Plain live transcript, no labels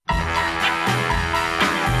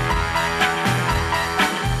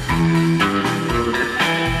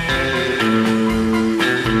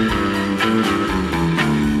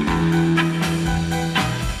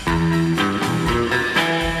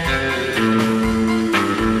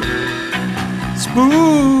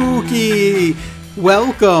Spooky!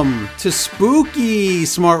 Welcome to Spooky,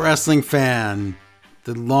 Smart Wrestling Fan.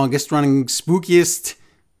 The longest running spooky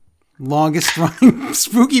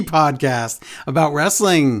podcast about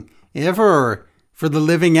wrestling ever for the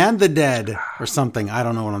living and the dead or something. I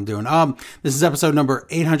don't know what I'm doing. This is episode number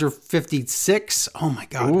 856. Oh my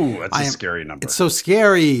God. Ooh, that's a scary number. It's so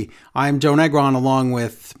scary. I'm Joe Negron along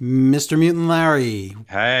with Mr. Mutant Larry.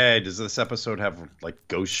 Hey, does this episode have like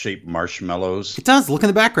ghost-shaped marshmallows? It does. Look in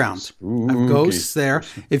the background. I have ghosts there.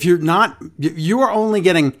 If you're not, you are only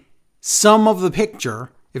getting some of the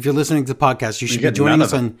picture. If you're listening to the podcast, you should be joining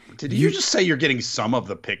us on. Did you just say you're getting some of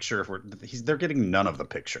the picture? They're getting none of the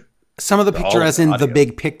picture. Some of the picture, as in the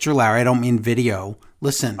big picture, Larry. I don't mean video.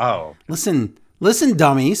 Listen. Oh. Listen,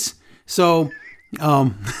 dummies. So,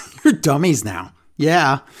 you're dummies now.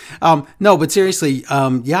 Yeah. No, but seriously,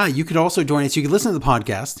 yeah, you could also join us. You could listen to the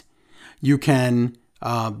podcast. You can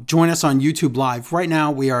join us on YouTube Live. Right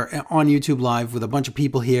now, we are on YouTube Live with a bunch of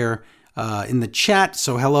people here in the chat.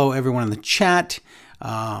 So, hello, everyone in the chat.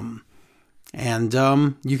 And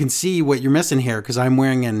you can see what you're missing here because I'm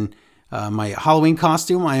wearing my Halloween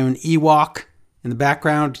costume. I am an Ewok in the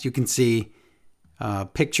background. You can see a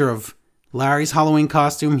picture of Larry's Halloween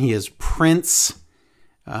costume. He is Prince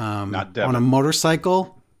Not Devin. on a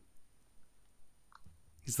motorcycle.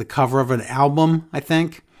 He's the cover of an album, I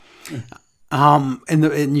think.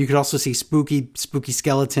 And you could also see spooky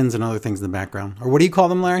skeletons and other things in the background. Or what do you call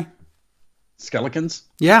them, Larry? Skeletons?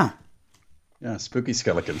 Yeah. Yeah, spooky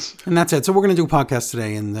skeletons. And that's it. So we're going to do a podcast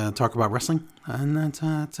today and talk about wrestling. And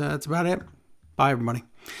that's about it. Bye, everybody.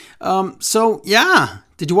 So, yeah.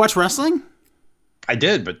 Did you watch wrestling? I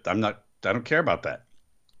did, but I don't care about that.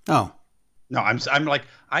 Oh. No,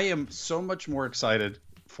 I am so much more excited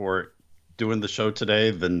for doing the show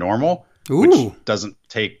today than normal. Ooh. Which doesn't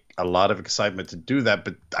take a lot of excitement to do that,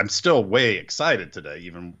 but I'm still way excited today,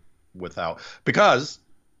 even without, because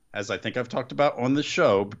as I think I've talked about on the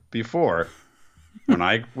show before, when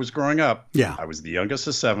I was growing up, yeah, I was the youngest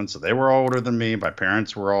of 7, so they were older than me. My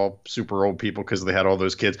parents were all super old people because they had all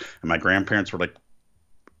those kids, and my grandparents were like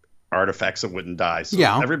artifacts that wouldn't die. So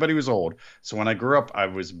yeah, everybody was old. So when I grew up, I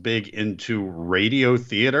was big into radio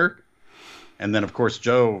theater. And then, of course,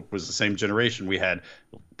 Joe was the same generation. We had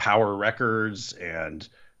Power Records and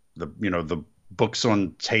the books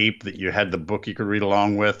on tape that you had the book you could read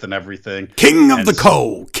along with and everything. King of the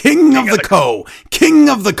Co. King of the Co. King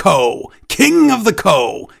of the Co. King of the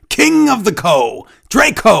Co. King of the Co.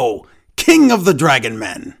 Draco. King of the Dragon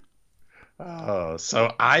Men. Oh,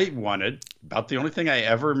 so I wanted, about the only thing I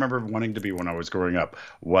ever remember wanting to be when I was growing up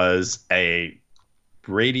was a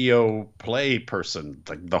radio play person,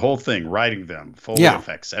 like the whole thing, writing them, Foley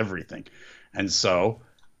effects, everything. And so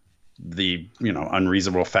the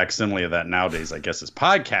unreasonable facsimile of that nowadays, I guess, is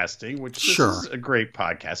podcasting, which is a great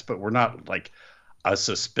podcast, but we're not like a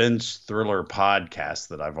suspense thriller podcast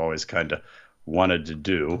that I've always kind of wanted to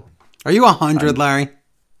do. Are you 100, Larry?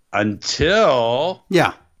 Until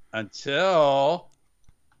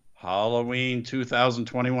Halloween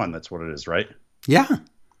 2021. That's what it is, right? Yeah.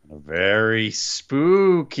 Very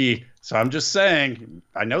spooky. So I'm just saying,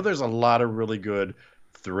 I know there's a lot of really good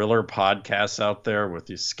thriller podcasts out there with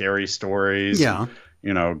these scary stories,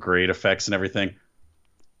 great effects and everything.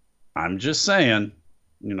 I'm just saying,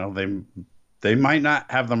 they might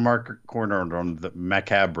not have the market corner on the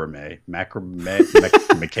macrame,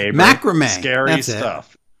 scary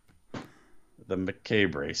stuff. The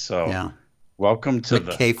macabre. So welcome to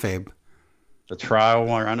the trial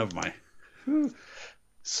run of my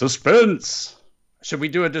suspense. Should we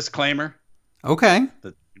do a disclaimer? Okay.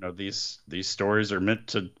 That these stories are meant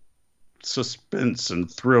to suspense and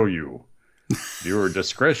thrill you. Viewer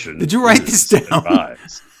discretion. Did you write this down?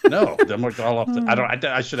 Advised. No, them looked all up.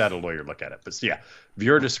 I should have had a lawyer look at it, but yeah,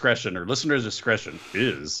 viewer discretion or listener's discretion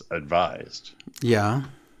is advised. Yeah.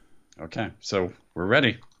 Okay, so we're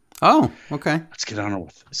ready. Oh, okay. Let's get on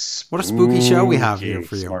with this. What a spooky show we have here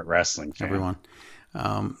for you, Smart Wrestling fan. Everyone.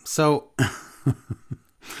 So.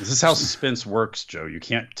 This is how suspense works, Joe. You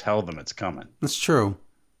can't tell them it's coming. That's true.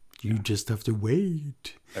 You just have to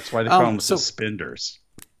wait. That's why they call them suspenders.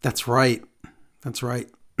 That's right. That's right.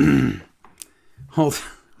 Hold.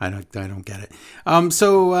 I don't get it.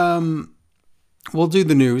 We'll do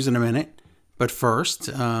the news in a minute, but first,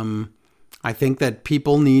 I think that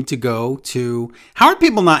people need to go to. How are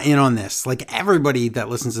people not in on this? Like everybody that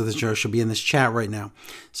listens to the show should be in this chat right now.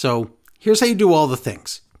 So here's how you do all the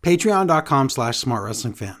things.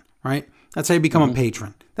 Patreon.com/smartwrestlingfan, right? That's how you become a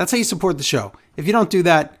patron. That's how you support the show. If you don't do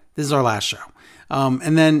that, this is our last show.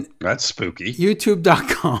 And then that's spooky.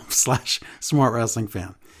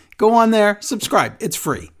 YouTube.com/smartwrestlingfan. Go on there, subscribe. It's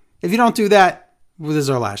free. If you don't do that, this is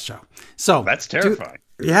our last show. So That's terrifying.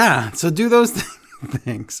 So do those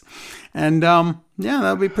things. And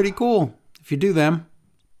that'll be pretty cool if you do them.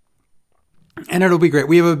 And it'll be great.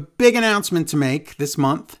 We have a big announcement to make this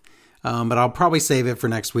month, but I'll probably save it for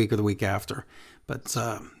next week or the week after. But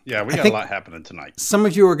we got a lot happening tonight. Some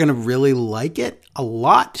of you are going to really like it a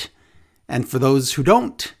lot. And for those who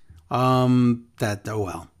don't, I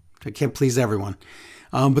can't please everyone.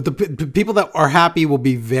 But the people that are happy will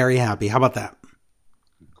be very happy. How about that?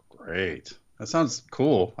 Great. That sounds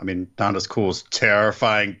cool. I mean, not as cool as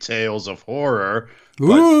Terrifying Tales of Horror.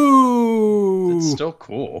 Ooh. It's still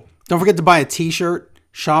cool. Don't forget to buy a t-shirt.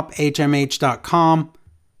 ShopHMH.com.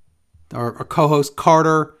 Our co-host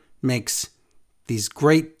Carter makes these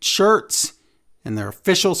great shirts. And they're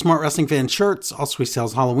official Smart Wrestling Fan shirts. Also, he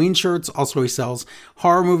sells Halloween shirts. Also, he sells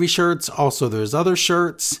horror movie shirts. Also, there's other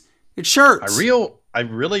shirts. It's shirts. I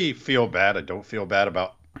really feel bad. I don't feel bad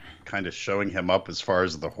about kind of showing him up as far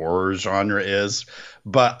as the horror genre is.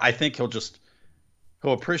 But I think he'll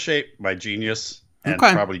appreciate my genius and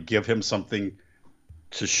probably give him something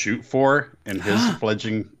to shoot for in his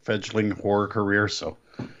fledgling horror career. So,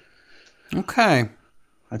 okay.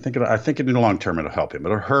 I think in the long term it'll help him.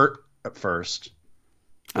 It'll hurt at first.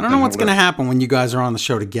 I don't know what's going to happen when you guys are on the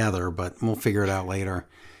show together, but we'll figure it out later.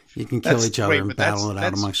 You can kill each other and battle it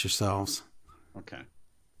out amongst yourselves. Okay.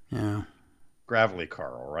 Yeah. Gravelly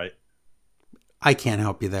Carl, right? I can't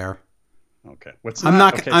help you there. Okay. I'm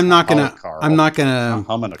not gonna Carl. I'm not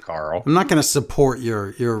gonna support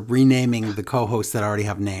your renaming the co-hosts that already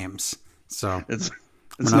have names. So it's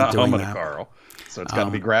not Humana Carl. So it's got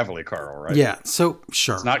to be Gravelly Carl, right? Yeah. So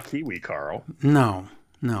sure. It's not Kiwi Carl. No,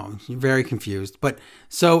 you're very confused. But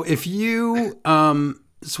so if you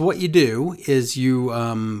so what you do is you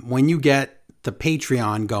when you get the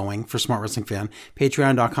Patreon going for Smart Wrestling Fan,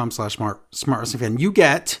 patreon.com/Smart Wrestling Fan, you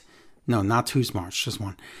get not two smarts, just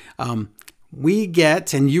one. We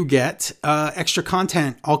get and you get extra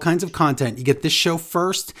content, all kinds of content. You get this show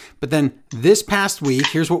first, but then this past week,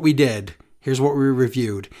 here's what we did. Here's what we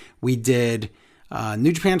reviewed. We did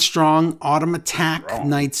New Japan Strong, Autumn Attack,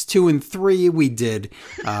 Nights 2 and 3. We did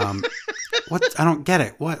what? I don't get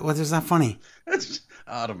it. What is that funny?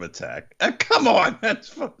 Autumn Attack. Come on, that's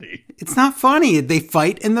funny. It's not funny. They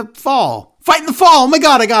fight in the fall. Fight in the fall. Oh my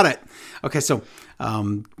God, I got it. Okay, so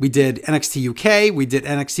we did NXT UK. We did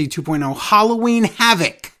NXT 2.0 Halloween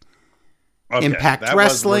Havoc. Okay, Impact that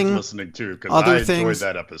Wrestling. Was worth listening to because I enjoyed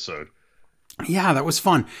that episode. Yeah, that was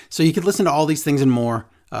fun. So you could listen to all these things and more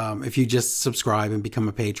if you just subscribe and become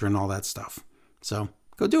a patron, all that stuff. So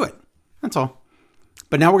go do it. That's all.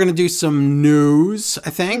 But now we're going to do some news, I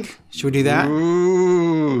think. Should we do that?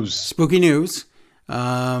 News. Spooky news.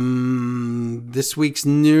 This week's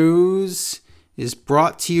news is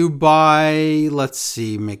brought to you by, let's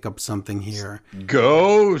see, make up something here.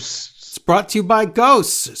 Ghosts. It's brought to you by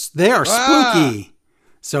Ghosts. They are spooky.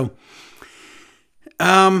 So,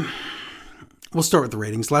 we'll start with the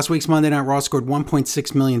ratings. Last week's Monday Night Raw scored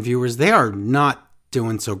 1.6 million viewers. They are not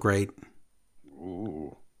doing so great.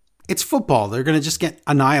 Ooh. It's football. They're going to just get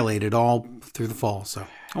annihilated all through the fall. So,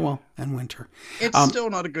 and winter. It's still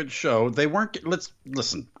not a good show. They weren't. Let's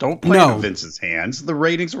listen. Don't play into Vince's hands. The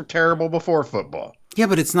ratings were terrible before football. Yeah,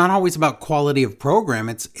 but it's not always about quality of program.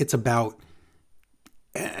 It's about.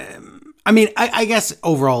 I guess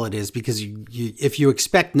overall it is because you if you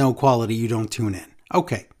expect no quality, you don't tune in.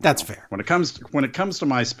 Okay, that's fair. When it comes to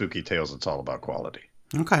my spooky tales, it's all about quality.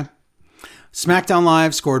 Okay. SmackDown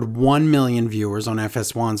Live scored 1 million viewers on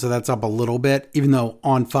FS1, so that's up a little bit, even though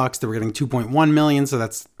on Fox they were getting 2.1 million, so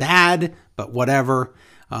that's bad, but whatever.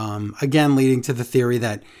 Again, leading to the theory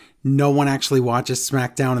that no one actually watches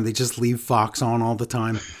SmackDown and they just leave Fox on all the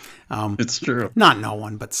time. It's true. Not no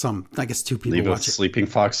one, but some, I guess 2 people watch it. Sleeping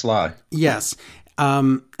Fox lie. Yes.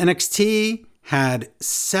 NXT had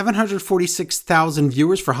 746,000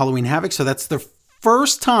 viewers for Halloween Havoc, so that's the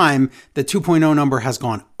first time the 2.0 number has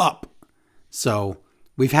gone up. So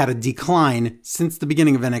we've had a decline since the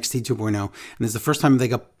beginning of NXT 2.0, and it's the first time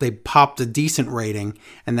they popped a decent rating,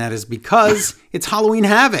 and that is because it's Halloween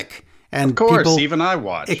Havoc. And of course, people even I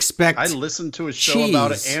watched. I listened to a show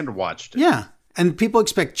about it and watched it. Yeah, and people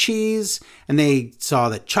expect cheese, and they saw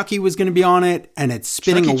that Chucky was going to be on it, and it's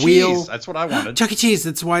spinning a wheel. Cheese. That's what I wanted. Chuck E. Cheese.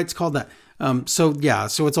 That's why it's called that. So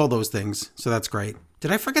it's all those things. So that's great.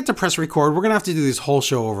 Did I forget to press record? We're going to have to do this whole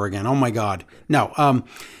show over again. Oh my God. No.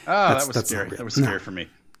 That was scary. That was scary for me.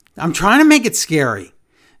 I'm trying to make it scary.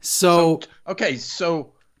 So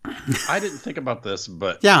I didn't think about this,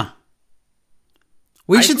 but yeah.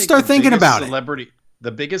 We should start thinking about it.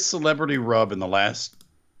 The biggest celebrity rub in the last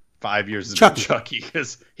 5 years has been Chucky,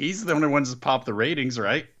 because he's the only one that's popped the ratings,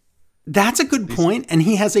 right? That's a good point, and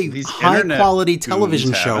he has a high-quality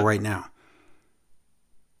television show right now.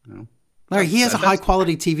 No. Larry, he has a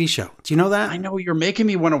high-quality TV show. Do you know that? I know, you're making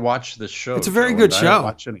me want to watch this show. It's a very good show. I don't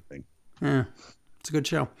watch anything. Yeah, it's a good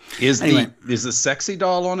show. Is the sexy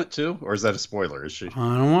doll on it too, or is that a spoiler? Is she?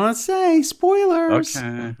 I don't want to say spoilers.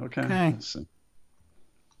 Okay.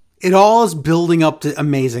 It all is building up to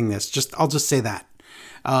amazingness. I'll just say that.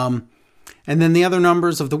 And then the other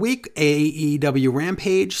numbers of the week: AEW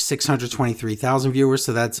Rampage, 623,000 viewers,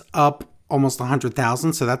 so that's up almost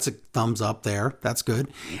 100,000. So that's a thumbs up there. That's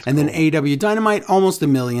good. Then AEW Dynamite, almost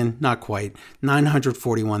 1 million, not quite,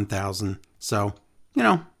 941,000. So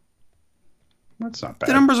that's not bad.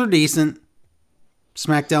 The numbers are decent.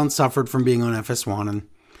 SmackDown suffered from being on FS1, and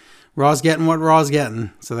Raw's getting what Raw's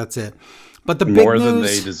getting. So that's it. But the big more news, than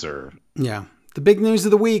they deserve. Yeah. The big news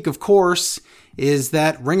of the week, of course, is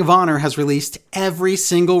that Ring of Honor has released every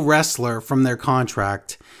single wrestler from their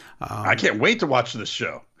contract. I can't wait to watch this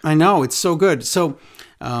show. I know, it's so good. So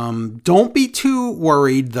don't be too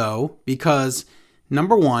worried, though, because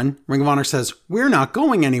number one, Ring of Honor says, we're not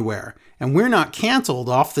going anywhere, and we're not canceled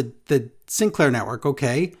off the Sinclair network.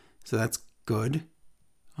 Okay, so that's good.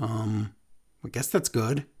 I guess that's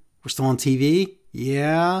good. We're still on TV?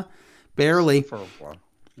 Yeah, barely. For a while.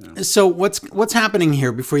 Yeah. So what's happening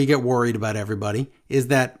here before you get worried about everybody is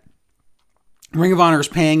that Ring of Honor is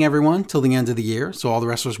paying everyone till the end of the year, so all the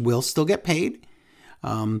wrestlers will still get paid.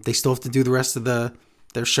 They still have to do the rest of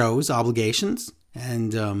their shows, obligations,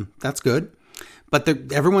 and that's good. But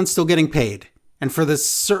everyone's still getting paid. And for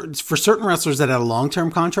certain wrestlers that had a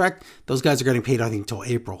long-term contract, those guys are getting paid, I think, until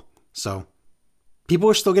April. So people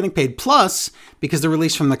are still getting paid. Plus, because they're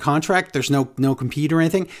released from the contract, there's no compete or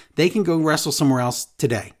anything. They can go wrestle somewhere else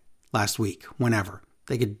today, last week, whenever.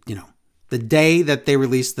 They could, the day that they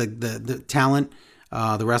release the talent,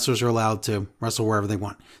 the wrestlers are allowed to wrestle wherever they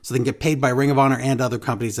want. So they can get paid by Ring of Honor and other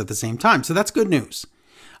companies at the same time. So that's good news.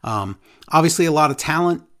 Obviously, a lot of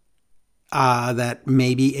talent that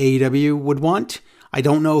maybe AEW would want. I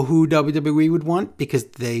don't know who WWE would want because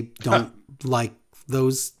they don't like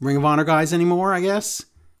those Ring of Honor guys anymore, I guess.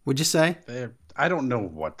 Would you say? I don't know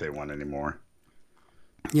what they want anymore.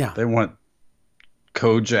 Yeah. They want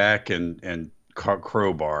Kojak and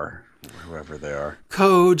Crowbar, whoever they are.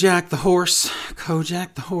 Kojak the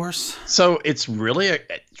horse. So it's really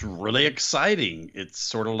exciting. It's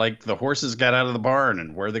sort of like the horses got out of the barn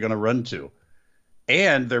and where are they going to run to?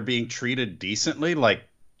 And they're being treated decently, like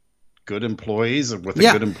good employees with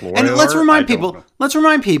a good employer. And let's remind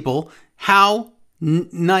people how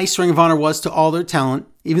nice Ring of Honor was to all their talent.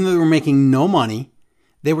 Even though they were making no money,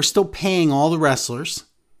 they were still paying all the wrestlers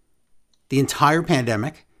the entire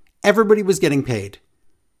pandemic. Everybody was getting paid.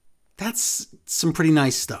 That's some pretty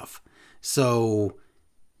nice stuff. So,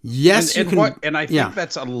 yes, you can. And I think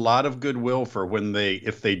that's a lot of goodwill for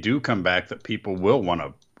if they do come back, that people will want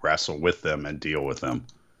to wrestle with them and deal with them.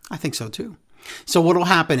 I think so too. So what will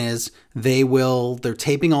happen is they're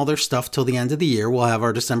taping all their stuff till the end of the year. We'll have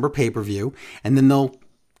our December pay-per-view, and then they'll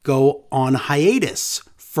go on hiatus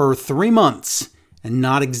for 3 months and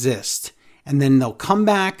not exist. And then they'll come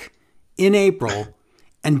back in April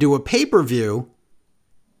and do a pay-per-view,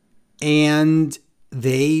 and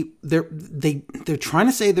they're trying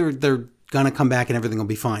to say they're going to come back and everything will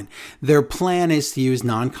be fine. Their plan is to use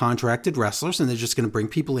non-contracted wrestlers, and they're just going to bring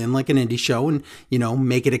people in like an indie show and,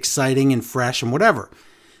 make it exciting and fresh and whatever.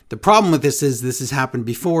 The problem with this has happened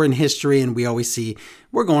before in history, and we always see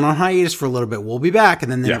we're going on hiatus for a little bit. We'll be back, and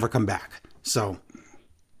then they never come back. So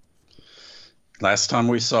last time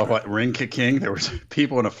we saw Ring Ka King, there was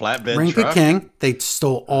people in a flatbed Ring truck. Ka King, they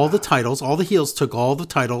stole all the titles. All the heels took all the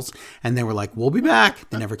titles, and they were like, we'll be back.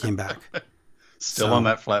 They never came back. Still on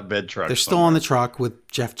that flatbed truck. They're still on the truck with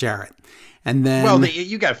Jeff Jarrett. And then... Well,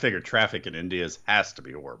 you got to figure traffic in India has to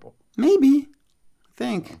be horrible. Maybe. I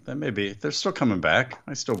think. That may be. They're still coming back.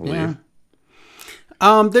 I still believe.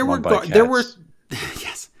 Yeah.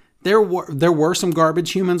 There were some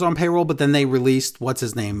garbage humans on payroll, but then they released, what's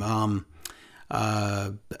his name?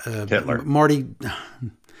 Hitler. Marty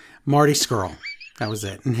Skrull. That was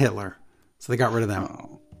it. And Hitler. So they got rid of them.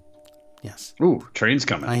 Oh. Yes. Ooh, train's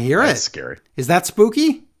coming. I hear That's it. Scary. Is that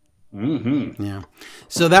spooky? Mm-hmm. Yeah.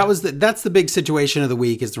 So that's the big situation of the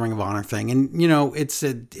week is the Ring of Honor thing, and it's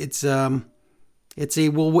a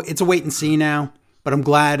wait and see now. But I'm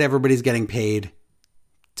glad everybody's getting paid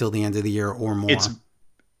till the end of the year or more.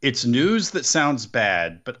 It's news that sounds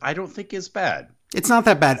bad, but I don't think is bad. It's not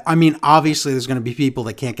that bad. I mean, obviously, there's going to be people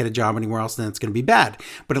that can't get a job anywhere else, and it's going to be bad.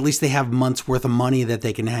 But at least they have months worth of money that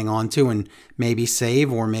they can hang on to and maybe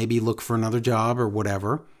save or maybe look for another job or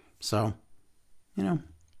whatever. So,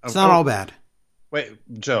 it's not all bad. Wait,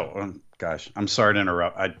 Joe. Gosh, I'm sorry to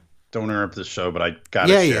interrupt. I don't interrupt the show, but I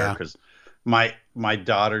gotta share Yeah. because my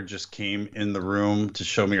daughter just came in the room to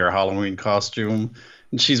show me her Halloween costume,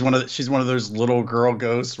 and she's one of those little girl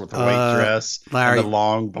ghosts with the white dress Larry, and the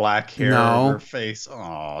long black hair no. on her face.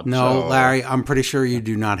 Oh, No, Joe. Larry, I'm pretty sure you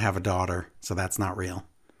do not have a daughter, so that's not real.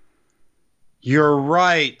 You're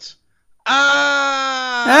right.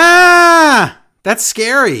 Ah! Ah! That's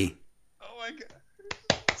scary. Oh my god,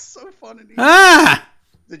 it's so funny. Ah!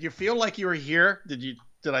 Did you feel like you were here? Did you?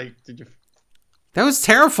 That was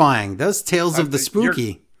terrifying. Those tales of the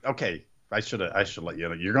spooky. Okay, I should let you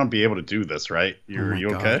know. You're gonna be able to do this, right?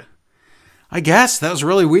 You okay? I guess that was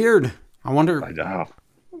really weird. I wonder. I know.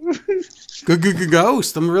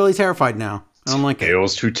 Ghost. I'm really terrified now. I don't like it.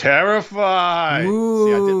 Tales to terrify. Ooh.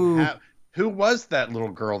 See, I didn't have. Who was that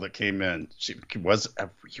little girl that came in? She was a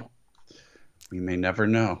real. We may never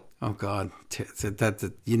know. Oh God,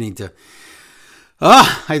 that you need to.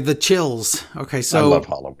 Ah, I have the chills. Okay, so I love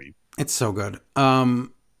Halloween. It's so good.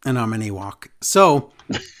 And I'm an Ewok. So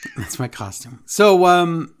that's my costume.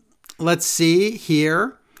 So let's see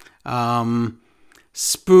here.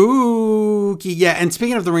 Spooky. Yeah, and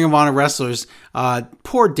speaking of the Ring of Honor wrestlers,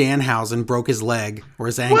 poor Danhausen broke his leg or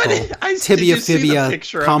his ankle. Tibia fibia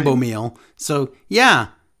combo meal. So yeah.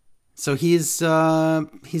 So he's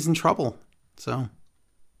in trouble. So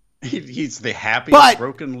he's the happiest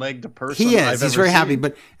broken legged person. He is. I've he's ever very seen. happy,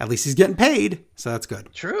 but at least he's getting paid, so that's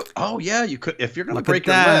good. True. Oh yeah, you could if you're gonna Look break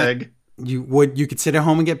at your that. leg. You could sit at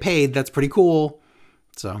home and get paid. That's pretty cool.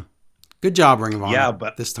 So good job, Ring of Honor. Yeah,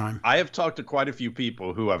 but this time I have talked to quite a few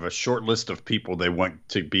people who have a short list of people they want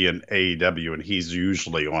to be in AEW, and he's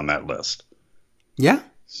usually on that list. Yeah.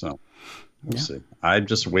 So we'll see. I'm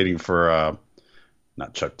just waiting for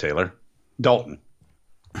not Chuck Taylor, Dalton.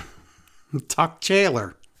 Chuck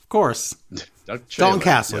Taylor, of course. Dalton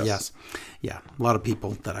Castle, yes. Yeah, a lot of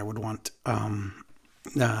people that I would want in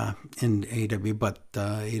AEW, but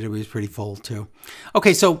AEW is pretty full too.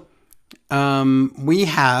 Okay, so we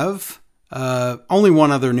have only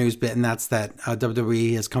one other news bit, and that's that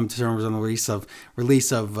WWE has come to terms on the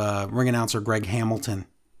release of ring announcer Greg Hamilton.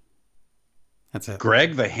 That's it.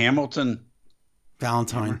 Greg the Hamilton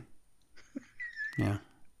Valentine. Yeah,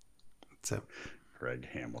 that's it. Greg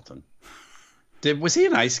Hamilton. Was he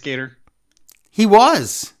an ice skater? He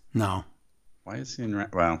was. No. Why is he in?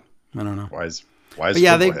 Well, I don't know. Why is? But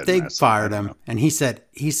yeah, they fired him, and he said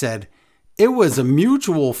it was a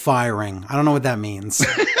mutual firing. I don't know what that means.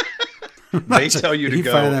 They tell you to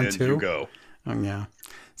go, and you go. Oh, yeah.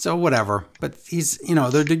 So whatever. But he's,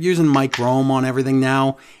 they're using Mike Rome on everything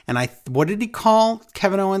now. And what did he call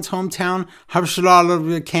Kevin Owens' hometown?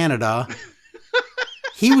 Canada.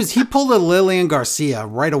 He pulled a Lillian Garcia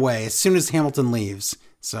right away as soon as Hamilton leaves.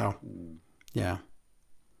 So, yeah.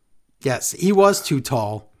 Yes, he was too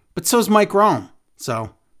tall, but so's Mike Rome.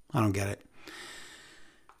 So, I don't get it.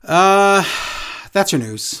 That's your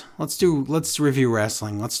news. Let's review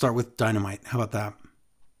wrestling. Let's start with Dynamite. How about that?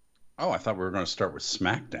 Oh, I thought we were going to start with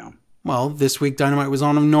SmackDown. Well, this week Dynamite was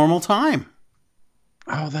on a normal time.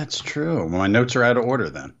 Oh, that's true. Well, my notes are out of order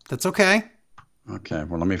then. That's okay. Okay,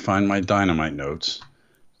 well, let me find my Dynamite notes.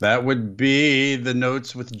 That would be the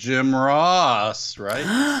notes with Jim Ross,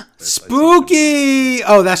 right? Spooky!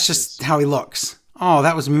 Oh, that's just how he looks. Oh,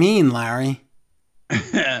 that was mean, Larry.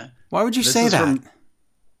 Why would you say that?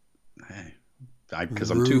 Because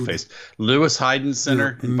I'm two-faced. Lewis Hayden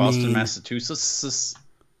Center in Boston, Massachusetts.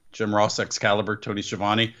 Jim Ross, Excalibur, Tony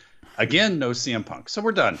Schiavone. Again, no CM Punk. So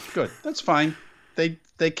we're done. Good. That's fine. They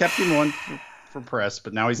kept him on for press,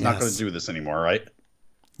 but now he's not going to do this anymore, right?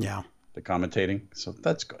 Yeah. The commentating. So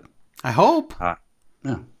that's good. I hope.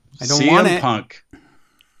 No. I don't want it. CM Punk.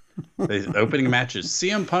 The opening match is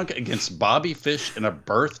CM Punk against Bobby Fish in a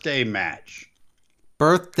birthday match.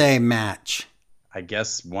 Birthday match. I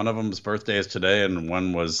guess one of them's birthday is today and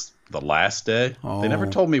one was the last day. Oh. They never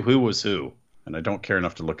told me who was who, and I don't care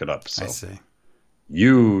enough to look it up. So I see.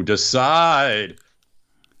 You decide.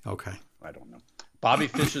 Okay. I don't know. Bobby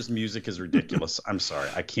Fish's music is ridiculous. I'm sorry.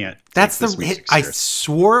 I can't. That's the hit. I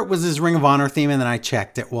swore it was his Ring of Honor theme, and then I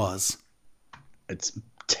checked. It was. It's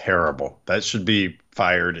terrible. That should be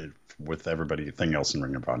fired with everything else in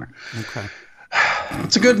Ring of Honor. Okay.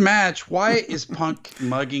 It's a good match. Why is Punk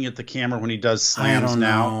mugging at the camera when he does slams I don't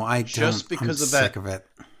now? know. I just don't. because I'm of that. sick of it.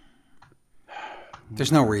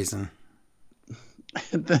 There's no reason.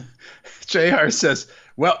 JR says,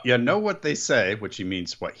 well, you know what they say, which he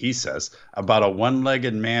means what he says, about a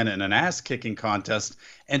one-legged man in an ass-kicking contest.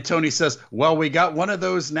 And Tony says, well, we got one of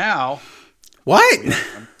those now. What?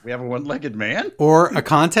 We have a one-legged man? Or a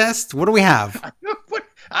contest? What do we have?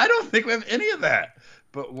 I don't think we have any of that.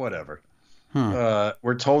 But whatever.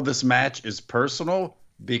 We're told this match is personal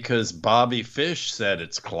because Bobby Fish said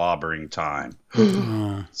it's clobbering time.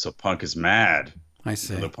 So Punk is mad. I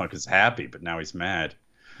see. Although Punk is happy, but now he's mad.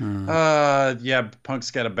 Yeah,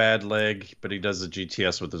 Punk's got a bad leg, but he does a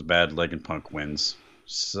GTS with his bad leg, and Punk wins.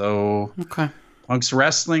 So Okay. Punk's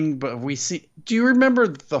wrestling, but we see. Do you remember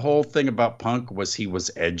the whole thing about Punk? Was he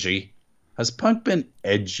was edgy? Has Punk been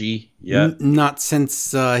edgy yet? Not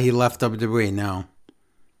since he left WWE, no.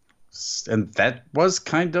 And that was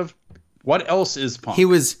kind of. What else is Punk? He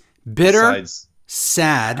was bitter, besides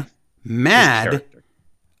sad, his mad, character?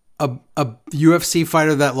 a UFC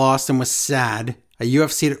fighter that lost and was sad, a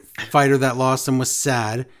UFC fighter that lost and was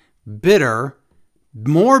sad, bitter,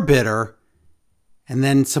 more bitter, and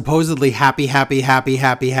then supposedly happy, I'm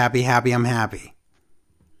happy.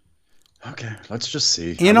 Okay, let's just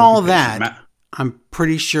see. In all of that, I'm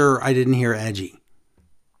pretty sure I didn't hear edgy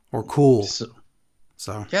or cool. So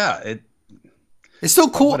yeah, it's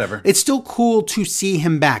still cool. Whatever. It's still cool to see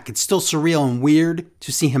him back. It's still surreal and weird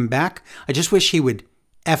to see him back. I just wish he would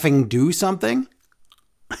effing do something.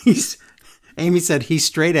 Amy said he's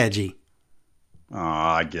straight edgy. Oh,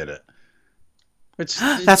 I get it. That's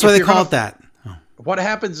why they call it that. What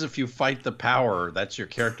happens if you fight the power? That's your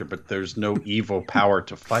character, but there's no evil power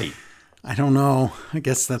to fight. I don't know. I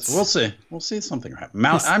guess that's... So we'll see. We'll see something happen.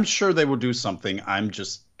 I'm sure they will do something. I'm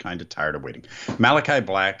just kind of tired of waiting. Malachi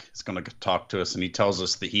Black is going to talk to us, and he tells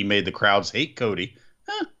us that he made the crowds hate Cody.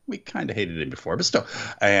 We kind of hated him before, but still.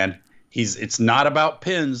 And it's not about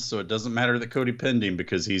pins, so it doesn't matter that Cody pinned him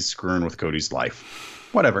because he's screwing with Cody's life.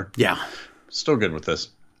 Whatever. Yeah. Still good with this.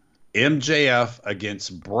 MJF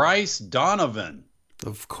against Bryce Donovan.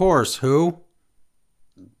 Of course. Who?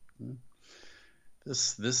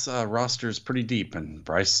 This roster is pretty deep, and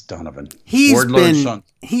Bryce Donovan. He's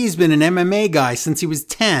been an MMA guy since he was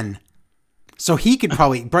 10. So he could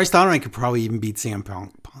probably... Bryce Donovan could probably even beat CM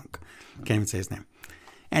Punk. Can't even say his name.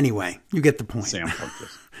 Anyway, you get the point. CM Punk.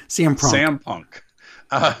 CM Punk. Sam Punk.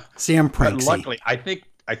 CM Punk. But luckily, I think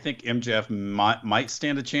MJF might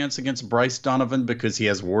stand a chance against Bryce Donovan because he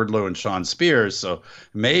has Wardlow and Sean Spears. So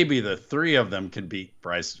maybe the three of them can beat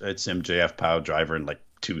Bryce. It's MJF pile driver in like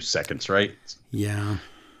 2 seconds, right? Yeah.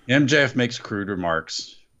 MJF makes crude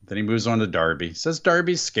remarks. Then he moves on to Darby. Says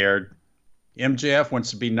Darby's scared. MJF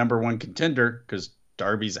wants to be number one contender because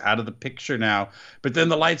Darby's out of the picture now. But then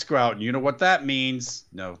the lights go out, and you know what that means.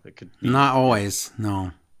 No, it could be. Not always.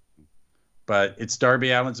 No. But it's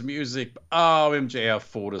Darby Allin's music. Oh, MJF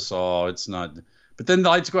fooled us all. It's not. But then the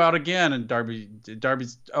lights go out again, and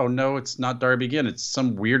Darby's. Oh no, it's not Darby again. It's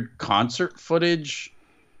some weird concert footage.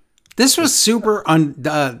 This was super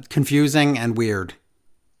confusing and weird.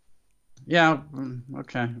 Yeah.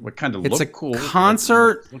 Okay. What kind of look cool? It's a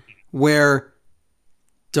concert where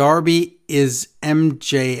Darby is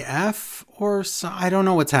MJF or so, I don't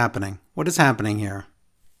know what's happening. What is happening here?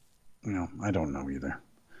 No, I don't know either.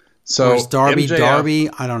 So is Darby Darby?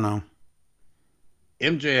 I don't know.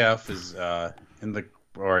 MJF is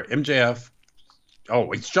MJF.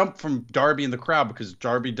 Oh, it's jumped from Darby in the crowd because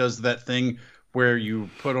Darby does that thing where you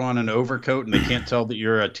put on an overcoat and they can't tell that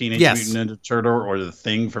you're a Teenage Mutant Ninja Turtle or the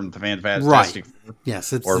Thing from the Fantastic Four.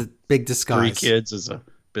 Yes, it's a big disguise. 3 Kids as a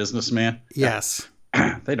businessman. Yes.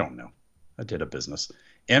 They don't know. I did a business.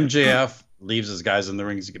 MJF leaves his guys in the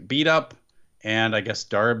rings to get beat up. And I guess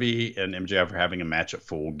Darby and MJF are having a match at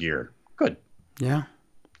Full Gear. Good. Yeah.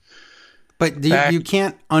 But you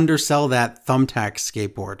can't undersell that Thumbtack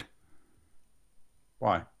skateboard.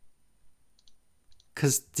 Why?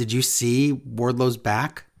 Because did you see Wardlow's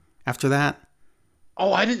back after that?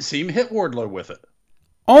 Oh, I didn't see him hit Wardlow with it.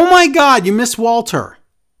 Oh my God, you missed Walter.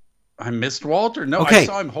 I missed Walter. No, okay. I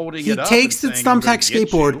saw him holding it up. He takes the Thumbtack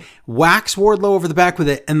skateboard, whacks Wardlow over the back with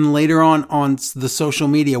it, and later on the social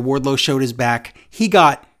media, Wardlow showed his back. He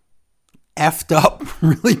got effed up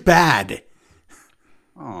really bad.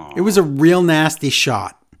 Aww. It was a real nasty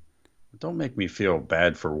shot. Don't make me feel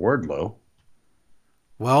bad for Wardlow.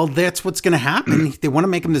 Well, that's what's going to happen. They want to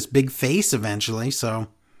make him this big face eventually, so...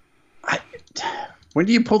 When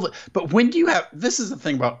do you pull the... But when do you have... This is the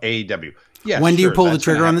thing about AEW. Yeah, when do you pull the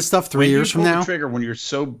trigger on this stuff? 3 years from now? When do you pull the trigger when you're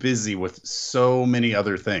so busy with so many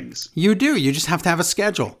other things? You do. You just have to have a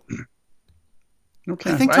schedule.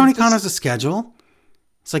 Okay. I think Tony Khan has a schedule.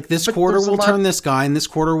 It's like this quarter we'll turn this guy, and this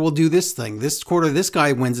quarter we'll do this thing. This quarter this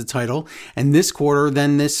guy wins a title, and this quarter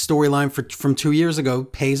then this storyline from 2 years ago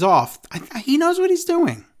pays off. He knows what he's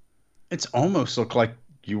doing. It's almost looked like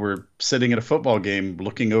you were sitting at a football game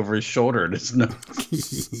looking over his shoulder. It's no.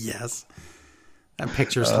 Yes. That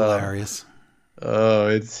picture's hilarious. Oh,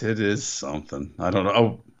 it is something. I don't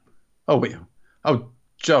know. Oh, wait. Oh,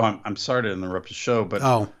 Joe, I'm sorry to interrupt the show, but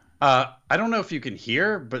I don't know if you can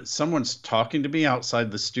hear, but someone's talking to me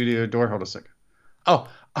outside the studio door. Hold a second. Oh,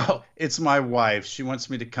 it's my wife. She wants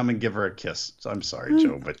me to come and give her a kiss. So I'm sorry,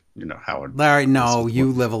 Joe, but you know how it. Larry, no,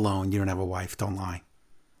 you live alone. You don't have a wife. Don't lie.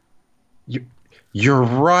 You're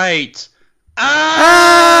right.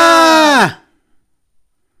 Ah!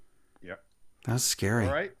 Yeah. That's scary.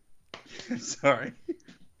 All right. Sorry.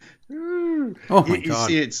 Oh my God.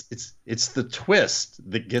 You see, it's the twist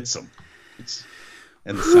that gets them.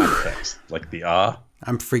 And the sound effects, like the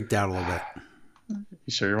I'm freaked out a little bit.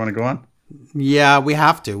 You sure you want to go on? Yeah, we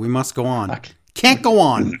have to. We must go on. Okay. Can't go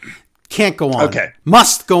on. Can't go on. Okay.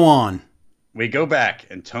 Must go on. We go back,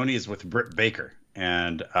 and Tony is with Britt Baker.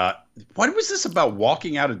 And what was this about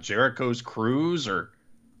walking out of Jericho's cruise? Or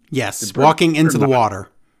yes, walking into the water.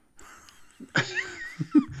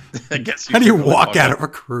 I guess how do you walk out of a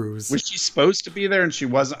cruise? Was she supposed to be there and she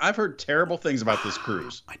wasn't? I've heard terrible things about this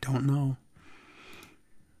cruise. I don't know.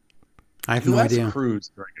 I have no idea. Who has a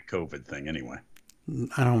cruise during a COVID thing anyway?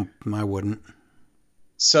 I wouldn't.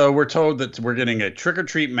 So we're told that we're getting a trick or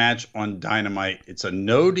treat match on Dynamite. It's a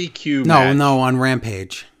no DQ match. No, on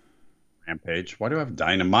Rampage. Rampage. Why do I have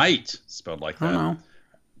Dynamite spelled like that? I don't know.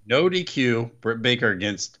 No DQ. Britt Baker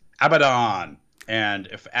against Abaddon. And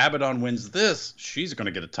if Abaddon wins this, she's going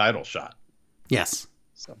to get a title shot. Yes.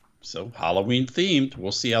 So Halloween themed.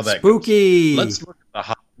 We'll see how that Spooky. goes. Let's look at the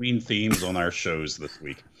Halloween themes on our shows this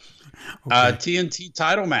week. Okay. TNT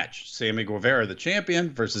title match. Sammy Guevara, the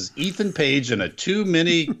champion, versus Ethan Page in a too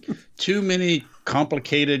many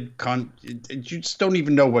complicated. You just don't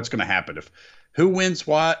even know what's going to happen. If who wins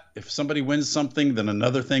what? If somebody wins something, then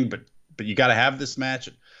another thing. But you got to have this match.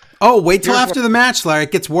 Oh, wait till after the match, Larry.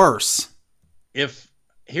 It gets worse.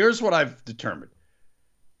 Here's what I've determined.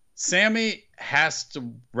 Sammy has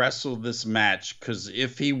to wrestle this match because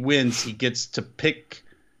if he wins, he gets to pick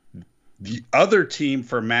the other team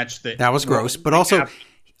for a match that was gross, but also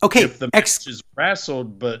okay. If the match is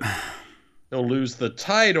wrestled, but he'll lose the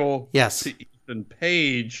title to Ethan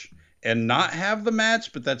Page and not have the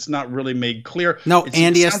match, but that's not really made clear. No,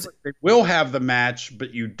 Andy sounds like they will have the match,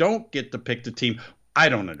 but you don't get to pick the team. I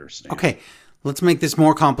don't understand. Okay, let's make this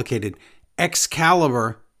more complicated.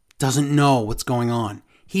 Excalibur doesn't know what's going on.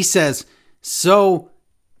 He says, so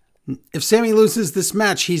if Sammy loses this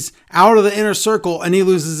match, he's out of the inner circle and he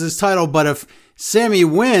loses his title. But if Sammy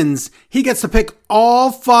wins, he gets to pick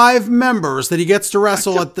all 5 members that he gets to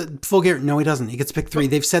wrestle at the Full Gear. No, he doesn't. He gets to pick 3.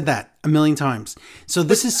 They've said that a million times. So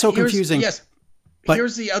this is so confusing. Yes. But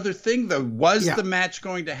here's the other thing, though. Was the match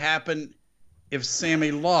going to happen if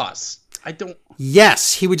Sammy lost?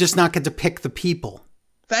 Yes, he would just not get to pick the people.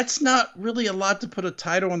 That's not really a lot to put a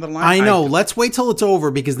title on the line. I know. Let's wait till it's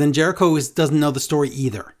over because then Jericho doesn't know the story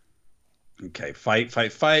either. Okay, fight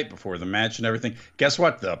before the match and everything. Guess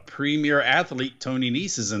what? The premier athlete, Tony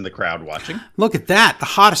Nese, is in the crowd watching. Look at that. The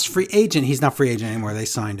hottest free agent. He's not free agent anymore. They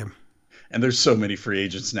signed him. And there's so many free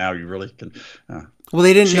agents now, you really can... Well,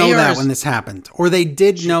 they didn't know that when this happened. Or they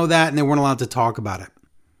did know that and they weren't allowed to talk about it.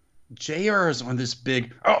 JR is on this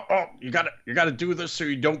big, you gotta do this so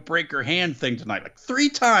you don't break your hand thing tonight. Like 3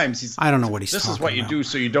 times. I don't know what he's talking about. This is what you do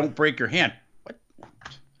so you don't break your hand. What?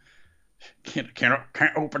 Can't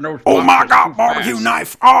open those. Oh my God, barbecue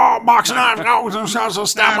knife. Oh, boxing knife. Oh, so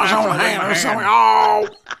stab my own hand or something. Oh.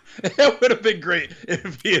 It would have been great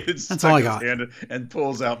if he had That's all I got. And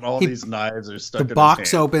pulls out and all these knives are stuck in his hand. The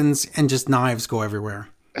box opens and just knives go everywhere.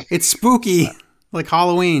 It's spooky, like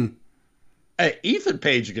Halloween. Hey, Ethan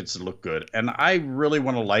Page gets to look good, and I really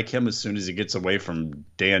want to like him as soon as he gets away from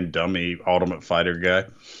Dan Dummy, Ultimate Fighter guy.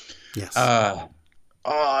 Yes.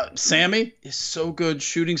 Sammy is so good.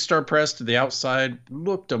 Shooting star press to the outside.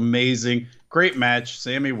 Looked amazing. Great match.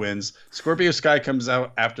 Sammy wins. Scorpio Sky comes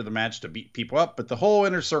out after the match to beat people up, but the whole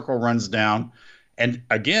inner circle runs down. And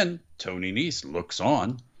again, Tony Nese looks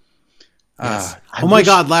on. Yes.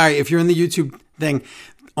 God, Larry, if you're in the YouTube thing,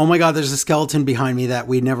 oh my God, there's a skeleton behind me that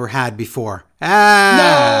we never had before.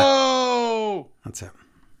 No! That's it.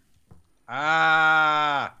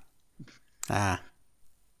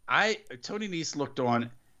 Tony Nese looked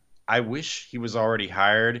on. I wish he was already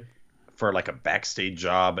hired for like a backstage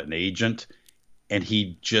job, an agent, and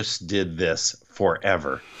he just did this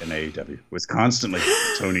forever in AEW. Was constantly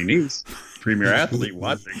Tony Nese, premier athlete,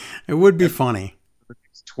 watching. It would be funny.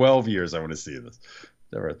 12 years I want to see this.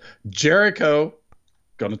 Jericho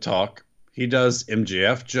gonna talk. He does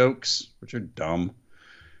MJF jokes, which are dumb.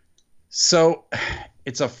 So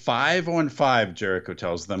it's a 5-on-5, Jericho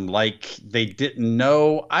tells them, like they didn't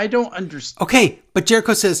know. I don't understand. Okay, but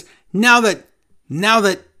Jericho says, now that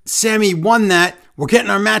Sammy won that, we're getting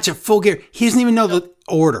our match at Full Gear. He doesn't even know the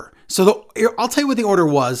order. So I'll tell you what the order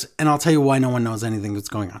was, and I'll tell you why no one knows anything that's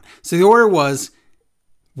going on. So the order was,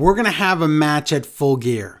 we're going to have a match at Full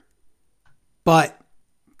Gear. But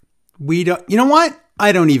we don't... You know what?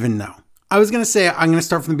 I don't even know. I was going to say I'm going to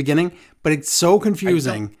start from the beginning, but it's so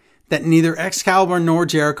confusing that neither Excalibur nor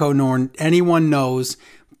Jericho nor anyone knows.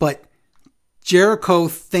 But Jericho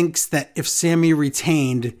thinks that if Sammy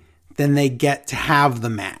retained, then they get to have the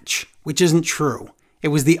match, which isn't true. It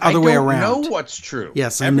was the other way around. I don't know what's true.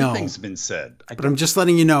 Yes, I know. Everything's been said. But I'm just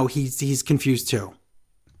letting you know he's confused too.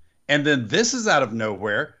 And then this is out of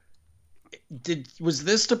nowhere. Was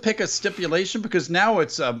this to pick a stipulation? Because now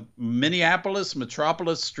it's a Minneapolis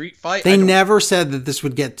Metropolis street fight. They never said that this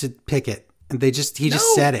would get to pick it, and he just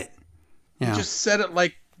said it. Yeah. He just said it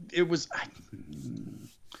like it was.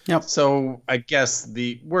 Yep. So I guess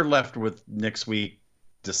we're left with next week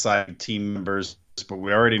decide team members, but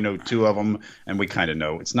we already know two of them, and we kind of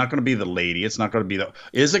know it's not going to be the lady. It's not going to be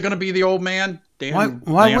Is it going to be the old man?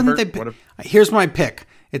 Why wouldn't they? Here's my pick.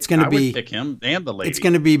 It's going to be. I would pick him and the lady. It's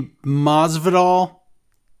going to be Masvidal,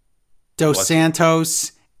 Dos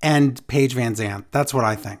Santos, and Paige Van Zandt. That's what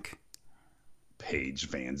I think. Paige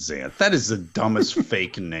Van Zandt. That is the dumbest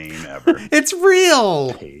fake name ever. It's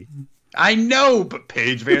real. I know, but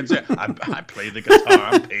Paige Van Zandt. I play the guitar.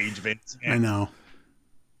 I'm Paige Van Zandt. I know.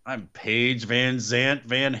 I'm Paige Van Zandt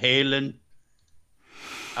Van Halen.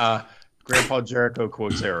 Grandpa Jericho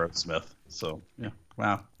quotes Aerosmith. So, yeah.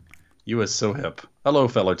 Wow. You are so hip. Hello,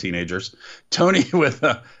 fellow teenagers. Tony with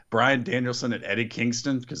Bryan Danielson and Eddie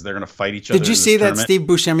Kingston because they're going to fight each other. Did you see that Steve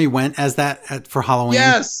Buscemi went as that for Halloween?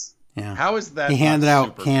 Yes. Yeah. How is that? He handed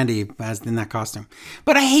out candy as in that costume.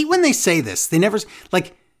 But I hate when they say this. They never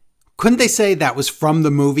couldn't they say that was from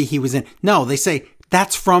the movie he was in? No, they say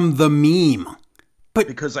that's from the meme. But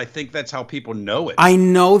because I think that's how people know it. I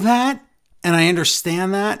know that and I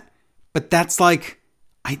understand that, but that's like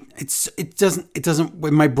it doesn't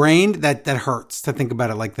with my brain that hurts to think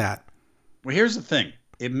about it like that. Well, here's the thing.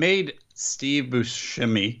 It made Steve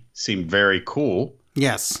Buscemi seem very cool.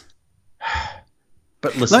 Yes.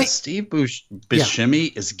 But listen, Steve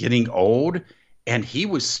Buscemi is getting old, and he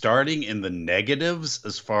was starting in the negatives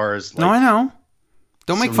as far as No, I know.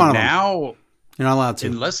 Don't make fun of him. Now you're not allowed to.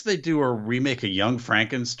 Unless they do a remake of Young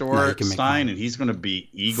Frankenstein, and he's going to be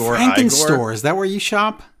Igor. Frankenstore, is that where you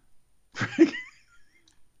shop?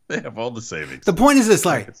 They have all the savings. The point is this,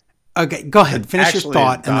 Larry. Okay, go ahead. Finish your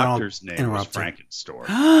thought, and then I'll interrupt you.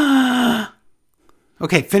 Frankenstore.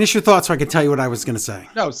 Okay, finish your thought so I can tell you what I was going to say.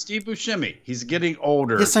 No, Steve Buscemi. He's getting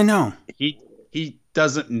older. Yes, I know. He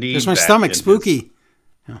doesn't need. There's my stomach. Spooky.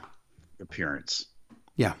 Appearance.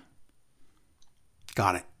 Yeah.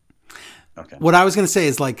 Got it. Okay. What I was going to say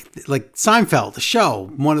is like Seinfeld, the show,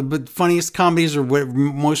 one of the funniest comedies or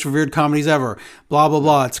most revered comedies ever. Blah, blah,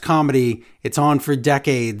 blah. It's comedy. It's on for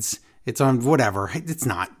decades. It's on whatever. It's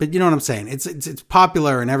not, but you know what I'm saying? It's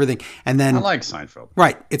popular and everything. And then I like Seinfeld.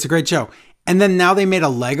 Right. It's a great show. And then now they made a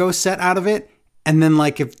Lego set out of it. And then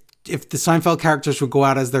like if the Seinfeld characters would go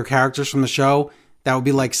out as their characters from the show, that would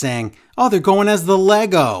be like saying, oh, they're going as the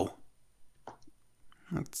Lego.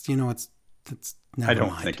 It's never I don't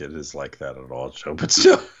mind. think it is like that at all, Joe, but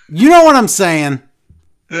still. You know what I'm saying.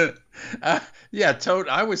 Yeah,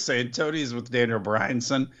 I was saying Tony's with Daniel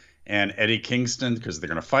Bryanson and Eddie Kingston because they're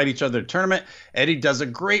going to fight each other in the tournament. Eddie does a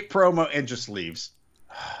great promo and just leaves.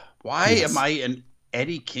 Why am I an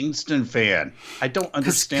Eddie Kingston fan? I don't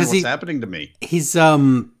understand what's happening to me. He's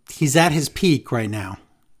at his peak right now.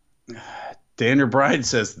 Daniel Bryan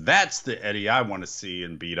says, that's the Eddie I want to see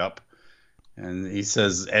and beat up. And he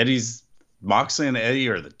says Moxley and Eddie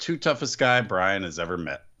are the two toughest guy Bryan has ever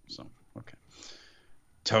met. So, okay.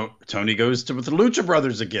 Tony goes with the Lucha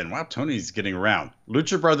Brothers again. Wow, Tony's getting around.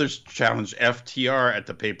 Lucha Brothers challenge FTR at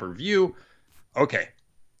the pay-per-view. Okay.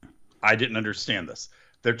 I didn't understand this.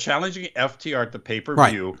 They're challenging FTR at the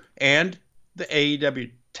pay-per-view, and the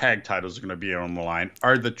AEW tag titles are going to be on the line.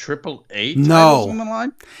 Are the AAA titles on the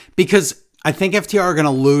line? Because I think FTR are going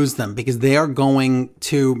to lose them because they are going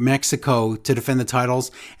to Mexico to defend the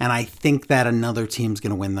titles, and I think that another team's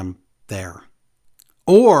going to win them there.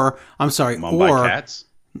 Or, I'm sorry, Mumbai Cats?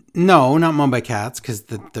 No, not Mumbai Cats because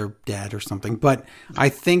they're dead or something. But I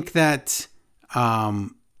think that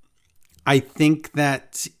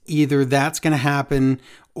either that's going to happen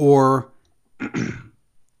or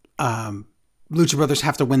Lucha Brothers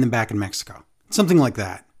have to win them back in Mexico. Something like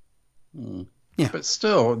that. Yeah. But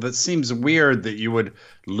still, that seems weird that you would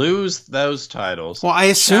lose those titles. Well, I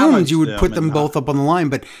assumed you would put them both up on the line,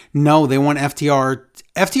 but no, they want FTR.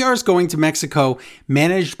 FTR is going to Mexico,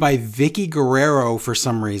 managed by Vicky Guerrero for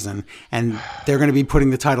some reason, and they're going to be putting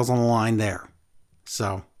the titles on the line there.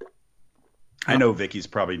 So, I know Vicky's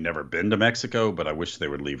probably never been to Mexico, but I wish they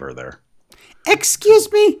would leave her there.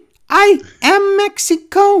 Excuse me, I am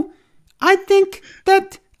Mexico. I think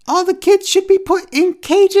that all the kids should be put in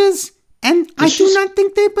cages, and I do not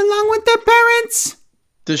think they belong with their parents.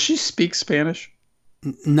 Does she speak Spanish?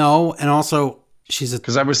 No, and also she's a...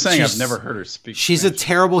 Because I was saying I've never heard her speak She's Spanish. a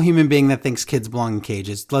terrible human being that thinks kids belong in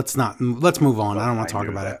cages. Let's move on. I don't want to talk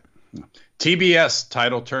about it. TBS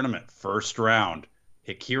title tournament, first round.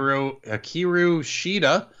 Hikaru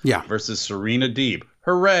Shida versus Serena Deeb.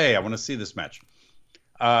 Hooray! I want to see this match.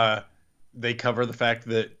 They cover the fact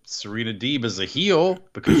that Serena Deeb is a heel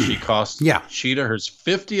because she cost Shida her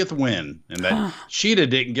 50th win, and that Shida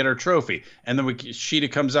didn't get her trophy. And then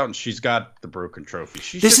Shida comes out and she's got the broken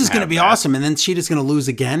trophy. This is going to be awesome. And then Shida's going to lose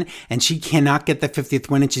again, and she cannot get the 50th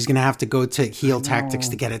win, and she's going to have to go to heel tactics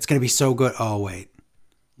to get it. It's going to be so good. Oh, wait.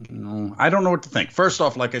 No, I don't know what to think. First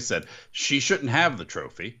off, like I said, she shouldn't have the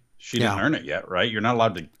trophy. She didn't earn it yet, right? You're not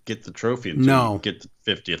allowed to get the trophy until you get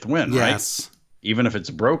the 50th win, right? Even if it's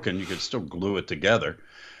broken, you could still glue it together.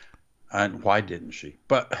 And why didn't she?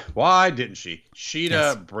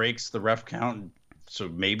 Shida breaks the ref count, so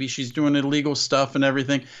maybe she's doing illegal stuff and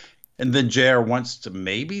everything. And then JR wants to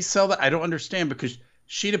maybe sell that. I don't understand, because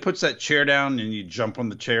Shida puts that chair down and you jump on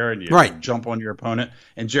the chair and you jump on your opponent.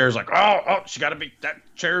 And JR's like, oh, she got to be, that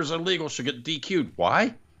chair's illegal. She'll get DQ'd.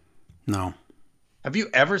 Why? No. Have you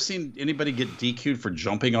ever seen anybody get DQ'd for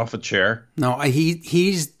jumping off a chair? No, he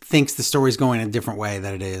thinks the story's going a different way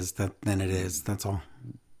than it is. That's all.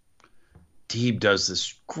 Deeb does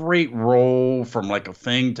this great roll from like a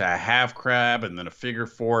thing to a half crab and then a figure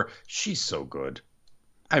four. She's so good.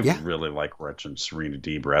 I really like watching Serena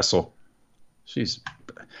Deeb wrestle.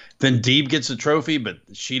 Then Deeb gets a trophy, but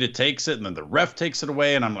Shida takes it, and then the ref takes it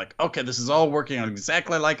away, and I'm like, okay, this is all working out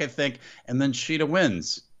exactly like I think, and then Shida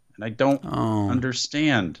wins. And I don't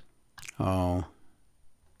understand. Oh.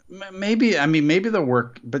 Maybe they'll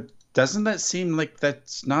work, but doesn't that seem like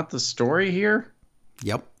that's not the story here?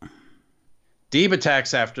 Yep. Deeb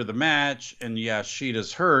attacks after the match, and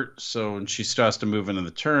Shida's hurt, and she still has to move into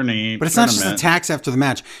the tournament. But it's not just attacks after the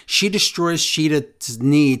match. She destroys Shida's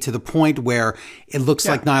knee to the point where it looks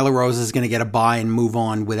like Nyla Rose is going to get a bye and move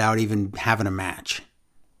on without even having a match.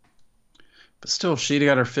 But still, Shida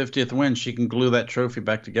got her 50th win. She can glue that trophy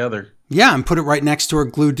back together. Yeah, and put it right next to her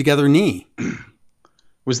glued together knee.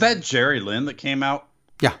 Was that Jerry Lynn that came out?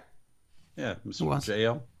 Yeah. Yeah, Mr.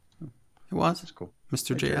 JL. It was. That's cool.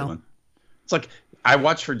 Mr. JL. It's like I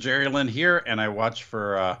watch for Jerry Lynn here, and I watch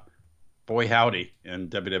for Boy Howdy in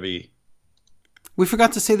WWE. We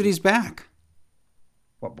forgot to say that he's back.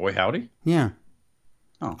 What, Boy Howdy? Yeah.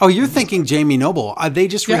 Oh, you're thinking Jamie Noble. They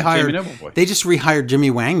just rehired. Jamie Noble Boy. They just rehired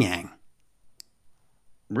Jimmy Wang Yang.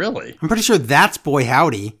 Really? I'm pretty sure that's Boy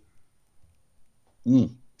Howdy.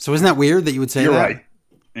 So isn't that weird that you would say that? You're right.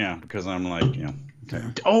 Yeah, because I'm like, okay.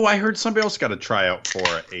 Oh, I heard somebody else got a tryout for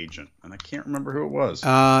an agent, and I can't remember who it was.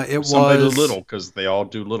 It was somebody little, because they all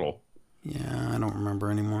do little. Yeah, I don't remember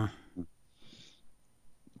anymore.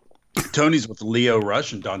 Tony's with Lio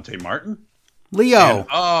Rush and Dante Martin. Leo.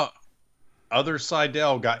 And, other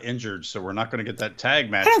Seidel got injured, so we're not going to get that tag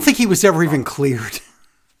match. I don't think he was ever even cleared.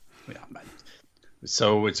 Yeah,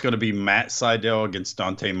 so it's going to be Matt Seidel against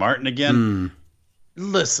Dante Martin again.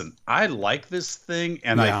 Listen, I like this thing,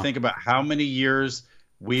 and I think about how many years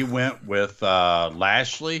we went with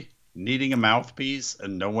Lashley needing a mouthpiece,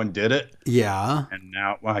 and no one did it. Yeah. And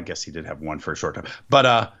now, well, I guess he did have one for a short time.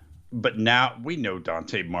 But now we know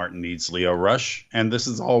Dante Martin needs Lio Rush, and this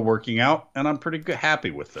is all working out, and I'm pretty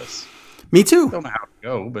happy with this. Me too. Don't know how to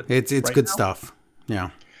go, but it's good stuff.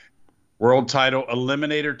 Yeah. World title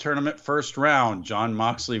eliminator tournament first round, Jon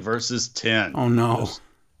Moxley versus 10. Oh no.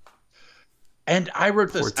 And I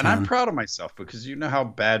wrote this, and I'm proud of myself because you know how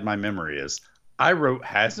bad my memory is. I wrote,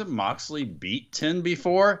 hasn't Moxley beat 10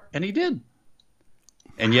 before? And he did.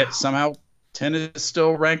 And yet somehow 10 is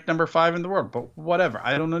still ranked number 5 in the world. But whatever.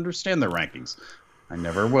 I don't understand their rankings. I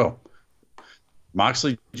never will.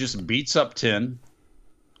 Moxley just beats up 10.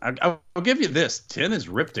 I'll give you this. 10 is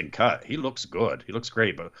ripped and cut. He looks good. He looks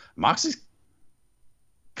great. But Moxley's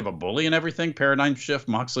a bully and everything. Paradigm shift.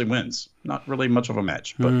 Moxley wins. Not really much of a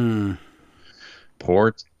match. But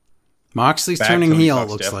poor. Moxley's turning heel, it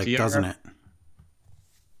looks like, doesn't it?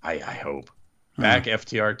 I hope. Back,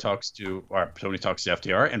 FTR talks to, or Tony talks to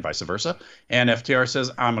FTR and vice versa. And FTR says,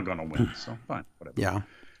 I'm going to win. So fine. Whatever. Yeah.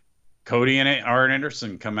 Cody and Arn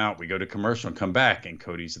Anderson come out. We go to commercial and come back, and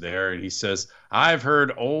Cody's there, and he says, I've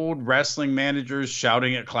heard old wrestling managers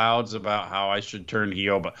shouting at clouds about how I should turn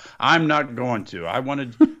heel, but I'm not going to. I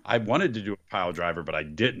I wanted to do a pile driver, but I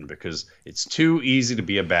didn't because it's too easy to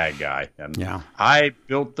be a bad guy. And I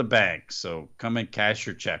built the bank, so come and cash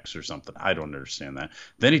your checks or something. I don't understand that.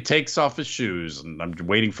 Then he takes off his shoes, and I'm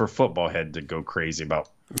waiting for Football Head to go crazy about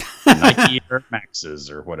Nike Air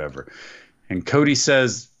Maxes or whatever. And Cody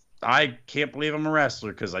says, I can't believe I'm a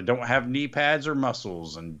wrestler because I don't have knee pads or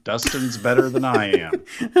muscles, and Dustin's better than I am.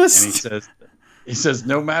 And he says,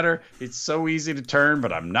 no matter, it's so easy to turn,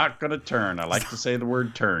 but I'm not going to turn. I like to say the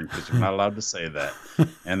word turn because you're not allowed to say that.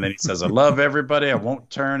 And then he says, I love everybody. I won't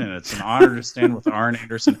turn, and it's an honor to stand with Arn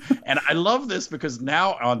Anderson. And I love this because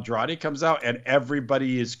now Andrade comes out, and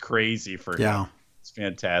everybody is crazy for him. Yeah. It's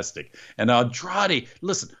fantastic. And Andrade,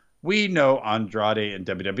 listen, we know Andrade in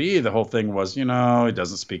WWE. The whole thing was, he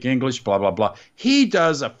doesn't speak English, blah, blah, blah. He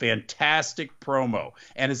does a fantastic promo,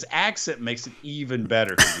 and his accent makes it even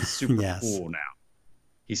better because he's super cool now.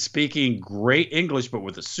 He's speaking great English, but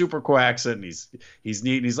with a super cool accent, and he's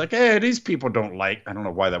neat. And he's like, hey, these people don't like. I don't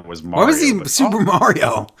know why that was Mario. Why was he Super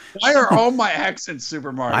Mario? Why are all my accents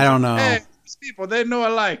Super Mario? I don't know. Hey, these people, they know I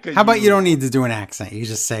like. How about you don't need to do an accent? You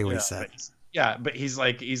just say what he said. But he's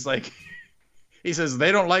like, he says,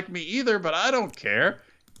 they don't like me either, but I don't care.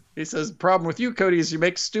 He says, problem with you, Cody, is you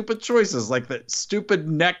make stupid choices, like that stupid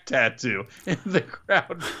neck tattoo. And the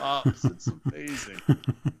crowd pops. It's amazing.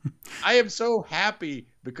 I am so happy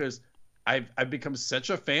because I've become such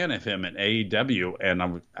a fan of him in AEW,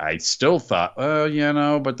 and I still thought,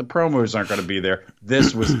 but the promos aren't going to be there.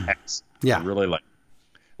 This was excellent. Yeah. I really like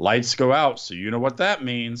it. Lights go out, so you know what that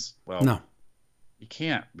means. Well, no. You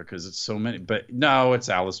can't because it's so many. But no, it's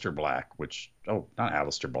Aleister Black, not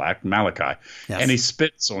Aleister Black, Malachi. Yes. And he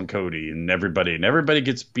spits on Cody and everybody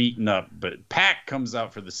gets beaten up. But Pac comes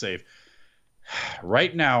out for the save.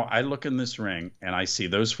 Right now, I look in this ring and I see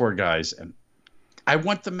those four guys, and I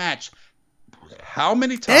want the match. How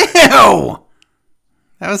many times? Ew!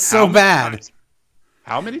 That was so bad.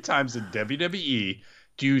 How many times in WWE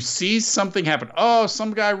do you see something happen? Oh,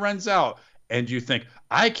 some guy runs out. And you think,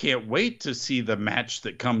 I can't wait to see the match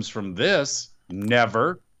that comes from this.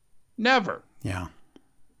 Never. Yeah.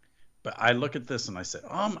 But I look at this and I say,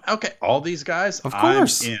 okay, all these guys, of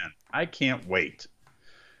course. I'm in. I can't wait.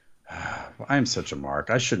 I'm such a mark.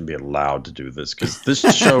 I shouldn't be allowed to do this because this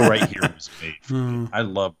show right here was made for me. I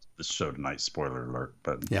loved this show tonight. Spoiler alert,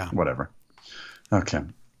 but whatever. Okay.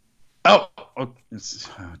 Oh,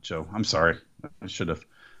 Joe, I'm sorry. I should have.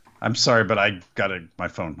 I'm sorry, but I got my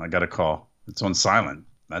phone. I got a call. It's on silent.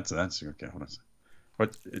 That's okay. Hold on.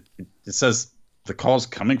 What it says the call's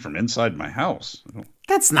coming from inside my house.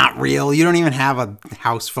 That's not real. You don't even have a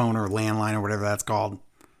house phone or landline or whatever that's called.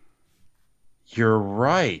 You're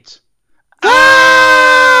right.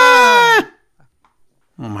 Ah!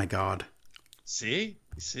 Oh my God. See?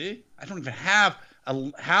 I don't even have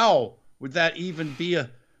how would that even be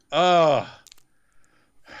so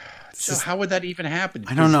how would that even happen?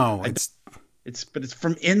 I don't know. But it's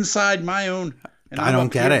from inside my own. And I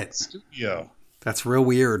don't get it. Studio. That's real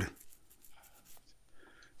weird.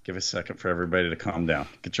 Give a second for everybody to calm down.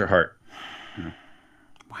 Get your heart.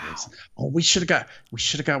 Wow. Oh, we should have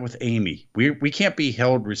got with Amy. We can't be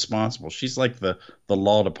held responsible. She's like the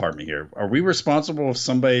law department here. Are we responsible if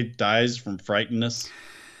somebody dies from frightenness?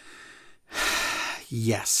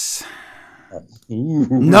 Yes. Ooh.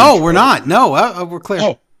 No, we're not. No, we're clear.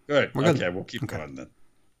 Oh, good. We're good. Okay, we'll keep going then.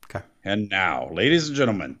 Okay. And now, ladies and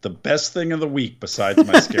gentlemen, the best thing of the week besides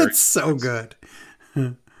my scary. It's so good.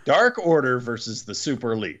 Dark Order versus the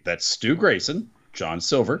Super Elite. That's Stu Grayson, John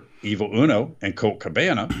Silver, Evil Uno, and Colt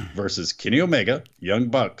Cabana versus Kenny Omega, Young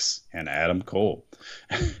Bucks, and Adam Cole.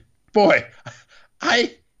 Boy,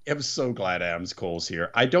 I am so glad Adam Cole's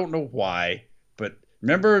here. I don't know why, but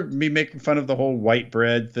remember me making fun of the whole white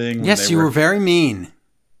bread thing? Yes, you were very mean.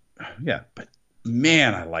 Yeah, but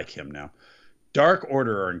man, I like him now. Dark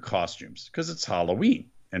Order are in costumes because it's Halloween,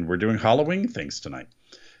 and we're doing Halloween things tonight.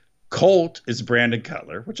 Colt is Brandon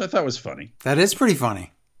Cutler, which I thought was funny. That is pretty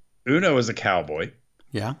funny. Uno is a cowboy.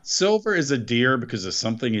 Yeah. Silver is a deer because of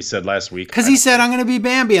something he said last week. Because he said, I'm going to be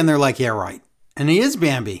Bambi. And they're like, yeah, right. And he is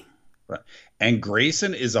Bambi. Right. And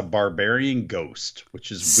Grayson is a barbarian ghost, which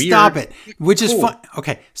is weird. Stop it. Which is fun.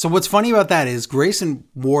 Okay. So what's funny about that is Grayson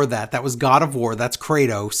wore that. That was God of War. That's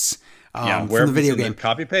Kratos from the video game.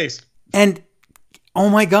 Copy paste. And oh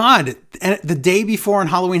my God. And the day before on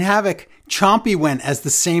Halloween Havoc, Chompy went as the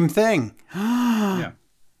same thing. Yeah.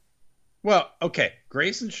 Well, okay.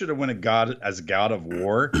 Grayson should have went as God of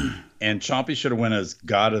War, and Chompy should have went as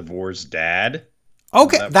God of War's dad.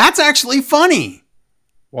 Okay, that's actually funny.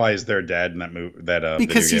 Why is there dad in that movie?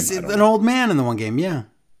 Because he's an old man in the one game. Yeah.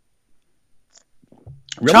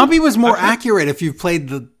 Really? Chompy was more accurate if you've played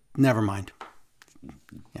the. Never mind.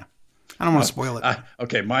 Yeah. I don't want to spoil it.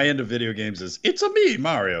 Okay, my end of video games is it's a me,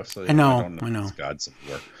 Mario. So I know. It's God's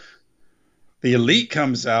war. The Elite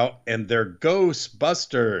comes out and they're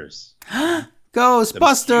Ghostbusters.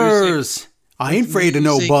 Ghostbusters! I ain't afraid of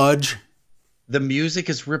no Budge. The music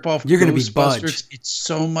is rip-off You're going to be Budge. It's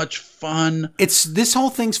so much fun. This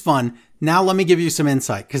whole thing's fun. Now let me give you some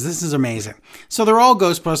insight because this is amazing. So they're all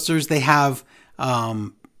Ghostbusters. They have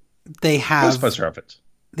Ghostbuster outfits.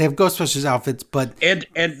 They have Ghostbusters outfits, but and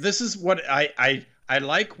this is what I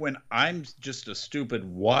like when I'm just a stupid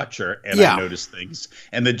watcher and I notice things,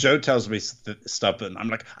 and then Joe tells me stuff, and I'm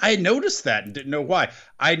like, I noticed that and didn't know why.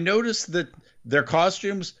 I noticed that their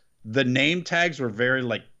costumes, the name tags were very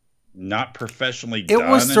like not professionally done. It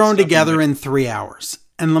was thrown together in 3 hours,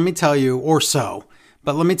 and let me tell you, or so.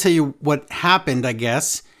 But let me tell you what happened. I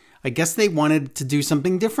guess they wanted to do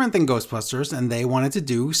something different than Ghostbusters, and they wanted to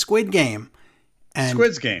do Squid Game. And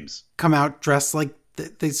Squid's Games. Come out dressed like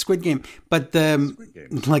the Squid Game, but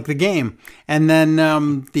like the game. And then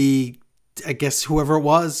I guess whoever it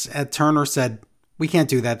was at Turner said, we can't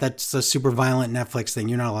do that. That's a super violent Netflix thing.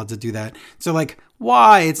 You're not allowed to do that. So like,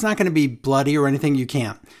 why? It's not going to be bloody or anything. You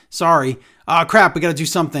can't. Sorry. Oh, crap. We got to do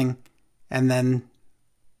something. And then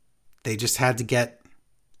they just had to get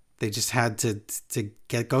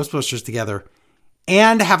Ghostbusters together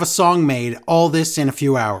and have a song made, all this in a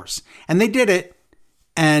few hours. And they did it.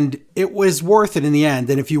 And it was worth it in the end.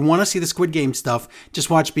 And if you want to see the Squid Game stuff, just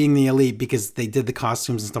watch Being the Elite because they did the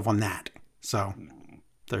costumes and stuff on that. So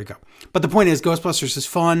there you go. But the point is, Ghostbusters is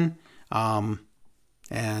fun.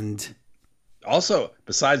 And also,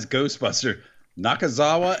 besides Ghostbuster,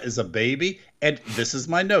 Nakazawa is a baby. And this is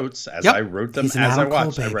my notes as I wrote them as I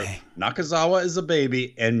watched. I wrote, Nakazawa is a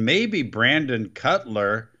baby. And maybe Brandon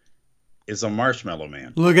Cutler is a Marshmallow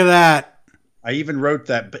Man. Look at that. I even wrote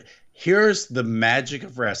that. But here's the magic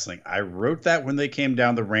of wrestling. I wrote that when they came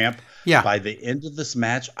down the ramp. Yeah. By the end of this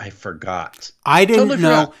match, I forgot. I didn't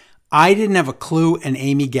know. I didn't have a clue, and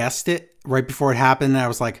Amy guessed it right before it happened. And I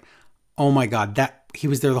was like, oh my God, that he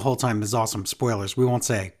was there the whole time. This is awesome. Spoilers. We won't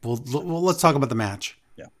say. Well, let's talk about the match.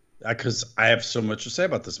 Yeah. Because I have so much to say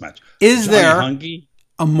about this match. Is there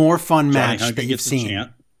a more fun match that you've seen?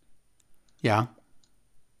 Yeah.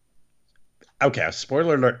 Okay.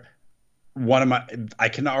 Spoiler alert. I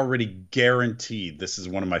can already guarantee this is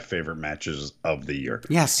one of my favorite matches of the year.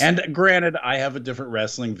 Yes. And granted, I have a different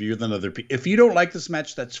wrestling view than other people. If you don't like this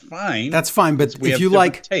match, that's fine. That's fine. But if you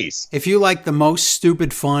like the most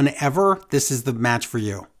stupid fun ever, this is the match for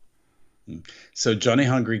you. So Johnny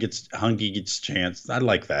Hungy gets chance. I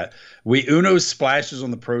like that. Uno splashes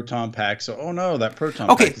on the proton pack. So, oh no, that proton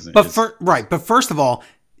pack isn't But first of all,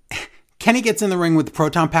 Kenny gets in the ring with the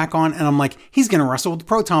proton pack on, and I'm like, he's going to wrestle with the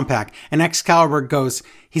proton pack. And Excalibur goes,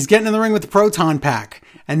 he's getting in the ring with the proton pack.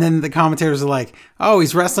 And then the commentators are like, oh,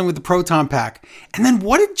 he's wrestling with the proton pack. And then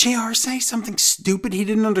what did JR say? Something stupid? He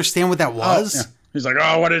didn't understand what that was? Yeah. He's like,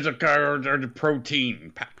 oh, what is a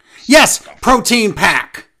protein pack? Yes, protein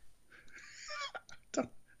pack.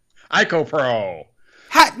 IcoPro.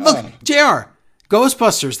 Look, JR,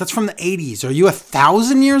 Ghostbusters, that's from the 80s. Are you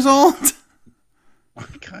 1,000 years old?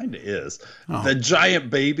 It kind of is. Oh. The giant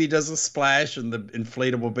baby does a splash and the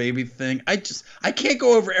inflatable baby thing. I can't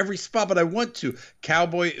go over every spot, but I want to.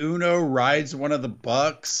 Cowboy Uno rides one of the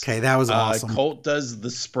bucks. Okay, that was awesome. Colt does the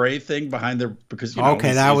spray thing behind their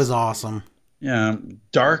that was awesome. Yeah,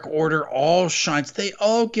 Dark Order all shines. They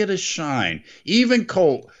all get a shine. Even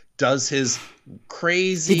Colt does his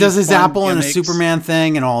crazy. He does his Apple gimmicks. And a Superman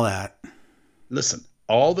thing and all that. Listen.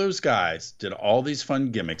 All those guys did all these fun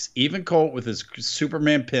gimmicks, even Colt with his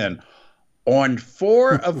Superman pin, on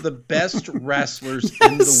 4 of the best wrestlers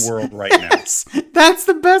in the world right now. That's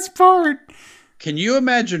the best part. Can you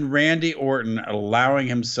imagine Randy Orton allowing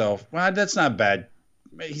himself? Well, that's not bad.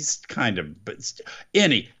 He's kind of, but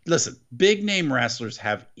listen, big name wrestlers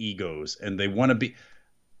have egos and they want to be.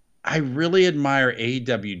 I really admire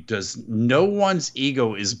AEW. No one's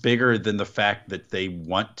ego is bigger than the fact that they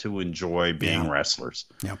want to enjoy being wrestlers.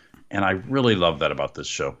 Yep. And I really love that about this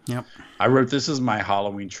show. Yep. I wrote, this is my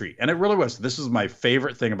Halloween treat. And it really was. This was my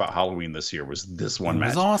favorite thing about Halloween this year was this one match.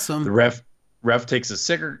 It was awesome. The ref takes a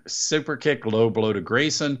super kick, low blow to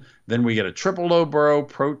Grayson. Then we get a triple low blow,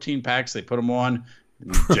 protein packs. They put them on.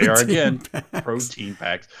 JR again. Protein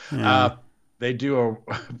packs. Yeah. They do a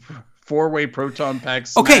 4-way proton pack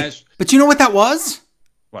smash. Okay, but you know what that was?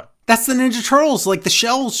 What? That's the Ninja Turtles, like the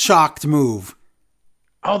shell shocked move.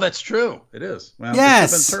 Oh, that's true. It is. Well,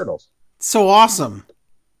 yes. Turtles. So awesome.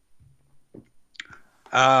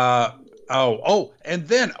 And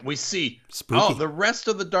then we see Spooky. the rest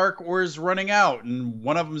of the Dark Order is running out, and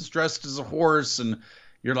one of them is dressed as a horse, and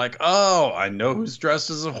you're like, oh, I know who's dressed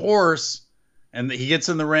as a horse. And he gets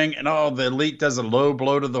in the ring, and the Elite does a low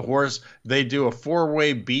blow to the horse. They do a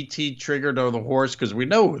 4-way BT trigger to the horse because we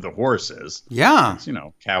know who the horse is. Yeah. It's,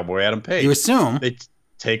 Cowboy Adam Page. You assume. They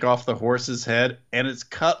take off the horse's head, and it's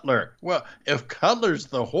Cutler. Well, if Cutler's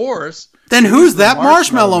the horse, then who's that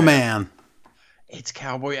Marshmallow Man? It's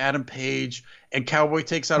Cowboy Adam Page, and Cowboy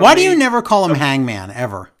takes out. Why do you never call him Hangman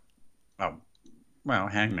ever? Oh, well,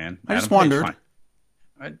 Hangman. I just wondered.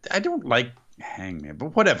 I don't like Hangman,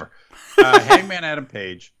 but whatever. Hangman Adam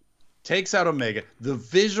Page takes out Omega. The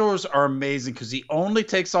visuals are amazing because he only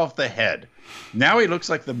takes off the head. Now he looks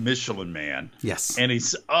like the Michelin Man. Yes. And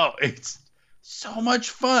it's so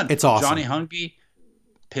much fun. It's awesome. Johnny Hungy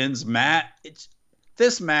pins Matt.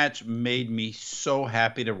 This match made me so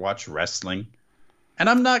happy to watch wrestling. And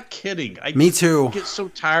I'm not kidding. Me too. I get so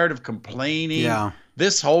tired of complaining. Yeah.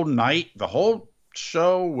 This whole night, the whole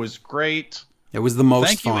show was great. It was the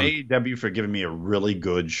most fun. Thank you, AEW, for giving me a really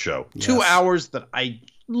good show. Yes. 2 hours that I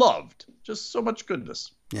loved. Just so much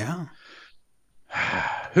goodness. Yeah.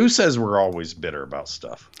 Who says we're always bitter about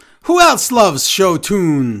stuff? Who else loves show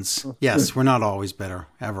tunes? Yes, we're not always bitter,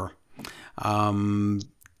 ever.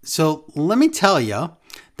 So let me tell you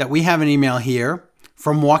that we have an email here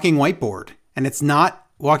from Walking Whiteboard. And it's not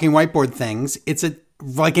Walking Whiteboard things. It's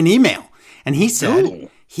like an email. And he said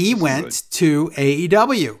he went to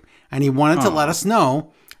AEW. And he wanted to let us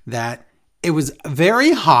know that it was a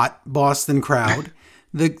very hot Boston crowd.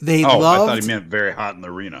 They loved. I thought he meant very hot in the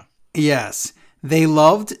arena. Yes, they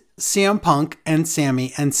loved CM Punk and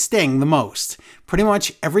Sammy and Sting the most. Pretty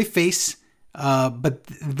much every face, but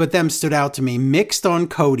them stood out to me. Mixed on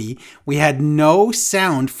Cody. We had no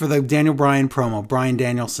sound for the Daniel Bryan promo, Bryan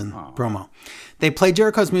Danielson promo. They played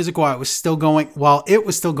Jericho's music while it was still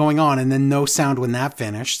going on, and then no sound when that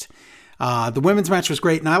finished. The women's match was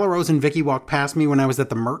great. Nyla Rose and Vicky walked past me when I was at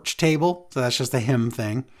the merch table. So that's just a him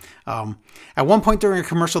thing. At one point during a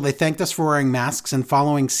commercial, they thanked us for wearing masks and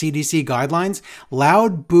following CDC guidelines.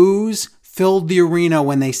 Loud boos filled the arena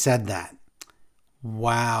when they said that.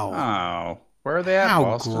 Wow. Oh, where are they at, How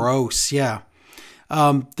Boston? Gross, yeah.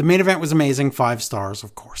 The main event was amazing. 5 stars,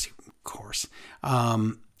 of course.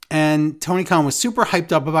 And Tony Khan was super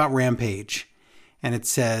hyped up about Rampage. And it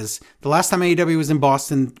says, the last time AEW was in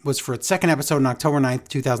Boston was for its second episode on October 9th,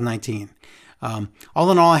 2019.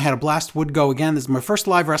 All in all, I had a blast. Would go again. This is my first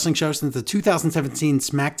live wrestling show since the 2017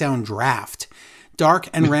 SmackDown draft. Dark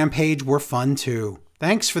and Rampage were fun too.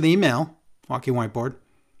 Thanks for the email, Walking Whiteboard.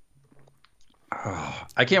 Oh,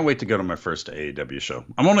 I can't wait to go to my first AEW show.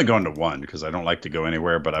 I'm only going to one because I don't like to go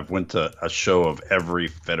anywhere, but I've went to a show of every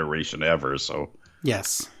federation ever. So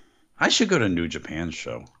yes, I should go to New Japan's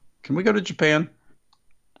show. Can we go to Japan?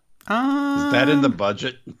 Is that in the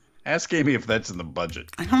budget? Ask Amy if that's in the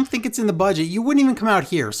budget. I don't think it's in the budget. You wouldn't even come out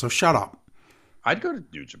here, so shut up. I'd go to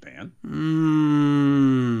New Japan.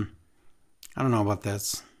 I don't know about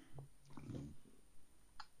this.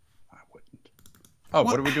 I wouldn't. Oh,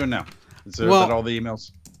 what are we doing now? Is that all the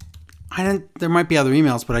emails? There might be other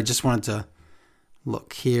emails, but I just wanted to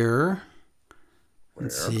look here.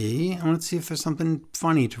 Let's see. I want to see if there's something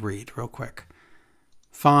funny to read real quick.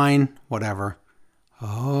 Fine, whatever.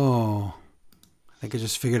 Oh, I think I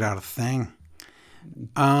just figured out a thing.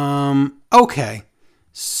 Okay.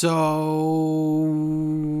 So,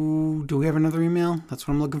 do we have another email? That's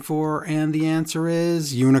what I'm looking for. And the answer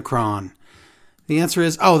is Unicron. The answer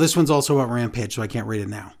is, this one's also about Rampage, so I can't read it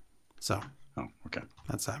now. So. Oh, okay.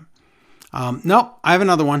 That's that. Nope, I have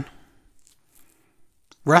another one.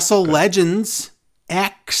 Wrestle Legends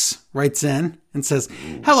X writes in and says,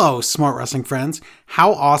 hello, smart wrestling friends.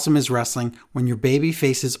 How awesome is wrestling when your baby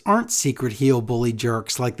faces aren't secret heel bully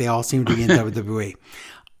jerks like they all seem to be in WWE?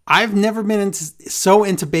 I've never been so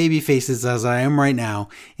into baby faces as I am right now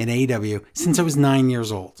in AEW since I was 9 years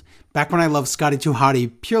old. Back when I loved Scotty 2 Hotty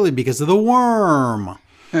purely because of the worm.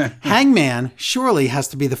 Hangman surely has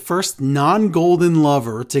to be the first non-golden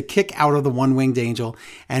lover to kick out of the One-Winged Angel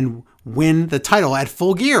and win the title at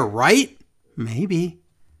Full Gear, right? Maybe.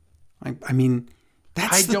 I mean,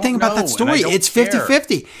 that's the thing about that story. It's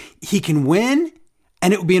 50-50. He can win,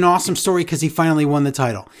 and it would be an awesome story because he finally won the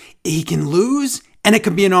title. He can lose, and it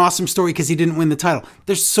could be an awesome story because he didn't win the title.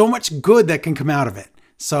 There's so much good that can come out of it.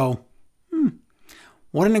 So,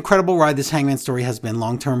 what an incredible ride this Hangman story has been.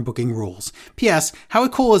 Long-term booking rules. P.S. How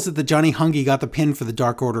cool is it that Johnny Hungy got the pin for the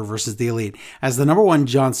Dark Order versus the Elite? As the #1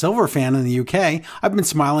 John Silver fan in the UK, I've been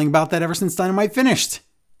smiling about that ever since Dynamite finished.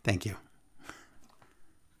 Thank you.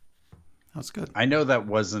 That was good. I know that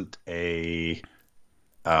wasn't a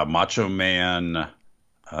Macho Man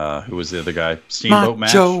Who was the other guy? Steamboat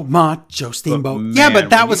match. Macho Steamboat. But Yeah, man, but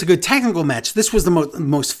that when was a good technical match. This was the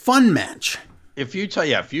most fun match. If you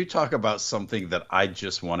talk about something that I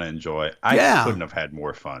just want to enjoy, I Yeah. couldn't have had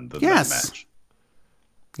more fun than Yes. that match.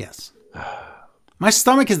 Yes. My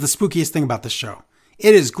stomach is the spookiest thing about this show.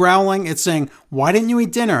 It is growling. It's saying, "Why didn't you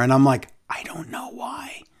eat dinner?" And I'm like, I don't know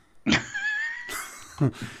why.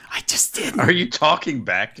 I just didn't. Are you talking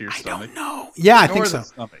back to your I stomach? don't know. Yeah, I think Ignore so. the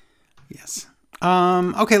stomach. Yes.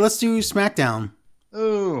 Okay, let's do SmackDown.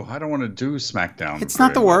 Oh, I don't want to do SmackDown. It's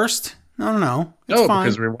not the very much. worst. No. It's No, fine.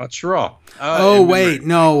 because we watched Raw. Oh, and wait.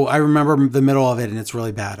 No, I remember the middle of it, and it's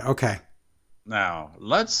really bad. Okay. Now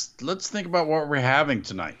let's think about what we're having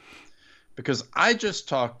tonight, because I just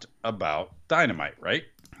talked about Dynamite, right?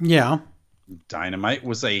 Yeah. Dynamite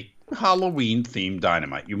was a Halloween themed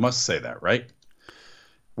Dynamite. You must say that, right?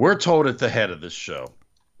 We're told at the head of this show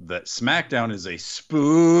that SmackDown is a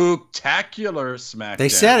spooktacular SmackDown. They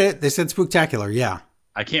said it. They said spooktacular. Yeah.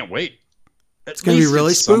 I can't wait. It's going to be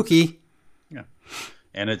really spooky. Yeah.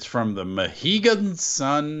 And it's from the Mohegan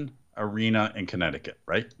Sun Arena in Connecticut,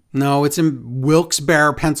 right? No, it's in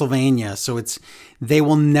Wilkes-Barre, Pennsylvania. So they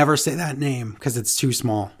will never say that name because it's too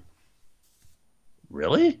small.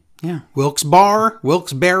 Really? Yeah.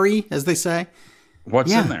 Wilkes-Barre, as they say.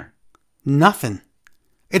 What's Yeah. in there? Nothing.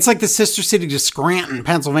 It's like the sister city to Scranton,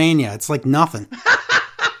 Pennsylvania. It's like nothing.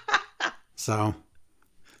 So,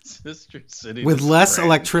 Sister City. with to less Scranton.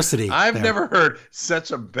 electricity. I've there. never heard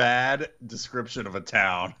such a bad description of a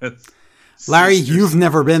town. Larry, Sister you've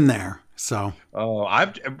never been there. So, Oh, I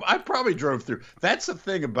probably drove through. That's the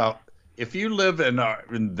thing about if you live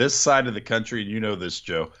in this side of the country, and you know this,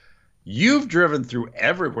 Joe, you've driven through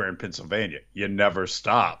everywhere in Pennsylvania. You never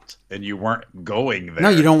stopped, and you weren't going there. no,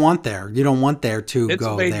 you don't want there. You don't want there to go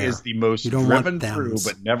Pennsylvania there. is the most You don't want driven through, thems.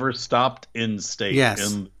 but never stopped in state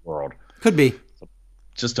Yes. in the world. Could be.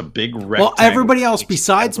 Just a big rectangle. Well, everybody else Takes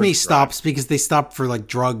besides every me drive. stops because they stop for like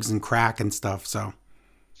drugs and crack and stuff. So,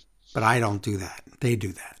 but I don't do that. They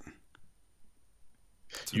do that.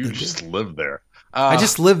 You they just live there. I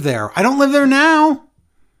just live there. I don't live there now.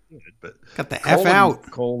 But Got the F out.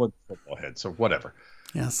 Cole and football head. So whatever.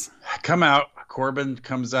 Yes. Come out. Corbin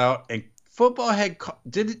comes out, and football head.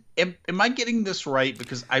 Am I getting this right?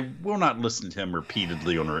 Because I will not listen to him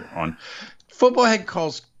repeatedly on. Football head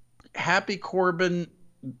calls Happy Corbin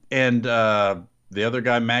and the other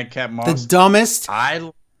guy Madcap The Moss dumbest.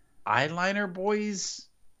 eyeliner boys.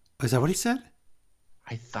 Is that what he said?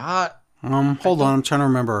 I thought. Hold on. I'm trying to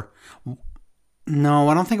remember. No,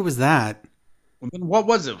 I don't think it was that. Well, then what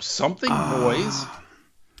was it? Something boys.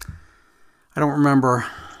 I don't remember.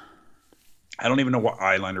 I don't even know what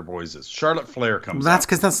eyeliner boys is. Charlotte Flair comes That's out.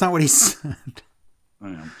 because that's not what he said.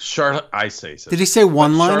 Charlotte, I say so. Did he say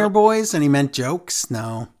one-liner Charlotte- boys and he meant jokes?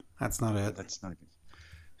 No, that's not it. That's not.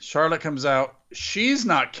 Charlotte comes out. She's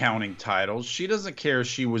not counting titles. She doesn't care.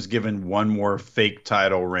 She was given one more fake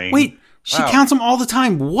title reign. Wait, she Wow. counts them all the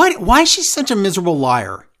time. What? Why is she such a miserable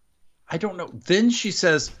liar? I don't know. Then she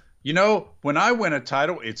says, when I win a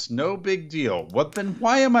title, it's no big deal. What then?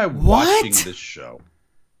 Why am I watching this show?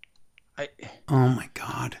 Oh my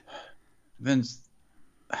God. Then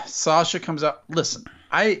Sasha comes out. Listen,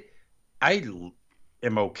 I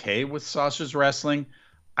am okay with Sasha's wrestling.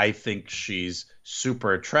 I think she's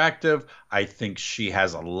super attractive. I think she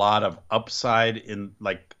has a lot of upside in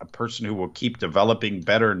like a person who will keep developing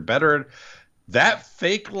better and better. That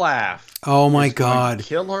fake laugh. Oh my is going God. to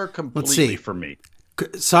kill her see. completely for me.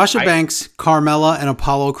 Sasha Banks, Carmella, and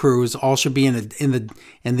Apollo Crews all should be in the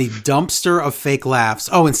dumpster of fake laughs.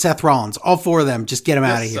 Oh, and Seth Rollins, all four of them. Just get them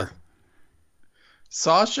out of here.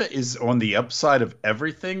 Sasha is on the upside of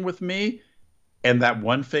everything with me, and that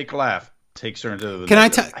one fake laugh takes her into the. Can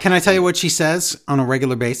I tell you what she says on a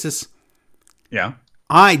regular basis? Yeah.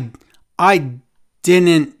 I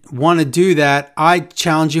didn't want to do that. I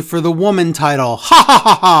challenge you for the woman title. Ha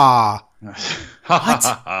ha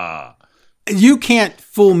ha ha. You can't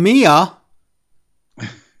fool Mia.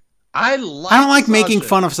 I don't like making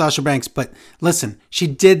fun of Sasha Banks, but listen, she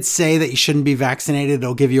did say that you shouldn't be vaccinated.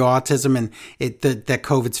 It'll give you autism and that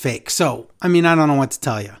COVID's fake. So, I mean, I don't know what to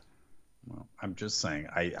tell you. Well, I'm just saying,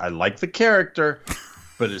 I like the character,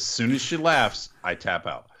 but as soon as she laughs, I tap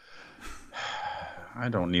out. I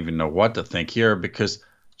don't even know what to think here because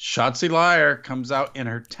Shotzi Liar comes out in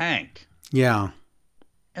her tank. Yeah.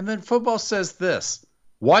 And then football says this.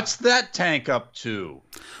 What's that tank up to?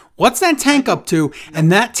 What's that tank up to?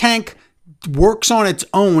 And that tank works on its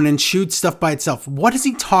own and shoots stuff by itself. What is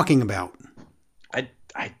he talking about?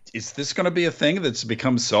 Is this going to be a thing that's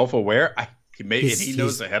become self-aware? He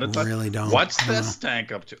knows ahead of time. Really don't. What's this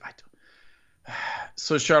tank up to? I don't.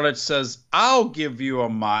 So Charlotte says, "I'll give you a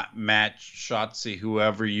match, Shotzi,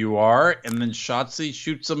 whoever you are." And then Shotzi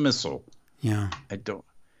shoots a missile. Yeah. I don't.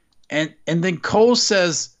 And then Cole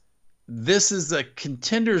says, "This is a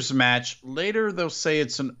contenders match." Later, they'll say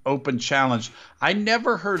it's an open challenge. I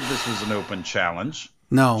never heard this was an open challenge.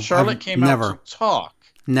 No. Charlotte came out to talk.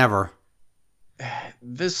 Never.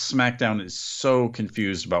 This SmackDown is so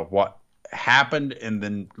confused about what happened and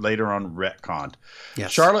then later on retconned.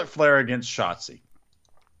 Yes. Charlotte Flair against Shotzi.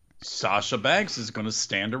 Sasha Banks is going to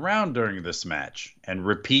stand around during this match and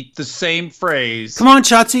repeat the same phrase. Come on,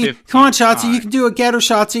 Shotzi. Come on, Shotzi. times. You can do it. Get her,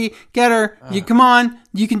 Shotzi. Get her. Come on.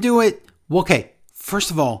 You can do it. Well, okay.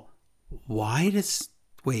 First of all, why does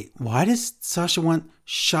Sasha want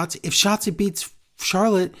Shotzi? If Shotzi beats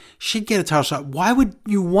Charlotte, she'd get a title shot. Why would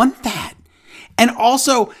you want that? And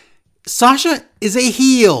also, Sasha is a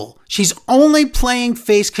heel. She's only playing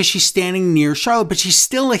face because she's standing near Charlotte, but she's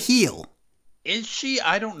still a heel. Is she?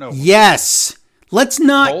 I don't know. Yes. Let's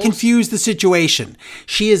not confuse the situation.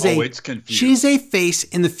 It's confused. She is a face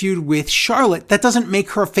in the feud with Charlotte. That doesn't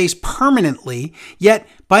make her a face permanently. Yet,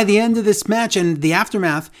 by the end of this match and the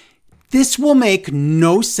aftermath, this will make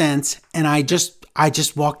no sense. And I just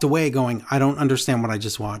walked away going, I don't understand what I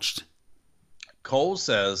just watched. Cole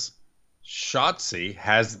says Shotzi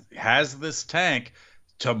has this tank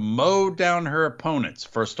to mow down her opponents.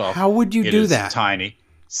 First off, how would you do that? Tiny.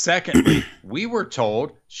 Secondly, we were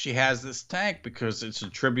told she has this tank because it's a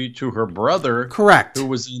tribute to her brother, correct, who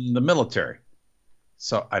was in the military.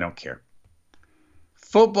 So I don't care.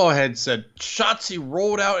 Football Head said Shotzi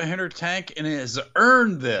rolled out in her tank and has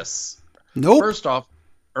earned this. Nope. First off,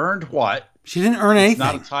 earned what? She didn't earn anything. It's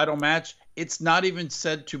not a title match. It's not even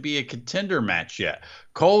said to be a contender match yet.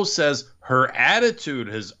 Cole says her attitude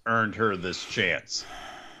has earned her this chance.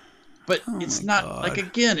 But it's not, like,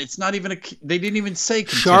 again, it's not even they didn't even say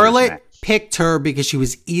Charlotte match. Picked her because she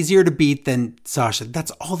was easier to beat than Sasha.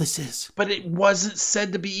 That's all this is. But it wasn't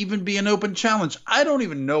said to even be an open challenge. I don't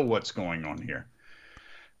even know what's going on here.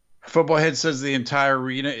 Football Head says the entire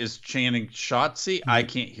arena is chanting Shotzi. I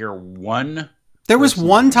can't hear one. There was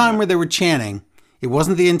one time where they were chanting. It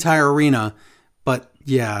wasn't the entire arena, but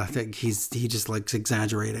yeah, he just likes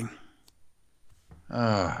exaggerating.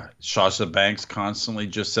 Sasha Banks constantly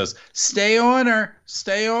just says, "Stay on her,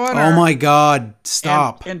 stay on her." Oh my God,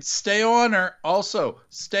 stop. And stay on her. Also,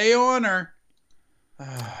 stay on her.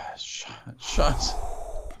 Shotzi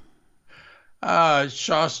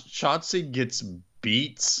gets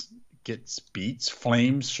beats.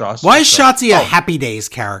 Flames. Shotzi. Why is Shotzi a Happy Days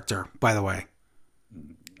character, by the way?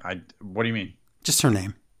 What do you mean? Just her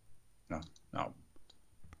name. No.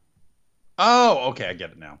 Oh, okay, I get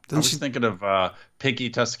it now. I was thinking of Piggy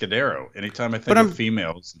Tuscadero. Anytime I think of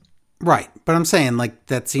females. Right, but I'm saying, like,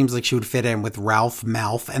 that seems like she would fit in with Ralph,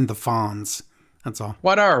 Malph, and the Fonz. That's all.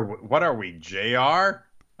 What are we, JR?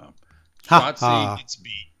 Shotzi gets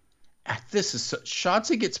beat.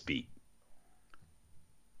 Shotzi gets beat.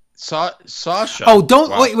 Sasha.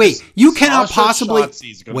 Oh, wait. You cannot possibly.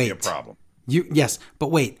 Shotzi's going to be a problem. Yes, but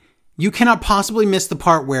wait. You cannot possibly miss the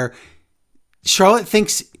part where Charlotte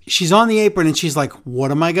thinks she's on the apron and she's like, what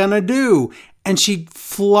am I going to do? And she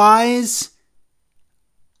flies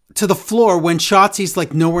to the floor when Shotzi's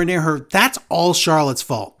like nowhere near her. That's all Charlotte's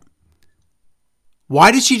fault.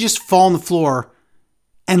 Why did she just fall on the floor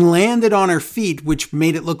and landed on her feet, which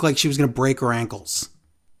made it look like she was going to break her ankles?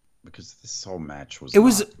 Because this whole match was.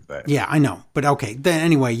 Yeah, I know. But okay. Then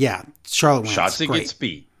anyway, yeah. Charlotte wins. Shotzi gets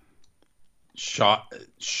beat.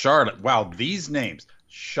 Charlotte. Wow, these names.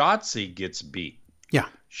 Shotzi gets beat. Yeah.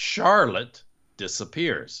 Charlotte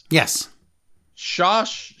disappears. Yes.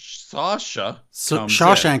 Sasha.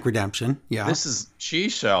 Shawshank Redemption. Yeah. This is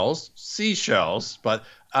seashells. But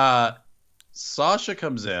Sasha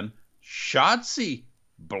comes in. Shotzi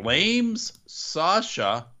blames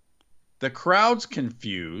Sasha. The crowd's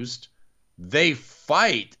confused. They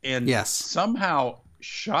fight. And somehow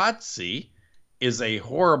Shotzi is a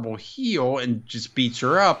horrible heel and just beats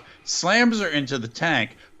her up, slams her into the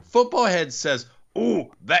tank. Football Head says, "Ooh,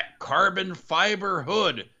 that carbon fiber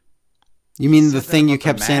hood." You mean the thing you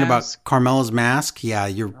kept saying about Carmella's mask? Yeah,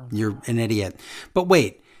 you're an idiot. But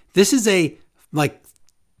wait, this is a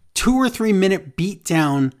 2 or 3 minute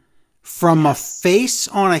beatdown from a face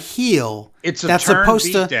on a heel. It's a turn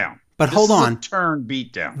beatdown. But hold on. Turn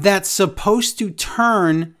beatdown. That's supposed to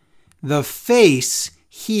turn the face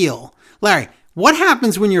heel. Larry, what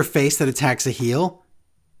happens when you're a face that attacks a heel?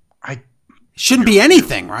 Shouldn't be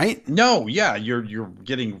anything, right? No, yeah, you're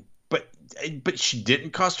getting, but she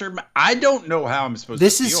didn't cost her. I don't know how I'm supposed to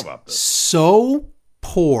feel about this. So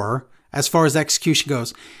poor as far as execution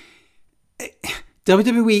goes.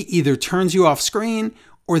 WWE either turns you off screen,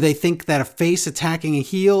 or they think that a face attacking a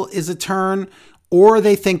heel is a turn, or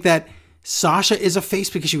they think that Sasha is a face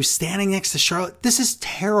because she was standing next to Charlotte. This is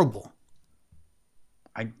terrible.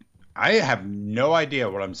 I have no idea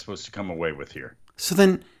what I'm supposed to come away with here. So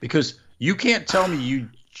then, because you can't tell me you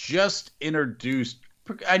just introduced.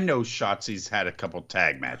 I know Shotzi's had a couple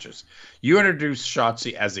tag matches. You introduced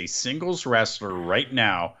Shotzi as a singles wrestler right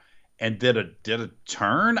now, and did a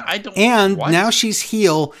turn. I don't. And what? now she's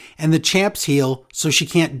heel, and the champ's heel, so she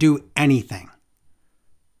can't do anything.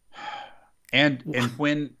 And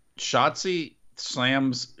when Shotzi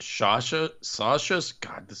slams Sasha's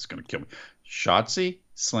God, this is gonna kill me. Shotzi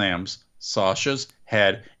slams Sasha's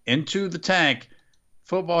head into the tank.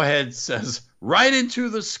 Football Head says, right into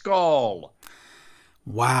the skull.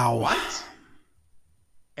 Wow. What?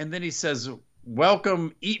 And then he says,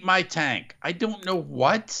 welcome, eat my tank. I don't know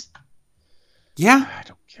what. Yeah. I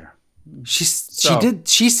don't care. She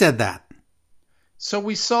said that. So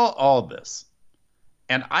we saw all this.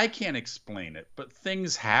 And I can't explain it, but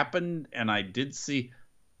things happened, and I did see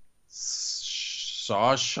Sashi.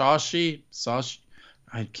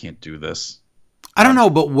 I can't do this. I don't know,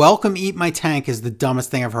 but welcome, eat my tank is the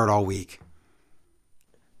dumbest thing I've heard all week.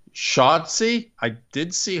 Shotzi, I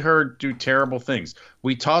did see her do terrible things.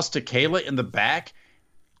 We tossed to Kayla in the back.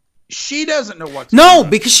 She doesn't know what's going on.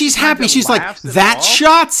 Because she's happy. She's like, laughs it that's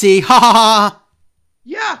off. Shotzi. Ha ha ha.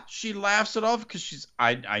 Yeah, she laughs it off because she's.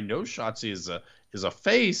 I know Shotzi is a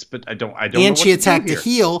face, but I don't. know And what she to do attacked a here.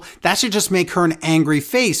 heel. That should just make her an angry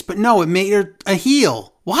face. But no, it made her a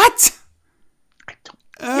heel. What? I don't.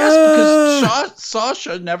 Yes, because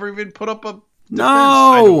Sasha never even put up a defense.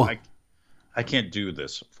 No. I can't do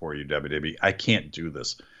this for you, WWE. I can't do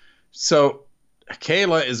this. So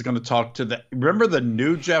Kayla is going to talk to remember the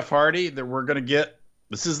new Jeff Hardy that we're going to get?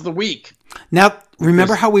 This is the week. Now,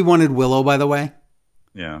 remember how we wanted Willow, by the way?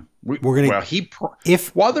 Yeah. We're going to...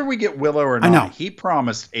 whether we get Willow or not, I know. he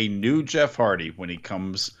promised a new Jeff Hardy when he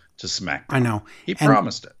comes to SmackDown. I know. He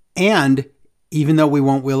promised it. And even though we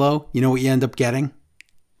want Willow, you know what you end up getting?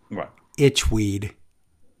 What? Itchweed.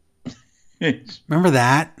 Remember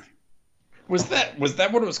that? Was that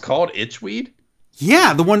what it was called? Itchweed?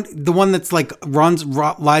 Yeah, the one that's like rides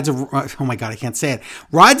a, oh my God, I can't say it.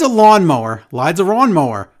 Rides a lawnmower, brush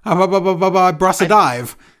a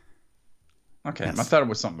dive. Okay, Yes. I thought it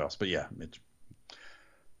was something else, but yeah.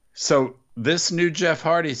 So this new Jeff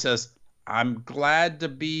Hardy says, I'm glad to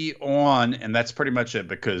be on, and that's pretty much it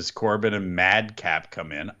because Corbin and Madcap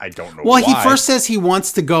come in. I don't know why. Well, he first says he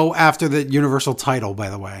wants to go after the Universal title, by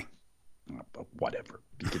the way. Whatever.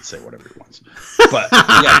 He can say whatever he wants. But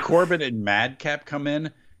yeah, Corbin and Madcap come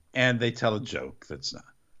in, and they tell a joke that's not.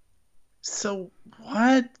 So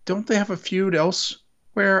what? Don't they have a feud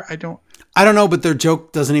elsewhere? I don't know, but their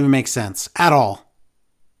joke doesn't even make sense at all.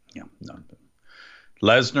 Yeah, none.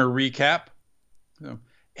 Lesnar recap.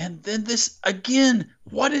 And then this again,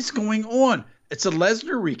 what is going on? It's a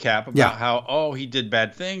Lesnar recap about how he did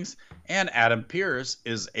bad things, and Adam Pearce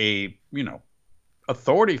is a,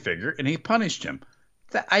 authority figure, and he punished him.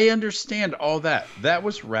 I understand all that. That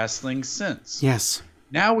was wrestling sense. Yes.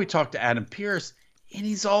 Now we talk to Adam Pearce, and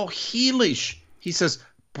he's all heelish. He says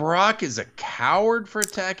Brock is a coward for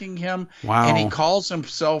attacking him. Wow. And he calls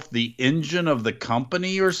himself the engine of the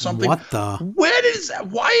company or something. What the? Why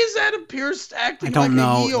is Adam Pearce acting I don't like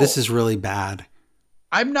know. a heel? This is really bad.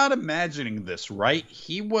 I'm not imagining this, right?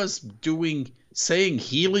 He was saying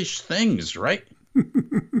heelish things, right?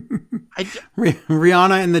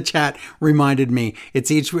 Rihanna in the chat reminded me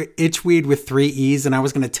it's Itchweed with 3 E's, and I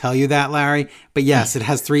was going to tell you that, Larry. But yes, it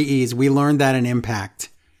has 3 E's. We learned that in Impact.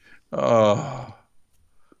 Oh,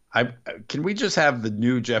 can we just have the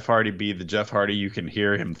new Jeff Hardy be the Jeff Hardy you can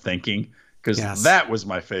hear him thinking? Because that was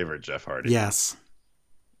my favorite Jeff Hardy. Yes.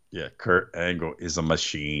 Yeah, Kurt Angle is a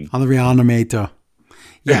machine. On the Reanimator.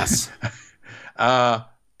 Yes.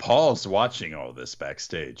 Paul's watching all this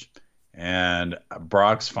backstage. And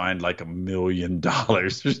Brock's fined like $1 million or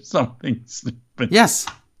something stupid. Yes.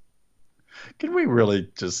 Can we really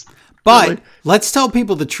just... But let's tell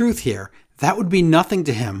people the truth here. That would be nothing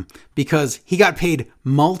to him because he got paid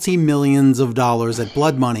multi-millions of dollars at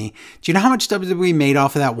Blood Money. Do you know how much WWE made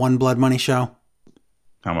off of that one Blood Money show?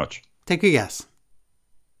 How much? Take a guess.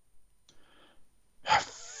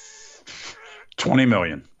 20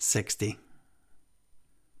 million. 60.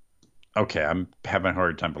 Okay, I'm having a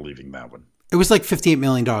hard time believing that one. It was like $58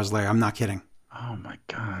 million, Larry. I'm not kidding. Oh my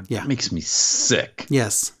God. Yeah. That makes me sick.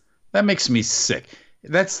 Yes. That makes me sick.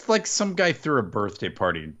 That's like some guy threw a birthday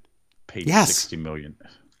party and paid $60 million.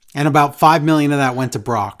 And about $5 million of that went to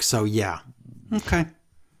Brock. So yeah. Okay.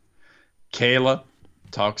 Kayla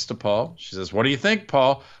talks to Paul. She says, "What do you think,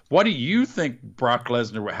 Paul? What do you think Brock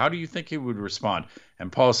Lesnar? How do you think he would respond?"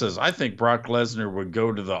 And Paul says, "I think Brock Lesnar would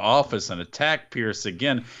go to the office and attack Pierce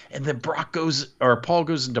again." And then Paul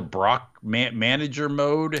goes into Brock manager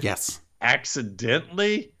mode. Yes.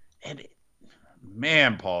 Accidentally. And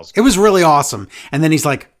man, Paul's. It was really awesome. And then he's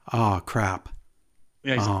like, "Oh crap."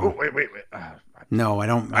 Yeah. He's like, "Oh, wait. No, I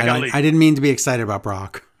don't. I didn't mean to be excited about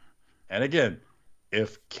Brock." And again,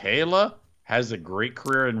 if Kayla has a great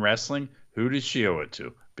career in wrestling, who does she owe it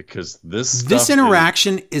to? Because this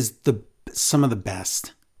interaction is some of the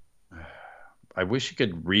best. I wish you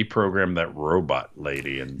could reprogram that robot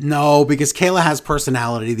lady. And no, because Kayla has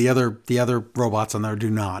personality. The other robots on there do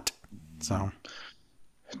not. So,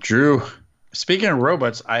 Drew. Speaking of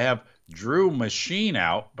robots, I have Drew Machine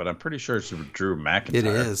out, but I'm pretty sure it's Drew McIntyre. It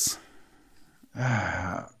is.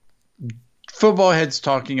 Football Head's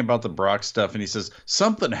talking about the Brock stuff, and he says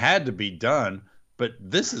something had to be done, but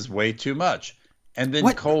this is way too much. And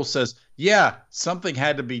then Cole says, "Yeah, something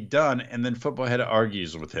had to be done." And then Football Head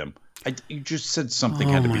argues with him. You just said something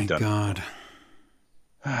had to be done. Oh my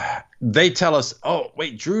God! They tell us, "Oh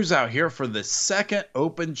wait, Drew's out here for the second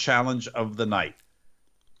open challenge of the night."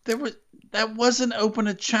 That wasn't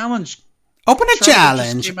a challenge. Open a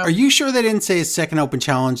challenge. Are you sure they didn't say his second open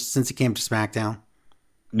challenge since he came to SmackDown?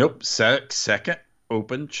 Nope. Second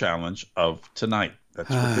open challenge of tonight. That's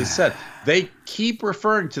what they said. They keep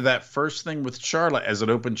referring to that first thing with Charlotte as an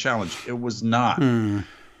open challenge. It was not.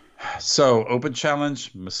 So, open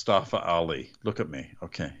challenge, Mustafa Ali. Look at me.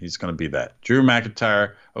 Okay, he's going to be that. Drew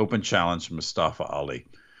McIntyre, open challenge, Mustafa Ali.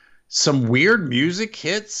 Some weird music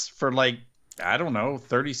hits for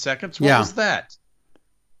 30 seconds. What was that?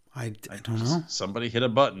 I don't know. Somebody hit a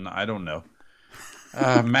button. I don't know.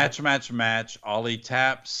 Match. Ali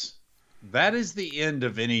taps. That is the end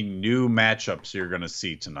of any new matchups you're going to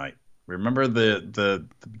see tonight. Remember the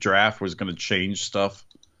draft was going to change stuff?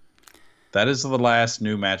 That is the last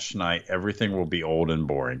new match tonight. Everything will be old and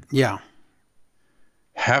boring. Yeah.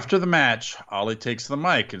 After the match, Ali takes the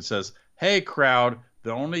mic and says, "Hey, crowd,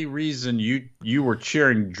 the only reason you were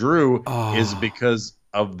cheering Drew is because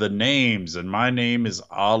of the names, and my name is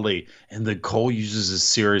Ali." And then Cole uses his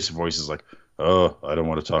serious voice. He's like, "Oh, I don't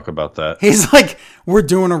want to talk about that." He's like, "We're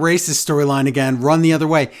doing a racist storyline again. Run the other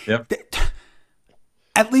way." Yep.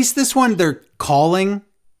 At least this one, they're calling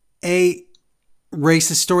a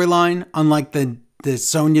racist storyline, unlike the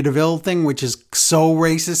Sonya Deville thing, which is so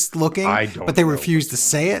racist looking, but they refuse to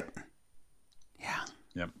say it. Yeah.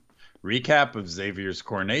 Yep. Recap of Xavier's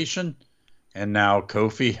coronation, and now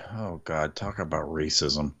Kofi. Oh God, talk about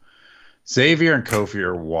racism. Xavier and Kofi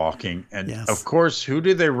are walking, and of course, who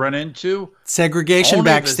did they run into? Segregation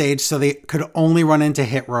backstage, so they could only run into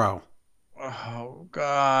Hit Row. Oh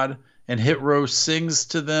God! And Hit Row sings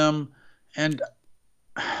to them, and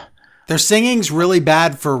their singing's really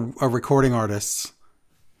bad for recording artists.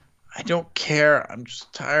 I don't care. I'm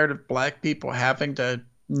just tired of black people having to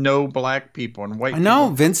know black people and white people. I know.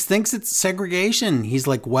 Vince thinks it's segregation. He's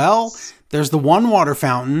like, well, there's the one water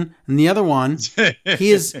fountain and the other one.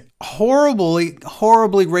 He is horribly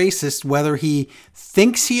racist, whether he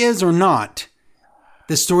thinks he is or not.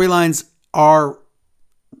 The storylines are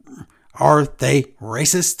they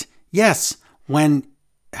racist? Yes.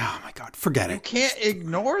 Oh my God, forget it. You can't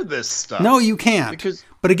ignore this stuff. No, you can't.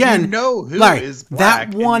 But again, you know who is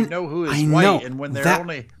black, that one, and you know who is white, and when they're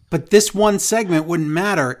only... But this one segment wouldn't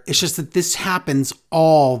matter. It's just that this happens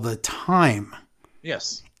all the time.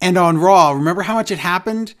 Yes. And on Raw, remember how much it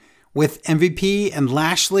happened with MVP and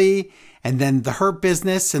Lashley, and then the Hurt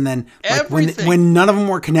Business, and then when none of them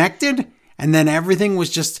were connected, and then everything was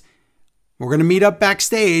just, we're going to meet up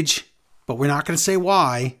backstage, but we're not going to say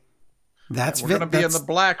why. That's we're going to be in the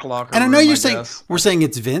black locker room. And I know you're saying we're saying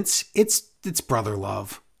it's Vince. It's brother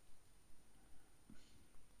love.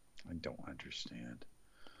 I don't understand.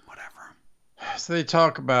 Whatever. So they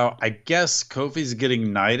talk about, I guess Kofi's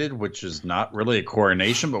getting knighted, which is not really a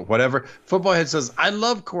coronation, but whatever. Football Head says, "I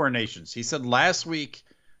love coronations." He said last week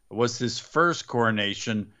was his first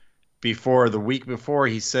coronation. The week before,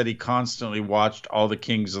 he said he constantly watched all the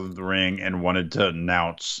Kings of the Ring and wanted to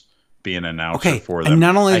be an announcer for them. And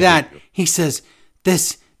not only that, he says,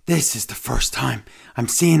 this is the first time I'm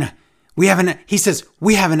seeing we haven't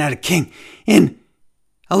had a king in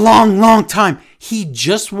a long, long time. He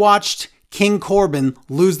just watched King Corbin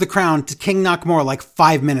lose the crown to King Nakamura like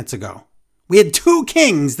 5 minutes ago. We had 2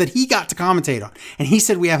 kings that he got to commentate on, and he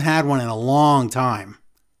said we haven't had one in a long time.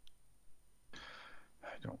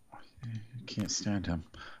 I can't stand him.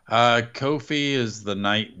 Kofi is the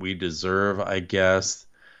knight we deserve, I guess.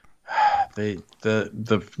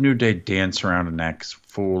 The New Day dance around and act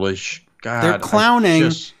foolish. God, They're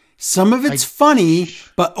clowning. Some of it's funny,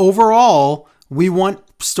 but overall, we want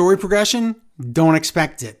story progression. Don't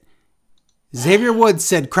expect it. Xavier Woods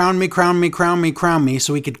said, "Crown me, crown me, crown me, crown me,"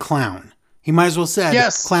 so he could clown. He might as well said,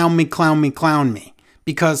 Yes. "Clown me, clown me, clown me."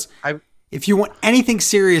 Because if you want anything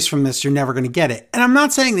serious from this, you're never going to get it. And I'm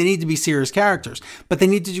not saying they need to be serious characters, but they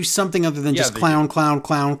need to do something other than just clown, clown,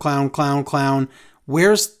 clown, clown, clown, clown.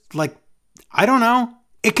 Where's, like, I don't know.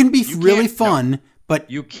 It can be really fun, but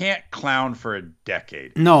you can't clown for a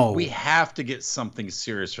decade. No. We have to get something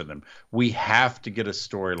serious for them. We have to get a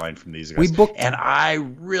storyline from these guys. And I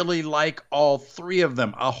really like all three of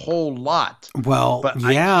them a whole lot. Well, but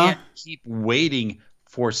I can't keep waiting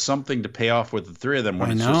for something to pay off with the three of them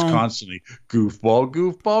when it's just constantly goofball,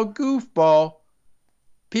 goofball, goofball.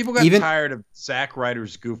 People got tired of Zack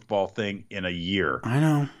Ryder's goofball thing in a year. I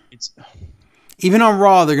know. Even on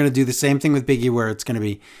Raw, they're going to do the same thing with Biggie where it's going to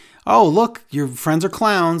be, "Oh, look, your friends are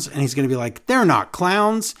clowns." And he's going to be like, "They're not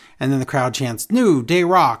clowns." And then the crowd chants, "New Day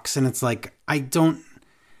rocks." And it's like,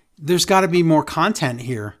 there's got to be more content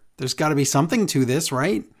here. There's got to be something to this,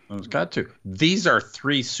 right? There's got to. These are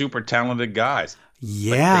three super talented guys.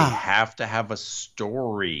 Yeah. But they have to have a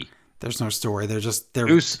story. There's no story.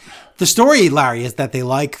 The story, Larry, is that they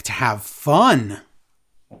like to have fun.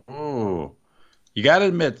 Oh. You got to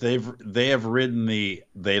admit they have ridden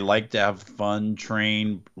they like to have fun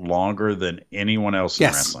train longer than anyone else in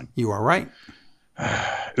wrestling. You are right.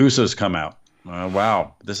 Usos come out.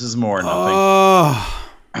 Wow, this is more nothing.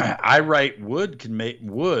 I write Woods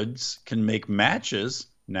can make matches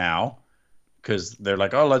now because they're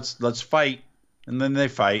like, "Oh, let's fight," and then they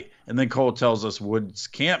fight, and then Cole tells us Woods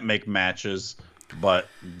can't make matches, but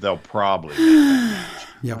they'll probably make that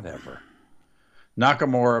match. Whatever.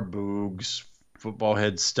 Nakamura boogs. Football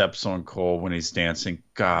head steps on Cole when he's dancing.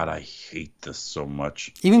 God, I hate this so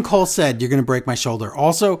much. Even Cole said, "You're going to break my shoulder."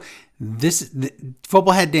 Also, the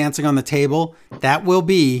football head dancing on the table, that will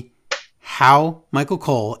be how Michael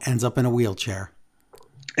Cole ends up in a wheelchair.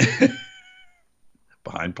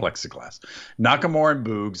 Behind plexiglass. Nakamura and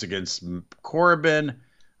Boogs against Corbin.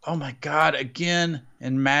 Oh my God, again,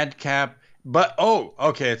 and Madcap. But,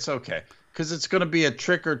 okay, it's okay. Because it's going to be a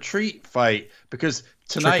trick or treat fight. Because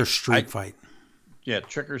tonight. Trick or street fight. Yeah,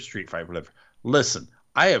 trick or street fight, whatever. Listen,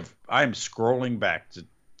 I'm scrolling back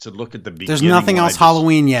to look at the beginning. There's nothing else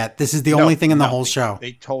Halloween yet. This is the only thing in the whole show.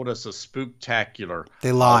 They told us a spooktacular.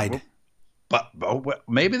 They lied. But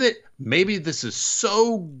maybe this is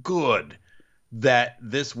so good that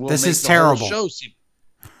this will make the terrible. Whole show seem.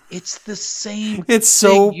 It's the same. It's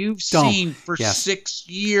so thing you've dumb. seen for 6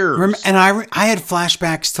 years. And I had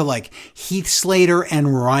flashbacks to like Heath Slater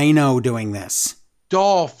and Rhino doing this.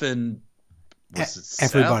 Dolphin.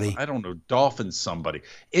 Everybody. I don't know. Dolphin somebody.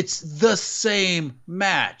 It's the same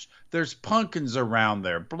match. There's pumpkins around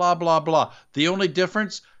there. Blah, blah, blah. The only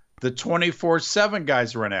difference, the 24/7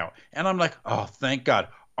 guys run out. And I'm like, oh, thank God.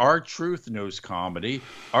 R-Truth knows comedy.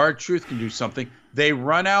 R-Truth can do something. They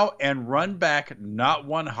run out and run back. Not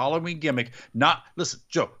one Halloween gimmick. Listen,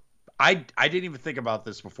 Joe, I didn't even think about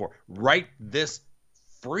this before. Right this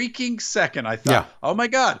freaking second, I thought, oh my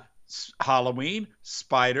God, Halloween,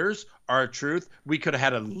 spiders, R-Truth. We could have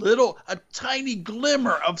had a tiny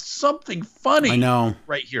glimmer of something funny. I know.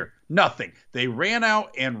 Right here. Nothing. They ran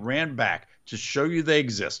out and ran back to show you they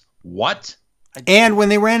exist. What? And when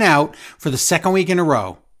they ran out for the second week in a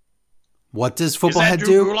row, what does Football Head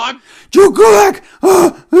do? Gulak? Drew Gulak!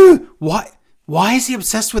 Why is he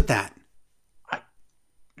obsessed with that?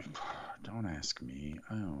 Don't ask me.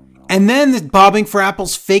 I don't know. And then the bobbing for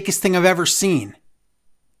apples, fakest thing I've ever seen.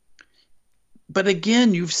 But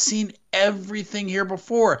again, you've seen everything here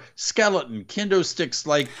before. Skeleton, kendo sticks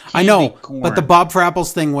like candy I know, corn. but the Bob for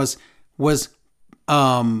Apples thing was what's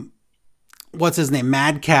his name?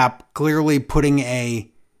 Madcap clearly putting a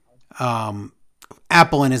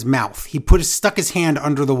apple in his mouth. He stuck his hand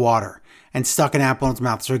under the water and stuck an apple in his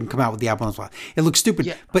mouth so he can come out with the apple in his mouth. It looks stupid.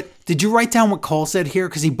 Yeah. But did you write down what Cole said here?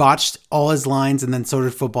 Because he botched all his lines and then so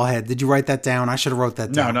did Football Head. Did you write that down? I should have wrote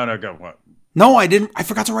that down. No, go. What? No, I didn't. I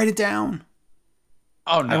forgot to write it down.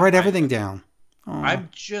 Oh, no. I write everything down. Oh. I'm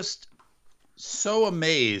just so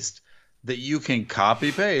amazed that you can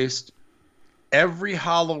copy paste every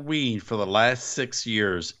Halloween for the last 6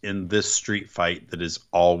 years in this street fight that is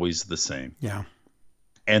always the same. Yeah.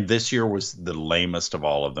 And this year was the lamest of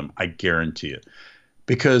all of them. I guarantee it.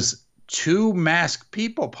 Because 2 masked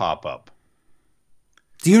people pop up.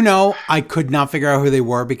 Do you know I could not figure out who they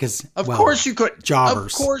were because of course you couldn't.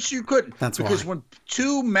 Jobbers. Of course you couldn't. That's because when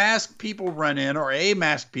 2 masked people run in or a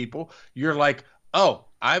masked people, you're like, oh,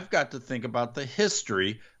 I've got to think about the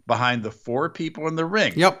history behind the 4 people in the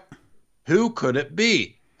ring. Yep. Who could it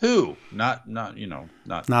be? Who? Not Not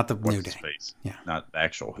the what's New his Day. face. Yeah. Not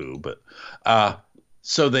actual Who, but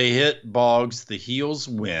so they hit Boggs. The heels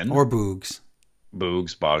win. Or Boogs.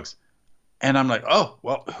 Boggs. And I'm like, oh,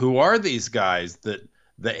 well, who are these guys that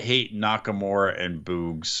hate Nakamura and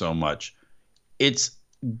Boogs so much? It's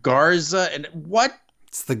Garza and what?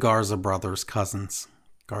 It's the Garza brothers, cousins.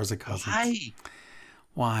 Garza cousins.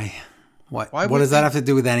 Why? What does that have to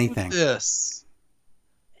do with anything? This.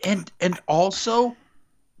 And also,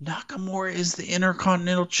 Nakamura is the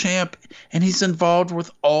Intercontinental Champ, and he's involved with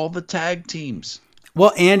all the tag teams.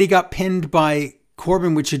 Well, and he got pinned by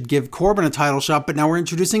Corbin, which should give Corbin a title shot, but now we're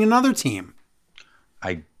introducing another team.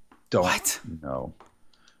 I don't know.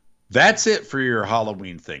 That's it for your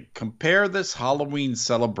Halloween thing. Compare this Halloween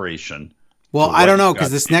celebration. Well, I don't know,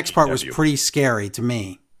 because this next part was pretty scary to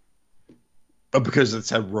me. Oh, because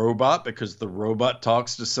it's a robot? Because the robot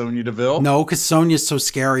talks to Sonya Deville? No, because Sonya's so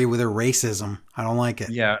scary with her racism. I don't like it.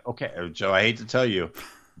 Yeah, okay. Joe, I hate to tell you,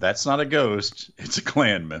 that's not a ghost. It's a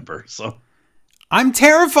clan member. So I'm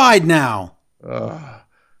terrified now. But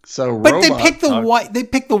they picked They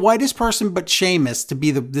picked the whitest person, but Sheamus to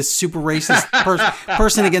be this super racist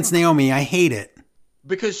person against Naomi. I hate it.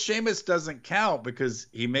 Because Sheamus doesn't count because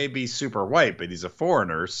he may be super white, but he's a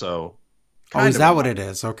foreigner. So, is that what it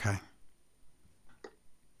is? Okay.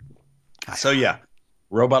 So yeah,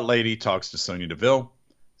 Robot Lady talks to Sonya Deville.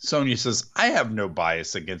 Sonya says, "I have no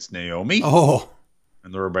bias against Naomi." Oh.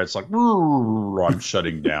 And the robot's like, "I'm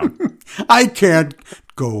shutting down. I can't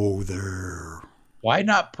go there." Why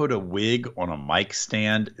not put a wig on a mic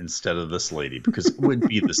stand instead of this lady? Because it would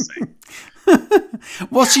be the same.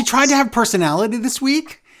 Well, she tried to have personality this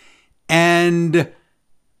week, and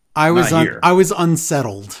I was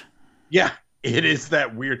unsettled. Yeah, it is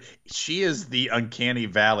that weird. She is the uncanny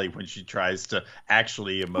valley when she tries to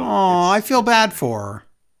actually emote. Oh, I feel bad for her.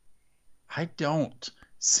 I don't.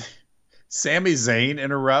 Sami Zayn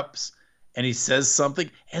interrupts. And he says something,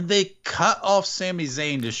 and they cut off Sami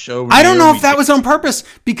Zayn to show. I don't know if that was on purpose,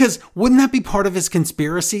 because wouldn't that be part of his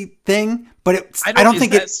conspiracy thing? But I don't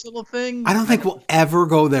think it's still a thing. I don't think we'll ever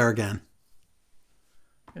go there again.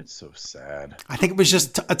 It's so sad. I think it was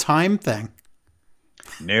just a time thing.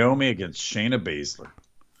 Naomi against Shayna Baszler.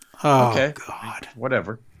 Oh, okay. God.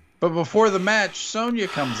 Whatever. But before the match, Sonya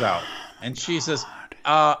comes out, and she says,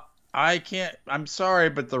 I can't. I'm sorry,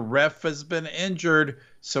 but the ref has been injured.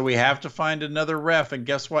 So we have to find another ref, and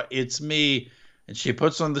guess what? It's me. And she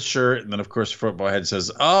puts on the shirt, and then, of course, Football Head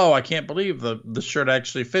says, "Oh, I can't believe the shirt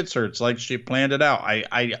actually fits her. It's like she planned it out.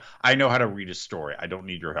 I know how to read a story. I don't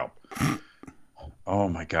need your help." Oh,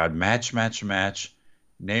 my God. Match. Naomi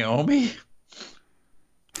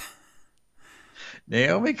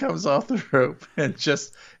comes off the rope and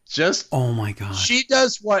just. Oh, my God. She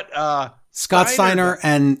does what Scott Steiner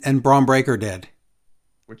and Braun Breaker did.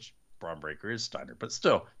 Which... Braun Breaker is Steiner, but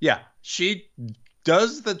still, yeah, she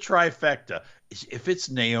does the trifecta. If it's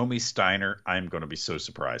Naomi Steiner, I'm going to be so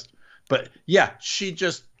surprised. But yeah, she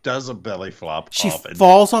just does a belly flop. She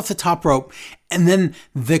falls off the top rope, and then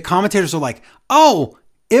the commentators are like, "Oh,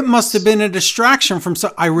 it must have been a distraction from."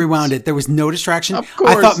 So I rewound it. There was no distraction. Of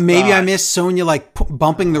course I thought maybe not. I missed Sonya like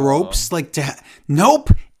bumping the ropes, Nope.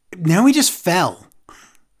 Now he just fell.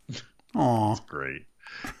 Oh, that's great.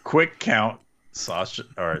 Quick count.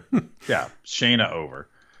 Shayna over.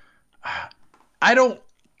 I don't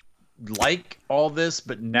like all this,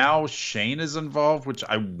 but now Shane is involved, which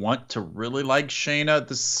I want to really like Shayna.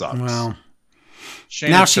 This sucks. Well,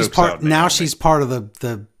 Shayna now she's part of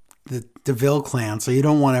the DeVille clan, so you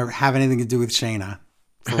don't want to have anything to do with Shayna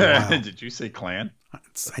for a while. Did you say clan?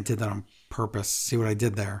 I did that on purpose. See what I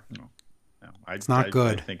did there? No, it's not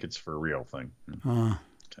good. I think it's for a real thing.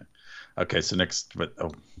 Okay, so next,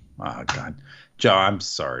 oh God, Joe, I'm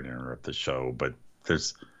sorry to interrupt the show, but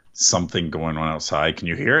there's something going on outside. Can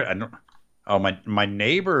you hear it? I don't. Oh, my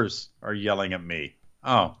neighbors are yelling at me.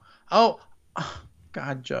 Oh,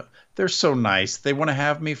 God, Joe, they're so nice. They want to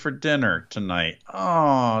have me for dinner tonight.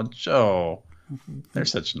 Oh, Joe, they're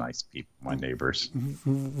such nice people. My neighbors.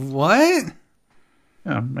 What?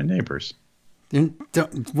 Yeah, my neighbors.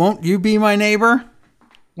 Won't you be my neighbor?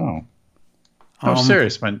 Oh,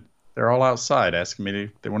 serious, man. They're all outside asking me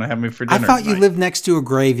they want to have me for dinner. I thought tonight. you lived next to a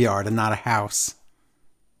graveyard and not a house.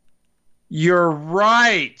 You're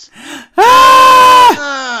right.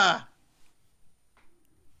 Ah!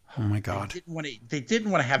 Oh my God. They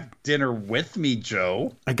didn't want to have dinner with me,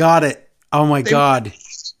 Joe. I got it. Oh my God.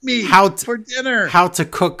 Me for dinner. How to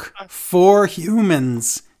cook for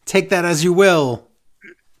humans. Take that as you will.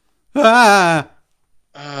 Ah.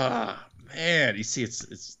 Man. You see,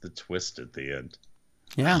 it's the twist at the end.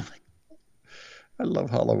 Yeah. I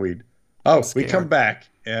love Halloween. Oh, we come back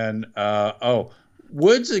and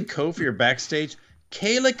Woods and Kofi are backstage.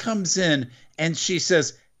 Kayla comes in and she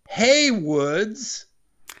says, "Hey, Woods,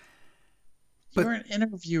 you're an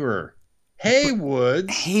interviewer. Hey,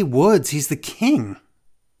 Woods. Hey, Woods, he's the king."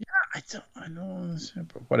 Yeah, I know,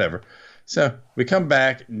 but whatever. So we come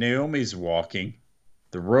back. Naomi's walking.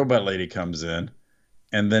 The robot lady comes in,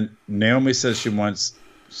 and then Naomi says she wants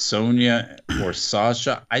Sonya or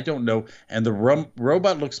Sasha. I don't know. And the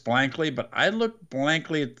robot looks blankly, but I look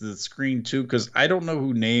blankly at the screen too because I don't know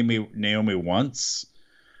who Naomi wants.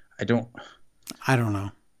 I don't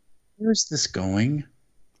know. Where's this going?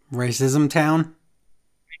 Racism town?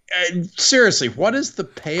 Seriously, what is the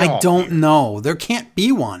payoff? I don't know. There can't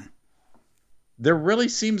be one. There really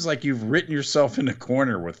seems like you've written yourself in a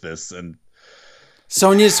corner with this. And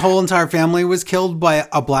Sonya's whole entire family was killed by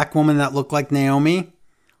a black woman that looked like Naomi.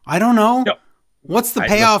 I don't know. No. What's the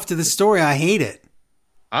payoff to the story? I hate it.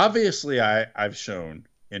 Obviously, I've shown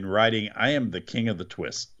in writing, I am the king of the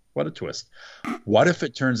twist. What a twist. What if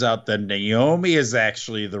it turns out that Naomi is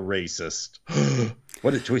actually the racist?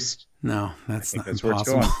 What a twist. No, that's not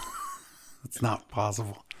possible. It's not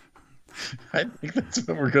possible. I think that's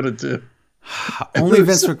what we're going to do. Only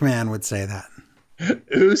Vince McMahon would say that.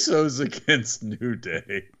 Usos against New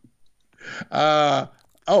Day.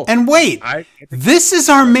 And wait, this is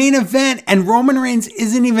our main event, and Roman Reigns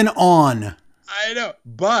isn't even on. I know,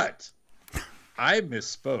 but I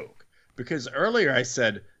misspoke because earlier I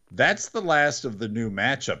said that's the last of the new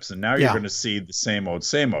matchups, and now you're going to see the same old,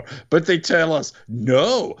 same old. But they tell us,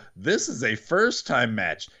 no, this is a first-time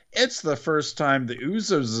match. It's the first time the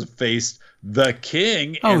Usos have faced the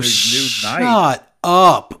King and his new night. Shut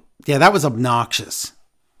up. Yeah, that was obnoxious.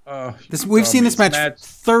 We've seen this match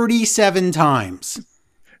 37 times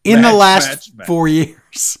in the last 4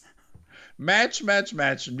 years. Match,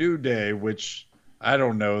 New Day, which, I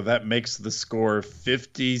don't know, that makes the score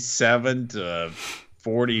 57 to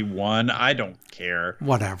 41. I don't care.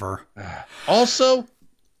 Whatever. Also,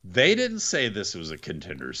 they didn't say this was a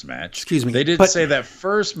contenders match. Excuse me. They didn't say that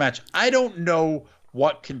first match. I don't know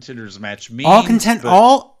what contenders match means.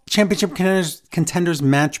 All championship contenders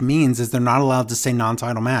match means is they're not allowed to say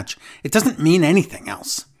non-title match. It doesn't mean anything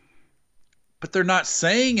else. But they're not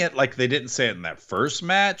saying it like they didn't say it in that first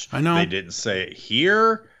match. I know. They didn't say it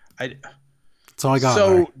here. That's all I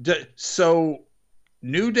got. So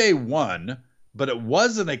New Day won, but it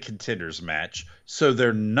wasn't a contenders match. So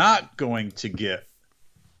they're not going to get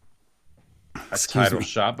a title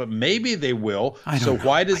shot, but maybe they will. So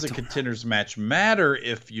why does a contenders match matter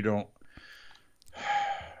if you don't?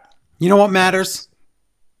 You know what matters?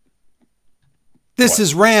 This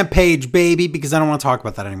is Rampage, baby, because I don't want to talk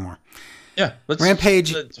about that anymore. Yeah.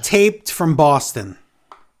 Rampage taped from Boston.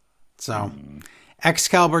 So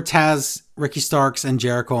Excalibur, Taz, Ricky Starks, and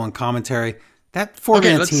Jericho on commentary. That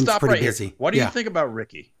four-man team's pretty busy. Here. What do you think about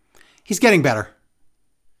Ricky? He's getting better.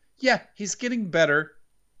 Yeah, he's getting better.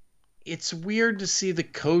 It's weird to see the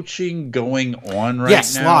coaching going on right now.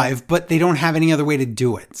 Yes, live, but they don't have any other way to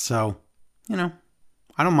do it. So,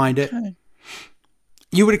 I don't mind it. Okay.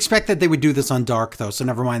 You would expect that they would do this on Dark, though, so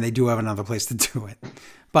never mind. They do have another place to do it.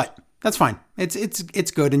 But that's fine.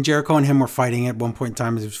 It's good. And Jericho and him were fighting at one point in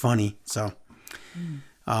time. It was funny. So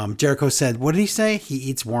Jericho said, what did he say? He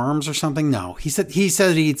eats worms or something? No. He said he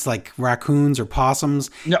eats like raccoons or possums.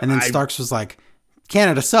 No, and then Starks was like,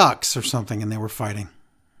 Canada sucks or something. And they were fighting.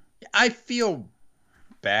 I feel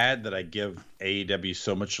bad that I give AEW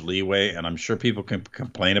so much leeway, and I'm sure people can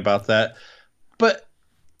complain about that. But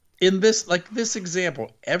in this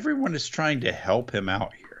example, everyone is trying to help him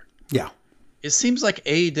out here. Yeah. It seems like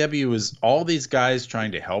AEW is all these guys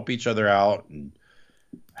trying to help each other out. And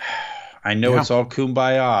I know it's all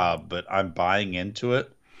kumbaya, but I'm buying into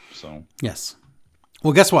it. So yes.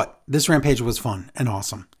 Well, guess what? This Rampage was fun and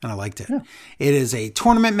awesome, and I liked it. Yeah. It is a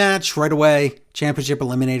tournament match right away, championship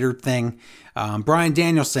eliminator thing. Bryan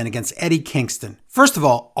Danielson against Eddie Kingston. First of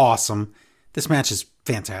all, awesome. This match is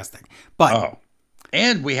fantastic. But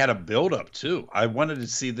and we had a build-up, too. I wanted to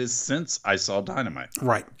see this since I saw Dynamite.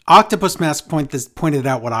 Right. Octopus Mask pointed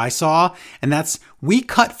out what I saw, and that's we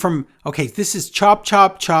cut from, this is chop,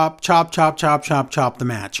 chop, chop, chop, chop, chop, chop, chop, the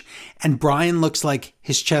match. And Bryan looks like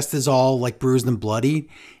his chest is all like bruised and bloody.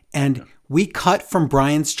 And we cut from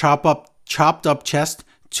Bryan's chopped up chest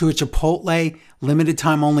to a Chipotle limited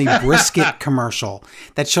time only brisket commercial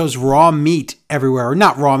that shows raw meat everywhere. Or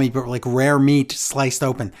not raw meat, but like rare meat sliced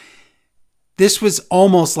open. This was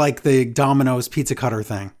almost like the Domino's pizza cutter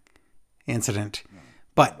thing incident.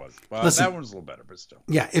 But listen, that one was a little better, but still.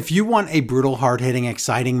 Yeah, if you want a brutal, hard-hitting,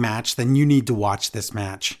 exciting match, then you need to watch this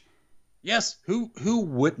match. Yes, who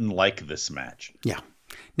wouldn't like this match? Yeah.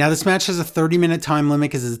 Now, this match has a 30-minute time limit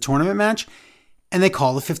because it's a tournament match, and they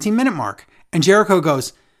call the 15-minute mark. And Jericho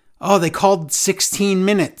goes, oh, they called 16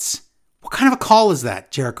 minutes. What kind of a call is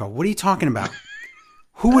that, Jericho? What are you talking about?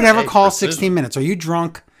 Who would ever call 16 minutes? Are you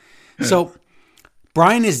drunk? So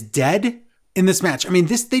Bryan is dead in this match. I mean,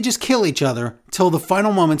 they just kill each other till the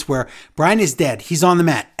final moments where Bryan is dead. He's on the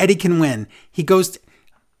mat. Eddie can win.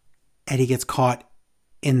 Eddie gets caught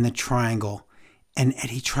in the triangle, and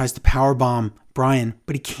Eddie tries to powerbomb Bryan,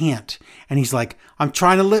 but he can't. And he's like, I'm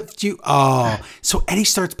trying to lift you. Oh, so Eddie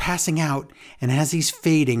starts passing out, and as he's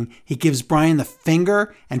fading, he gives Bryan the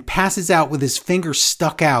finger and passes out with his finger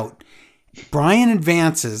stuck out. Bryan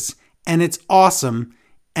advances, and it's awesome,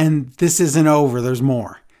 and this isn't over. There's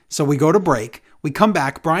more. So we go to break. We come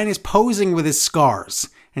back. Bryan is posing with his scars,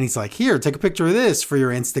 and he's like, here, take a picture of this for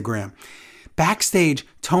your Instagram. Backstage,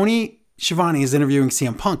 Tony Schiavone is interviewing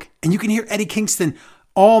CM Punk, and you can hear Eddie Kingston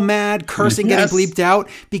all mad, cursing, getting bleeped out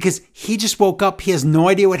because he just woke up. He has no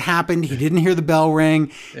idea what happened. He didn't hear the bell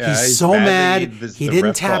ring. Yeah, he's so mad. He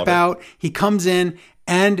didn't tap out. He comes in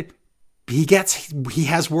and he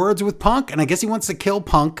has words with Punk, and I guess he wants to kill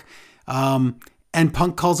Punk. And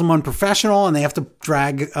Punk calls him unprofessional, and they have to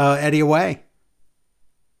drag Eddie away.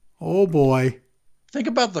 Oh boy. Think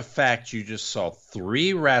about the fact you just saw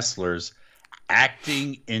 3 wrestlers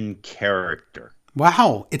acting in character.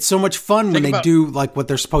 Wow, it's so much fun when they do like what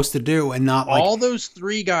they're supposed to do and not like all those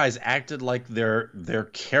 3 guys acted like their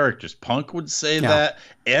characters. Punk would say that.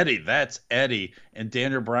 Eddie, that's Eddie, and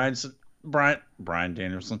Bryan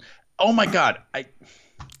Danielson. Oh my God,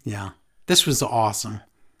 this was awesome.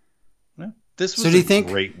 Yeah, this was a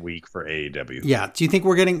great week for AEW. Yeah,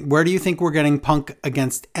 where do you think we're getting Punk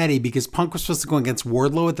against Eddie? Because Punk was supposed to go against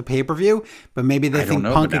Wardlow at the pay-per-view, but maybe they think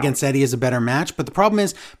Punk against Eddie is a better match. But the problem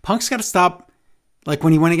is Punk's got to stop. Like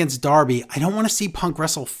when he went against Darby, I don't want to see Punk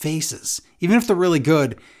wrestle faces. Even if they're really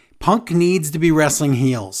good, Punk needs to be wrestling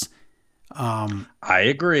heels. I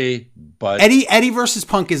agree, but Eddie versus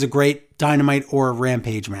Punk is a great Dynamite or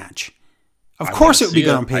Rampage match. Of course it would be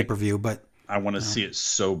good on pay-per-view, but I want to see it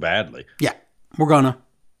so badly. Yeah, we're gonna.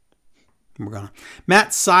 Matt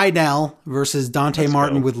Sydal versus Dante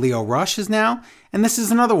Martin with Lio Rush is now, and this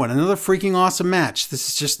is another freaking awesome match. This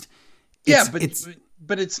is just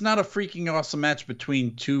But it's not a freaking awesome match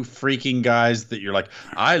between 2 freaking guys that you're like,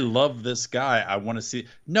 I love this guy. I want to see.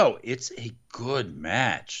 No, it's a good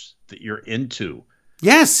match that you're into.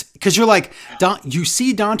 Yes, because you're like, you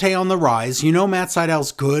see Dante on the rise. You know Matt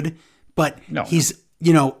Sydal's good, but he's,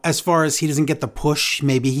 as far as he doesn't get the push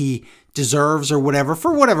maybe he deserves or whatever,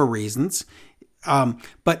 for whatever reasons.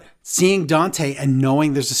 But seeing Dante and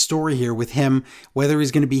knowing there's a story here with him, whether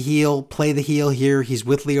he's going to play the heel here, he's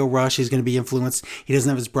with Lio Rush, he's going to be influenced. He doesn't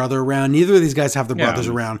have his brother around. Neither of these guys have their brothers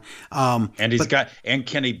around. And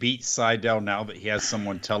can he beat Sydal now that he has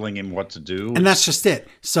someone telling him what to do? And that's just it.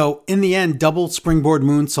 So in the end, double springboard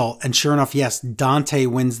moonsault. And sure enough, yes, Dante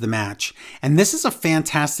wins the match. And this is a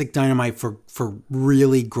fantastic Dynamite for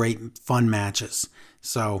really great fun matches.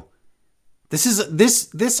 So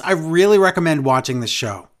this I really recommend watching this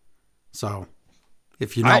show. So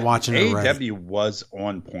if you're not watching it already. AEW was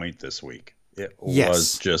on point this week. It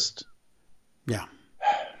was just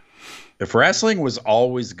if wrestling was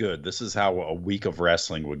always good, this is how a week of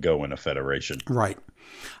wrestling would go in a federation. Right.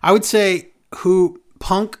 I would say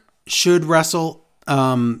Punk should wrestle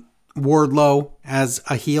Wardlow as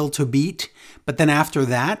a heel to beat, but then after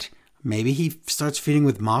that, maybe he starts feuding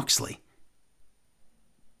with Moxley.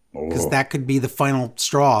 Because that could be the final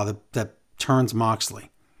straw that turns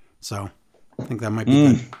Moxley. So I think that might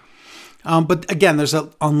be good. But again, there's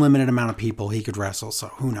an unlimited amount of people he could wrestle, so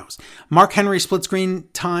who knows. Mark Henry split screen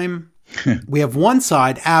time. We have one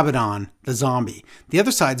side, Abaddon, the zombie. The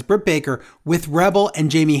other side's Britt Baker with Rebel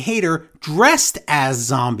and Jamie Hayter dressed as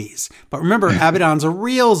zombies. But remember, Abaddon's a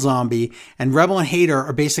real zombie, and Rebel and Hayter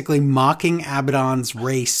are basically mocking Abaddon's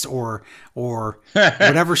race or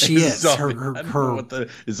whatever she is. Is it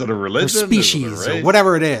a religion? Her species, or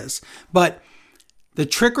whatever it is. But the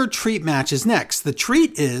trick or treat match is next. The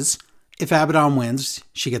treat is, if Abaddon wins,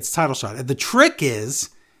 she gets a title shot. The trick is,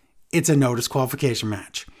 it's a no disqualification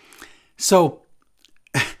match. So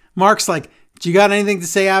Mark's like, do you got anything to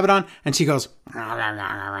say, Abaddon? And she goes,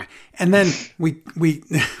 and then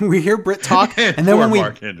we hear Britt talk. And then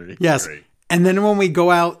Mark Henry. Yes. Great. And then when we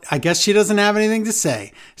go out, I guess she doesn't have anything to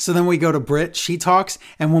say. So then we go to Britt, she talks.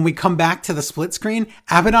 And when we come back to the split screen,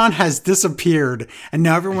 Abaddon has disappeared. And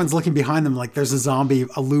now everyone's looking behind them like there's a zombie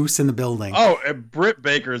loose in the building. Oh, and Britt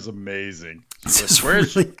Baker is amazing. This is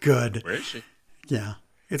really good. Where is she? Yeah,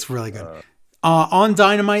 it's really good. On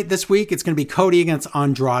Dynamite this week, it's going to be Cody against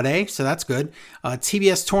Andrade, so that's good.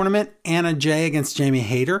 TBS tournament, Anna Jay against Jamie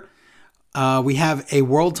Hayter. We have a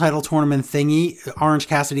world title tournament thingy, Orange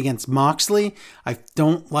Cassidy against Moxley. I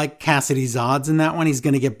don't like Cassidy's odds in that one. He's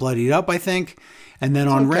going to get bloodied up, I think. And then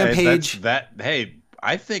on Rampage... Hey,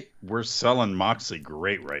 I think we're selling Moxley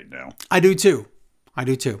great right now. I do too. I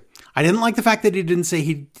didn't like the fact that he didn't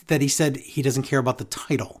say that he said he doesn't care about the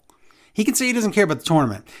title. He can say he doesn't care about the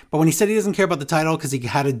tournament, but when he said he doesn't care about the title because he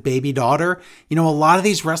had a baby daughter, a lot of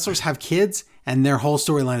these wrestlers have kids, and their whole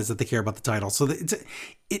storyline is that they care about the title. So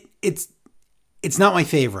it's not my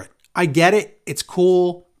favorite. I get it; it's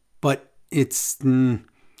cool, but you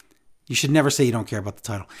should never say you don't care about the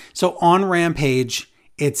title. So on Rampage,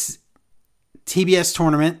 it's TBS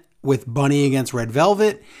tournament with Bunny against Red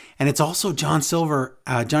Velvet, and it's also Johnny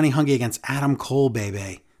Hungy against Adam Cole,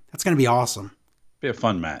 baby. That's going to be awesome. Be a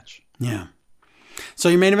fun match. Yeah. So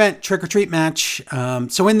your main event, Trick or Treat match.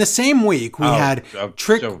 So in the same week, we had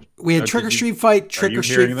Trick or Treat fight, Trick or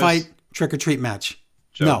Treat fight, Trick or Treat match.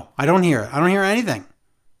 Joe? No, I don't hear it. I don't hear anything.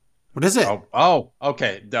 What is it?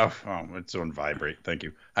 Okay. It's on vibrate. Thank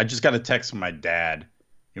you. I just got a text from my dad.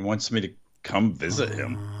 He wants me to come visit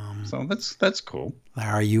him. So that's cool.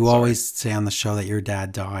 Larry, you always say on the show that your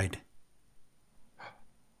dad died.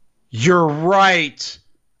 You're right.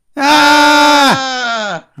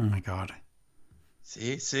 Ah! Oh my God.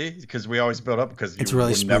 See, because we always build up because you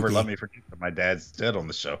really would never let me forget that my dad's dead on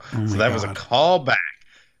the show. So that was a callback,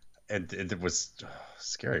 and it was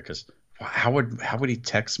scary because how would he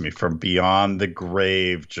text me from beyond the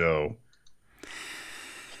grave, Joe?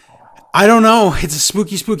 I don't know. It's a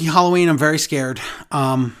spooky Halloween. I'm very scared.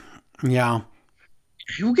 Yeah.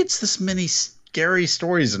 Who gets this many scary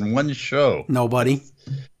stories in one show? Nobody.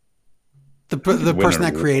 The person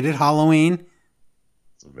that created Halloween,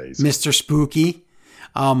 Mr. Spooky.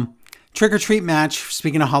 Trick or Treat match.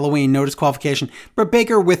 Speaking of Halloween, no disqualification. Britt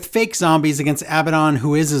Baker with fake zombies against Abaddon,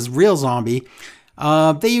 who is his real zombie.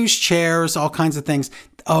 They use chairs, all kinds of things.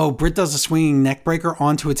 Oh, Britt does a swinging neck breaker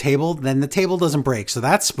onto a table. Then the table doesn't break, so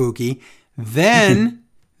that's spooky. Then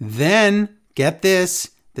get this.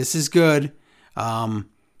 This is good.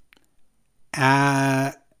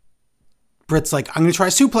 Britt's like, I'm going to try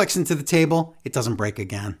suplex into the table. It doesn't break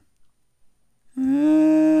again.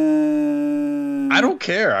 I don't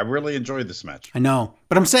care. I really enjoyed this match. I know.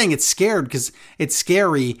 But I'm saying it's scared because it's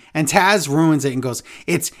scary. And Taz ruins it and goes,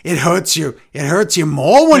 it hurts you. It hurts you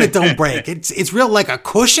more when it don't break. It's real like a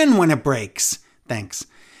cushion when it breaks. Thanks.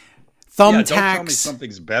 Thumbtacks. Don't tell me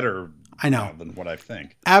something's better than what I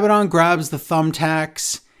think. Abaddon grabs the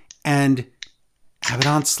thumbtacks and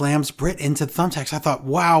Abaddon slams Britt into the thumbtacks. I thought,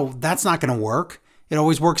 wow, that's not going to work. It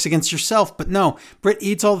always works against yourself. But no, Britt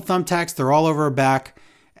eats all the thumbtacks. They're all over her back.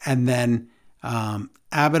 And then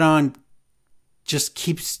Abaddon just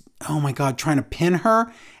keeps, trying to pin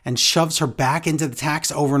her and shoves her back into the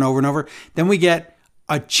tacks over and over and over. Then we get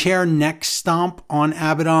a chair neck stomp on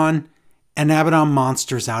Abaddon, and Abaddon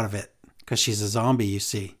monsters out of it because she's a zombie, you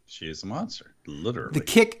see. She is a monster, literally.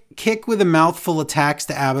 The kick with a mouthful of tacks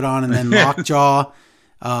to Abaddon and then lockjaw.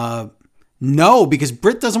 No, because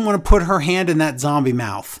Britt doesn't want to put her hand in that zombie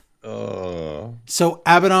mouth. So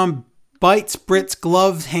Abaddon bites Britt's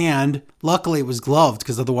gloved hand. Luckily, it was gloved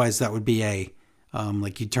because otherwise that would be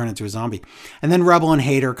you'd turn into a zombie. And then Rebel and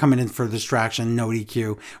Hayter coming in for distraction, no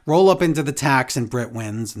DQ. Roll up into the tacks and Britt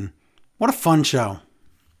wins. And what a fun show.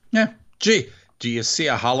 Yeah. Gee, do you see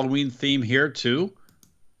a Halloween theme here too?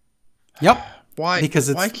 Yep. Why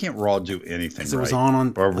can't Raw do anything right? It was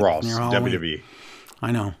on or Raw, WWE.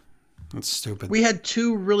 I know. That's stupid. We had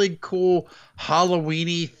two really cool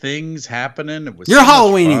Halloween-y things happening. It was You're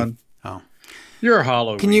Halloween. Oh. You're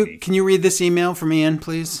Halloween. Can you read this email from Ian,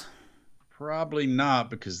 please? Probably not,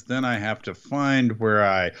 because then I have to find where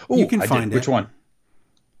I... Oh, you can find it. Which one?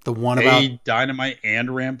 The one about... Dynamite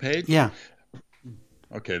and Rampage? Yeah.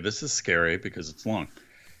 Okay, this is scary because it's long.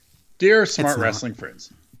 Dear Smart Wrestling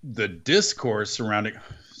friends, the discourse surrounding...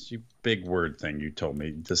 Big word thing you told me.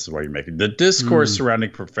 This is why you're making. The discourse surrounding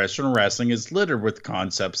professional wrestling is littered with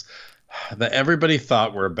concepts that everybody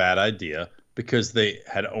thought were a bad idea because they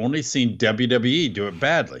had only seen WWE do it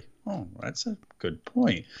badly. Oh, that's a good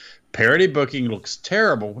point. Parody booking looks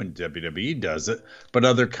terrible when WWE does it, but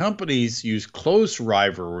other companies use close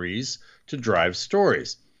rivalries to drive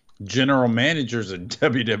stories. General managers in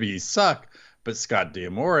WWE suck, but Scott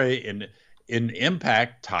D'Amore in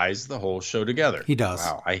Impact ties the whole show together. He does.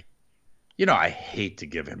 Wow, I hate to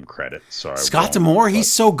give him credit. So Scott D'Amore,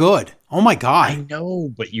 he's so good. Oh my I God.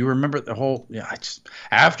 know, but you remember the whole. Yeah,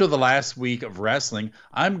 after the last week of wrestling,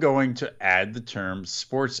 I'm going to add the term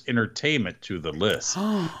sports entertainment to the list.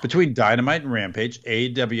 Between Dynamite and Rampage,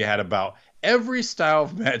 AEW had about every style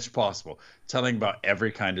of match possible, telling about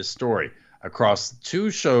every kind of story. Across the two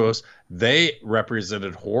shows, they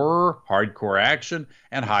represented horror, hardcore action,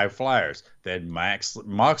 and high flyers. They had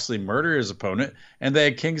Moxley murder his opponent, and they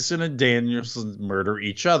had Kingston and Danielson murder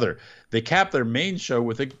each other. They capped their main show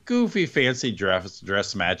with a goofy, fancy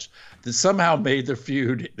dress match that somehow made the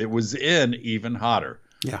feud it was in even hotter.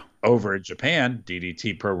 Yeah. Over in Japan,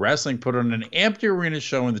 DDT Pro Wrestling put on an empty arena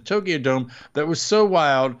show in the Tokyo Dome that was so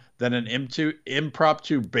wild that an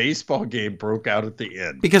impromptu baseball game broke out at the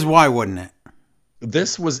end. Because why wouldn't it?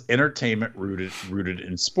 This was entertainment rooted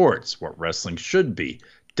in sports, what wrestling should be.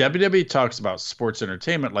 WWE talks about sports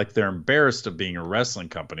entertainment like they're embarrassed of being a wrestling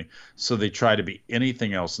company, so they try to be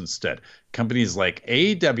anything else instead. Companies like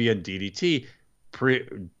AEW and DDT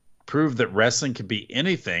prove that wrestling can be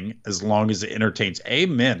anything as long as it entertains.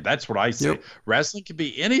 Amen. That's what I say. Yep. Wrestling can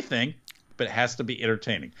be anything, but it has to be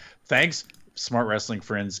entertaining. Thanks, Smart Wrestling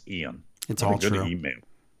Friends, Ian. It's all true. Email.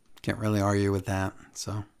 Can't really argue with that.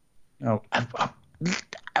 So, no.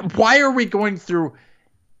 Why are we going through?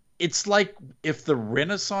 It's like if the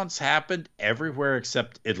Renaissance happened everywhere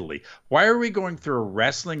except Italy. Why are we going through a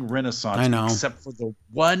wrestling renaissance? I know. Except for the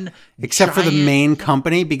one. Except for the main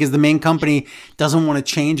company, because the main company doesn't want to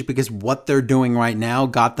change because what they're doing right now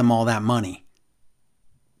got them all that money.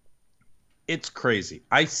 It's crazy.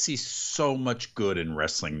 I see so much good in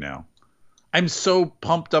wrestling now. I'm so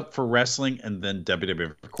pumped up for wrestling, and then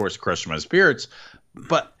WWE, of course, crushed my spirits.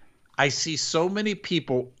 But I see so many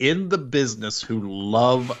people in the business who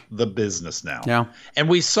love the business now. Yeah. And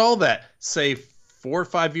we saw that, say, 4 or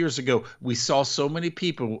 5 years ago. We saw so many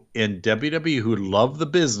people in WWE who loved the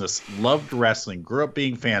business, loved wrestling, grew up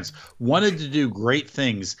being fans, wanted to do great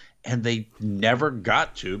things, and they never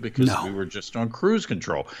got to because we were just on cruise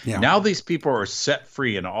control. Yeah. Now these people are set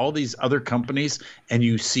free in all these other companies, and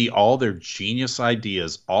you see all their genius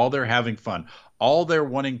ideas, all they're having fun, all they're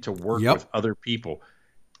wanting to work with other people.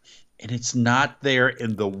 And it's not there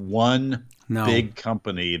in the one big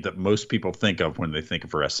company that most people think of when they think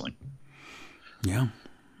of wrestling. Yeah.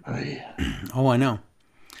 Oh, I know.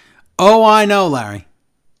 Oh, I know, Larry.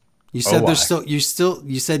 You said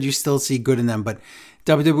you still see good in them, but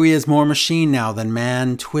WWE is more machine now than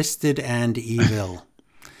man, twisted and evil.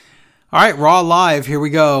 All right, Raw Live, here we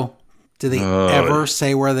go. Do they ever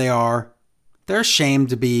say where they are? They're ashamed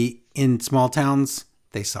to be in small towns.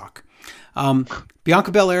 They suck.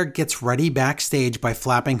 Bianca Belair gets ready backstage by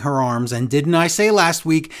flapping her arms. And didn't I say last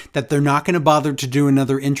week that they're not going to bother to do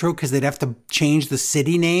another intro because they'd have to change the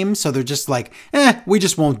city name? So they're just like, we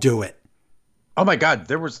just won't do it. Oh my God.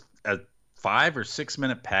 There was a 5 or 6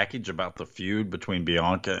 minute package about the feud between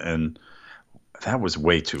Bianca and that was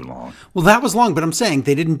way too long. Well, that was long, but I'm saying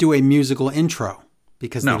they didn't do a musical intro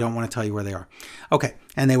because they don't want to tell you where they are. Okay.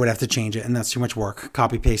 And they would have to change it, and that's too much work.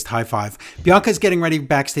 Copy, paste, high five. Bianca's getting ready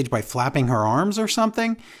backstage by flapping her arms or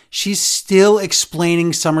something. She's still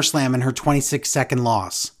explaining SummerSlam and her 26-second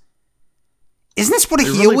loss. Isn't this what a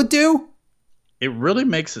heel would do? It really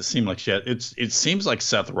makes it seem like it seems like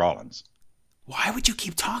Seth Rollins. Why would you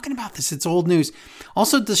keep talking about this? It's old news.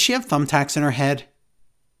 Also, does she have thumbtacks in her head?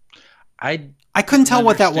 I couldn't tell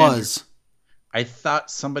what that was. I thought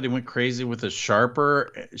somebody went crazy with a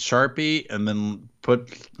Sharpie and then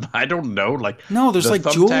put, I don't know, there's like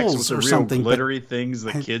jewels or something. Glittery things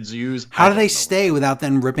that kids use. How do they stay without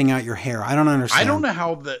then ripping out your hair? I don't understand. I don't know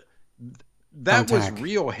how that was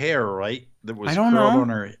real hair, right? That was curled on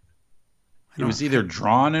her. It was either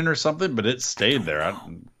drawn in or something, but it stayed there.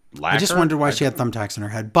 I just wondered why she had thumbtacks in her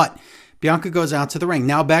head. But Bianca goes out to the ring.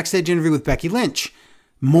 Now backstage interview with Becky Lynch.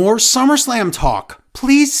 More SummerSlam talk.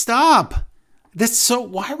 Please stop.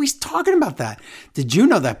 Why are we talking about that? Did you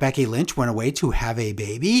know that Becky Lynch went away to have a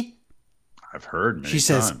baby? I've heard many She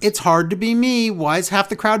says, it's hard to be me. Why is half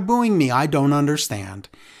the crowd booing me? I don't understand.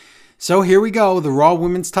 So here we go. The Raw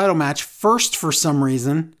Women's title match. First for some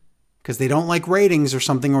reason, because they don't like ratings or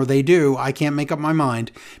something, or they do. I can't make up my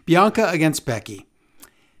mind. Bianca against Becky.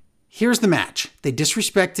 Here's the match. They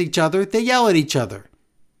disrespect each other. They yell at each other.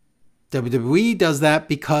 WWE does that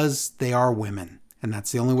because they are women. And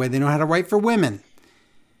that's the only way they know how to write for women.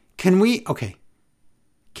 Can we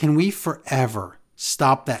forever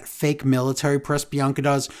stop that fake military press Bianca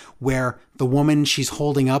does where the woman she's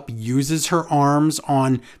holding up uses her arms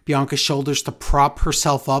on Bianca's shoulders to prop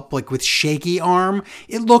herself up like with shaky arm?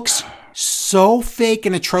 It looks so fake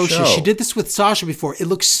and atrocious. Show. She did this with Sasha before. It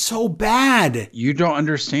looks so bad. You don't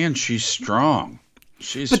understand. She's strong.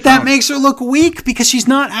 But that makes her look weak because she's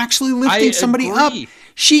not actually lifting somebody up.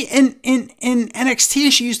 She in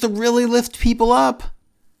NXT, she used to really lift people up.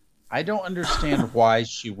 I don't understand why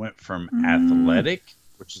she went from athletic,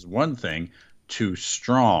 which is one thing, to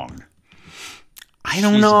strong. I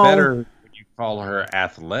don't know. She's better when you call her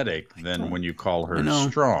athletic than when you call her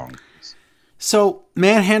strong. So,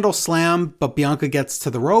 manhandle slam, but Bianca gets to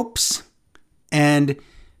the ropes. And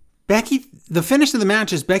Becky, the finish of the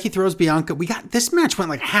match is Becky throws Bianca. This match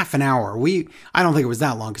went like half an hour. I don't think it was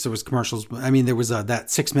that long because there was commercials. I mean, there was that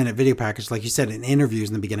 6-minute video package, like you said, in interviews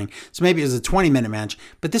in the beginning. So maybe it was a 20-minute match.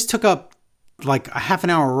 But this took up like a half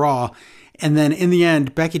an hour Raw. And then in the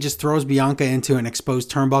end, Becky just throws Bianca into an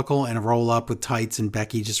exposed turnbuckle and a roll up with tights, and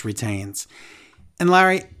Becky just retains. And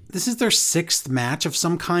Larry, this is their 6th match of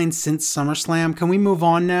some kind since SummerSlam. Can we move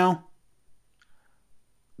on now?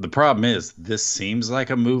 The problem is, this seems like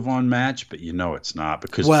a move-on match, but you know it's not.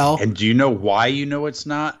 And do you know why you know it's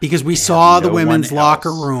not? Because we saw the women's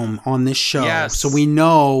locker room on this show. Yes. So we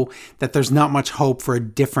know that there's not much hope for a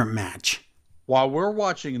different match. While we're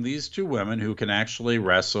watching these two women who can actually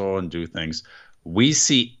wrestle and do things, we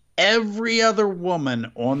see every other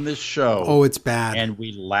woman on this show. Oh, it's bad. And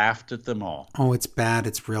we laughed at them all. Oh, it's bad.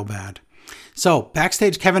 It's real bad. So,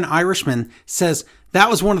 backstage, Kevin Irishman says, that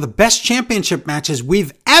was one of the best championship matches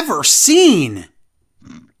we've ever seen.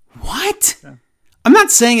 What? Yeah. I'm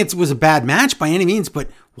not saying it was a bad match by any means, but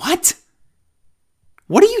what?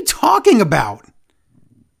 What are you talking about?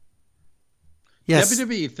 Yes.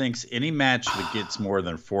 WWE thinks any match that gets more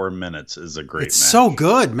than 4 minutes is a great match. It's so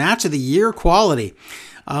good. Match of the year quality.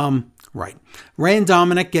 Right. Ray and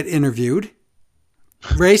Dominic get interviewed.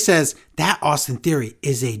 Ray says, that Austin Theory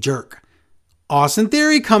is a jerk. Austin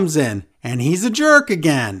Theory comes in, and he's a jerk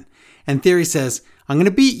again. And Theory says, I'm going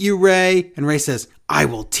to beat you, Ray. And Ray says, I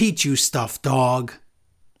will teach you stuff, dog.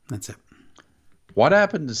 That's it. What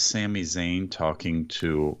happened to Sami Zayn talking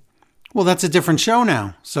to... Well, that's a different show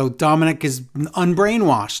now. So Dominic is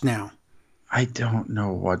unbrainwashed now. I don't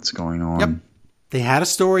know what's going on. Yep. They had a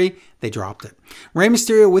story. They dropped it. Rey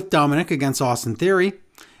Mysterio with Dominic against Austin Theory.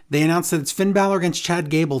 They announced that it's Finn Balor against Chad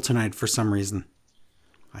Gable tonight for some reason.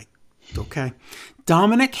 Okay.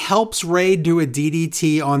 Dominic helps Rey do a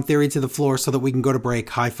DDT on Theory to the floor so that we can go to break.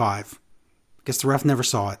 High five. Guess the ref never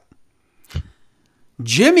saw it.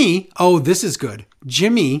 Jimmy, this is good.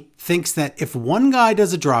 Jimmy thinks that if one guy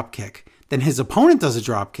does a drop kick, then his opponent does a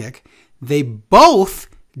drop kick. They both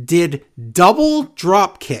did double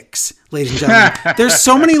drop kicks, ladies and gentlemen. There's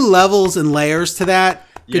so many levels and layers to that.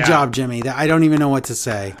 Good job, Jimmy. I don't even know what to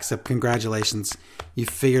say, except congratulations. You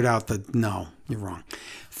figured out that, no, you're wrong.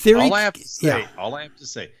 Theory, all I have to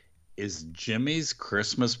say is Jimmy's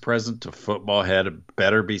Christmas present to Football Head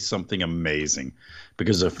better be something amazing.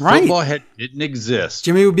 Because if Football Head didn't exist,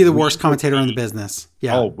 Jimmy would be the worst commentator in the business.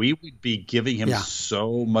 Yeah. Oh, we would be giving him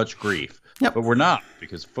so much grief. Yep. But we're not,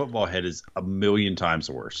 because Football Head is a million times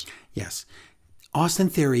worse. Yes. Austin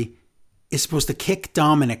Theory is supposed to kick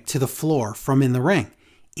Dominic to the floor from in the ring.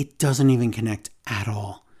 It doesn't even connect at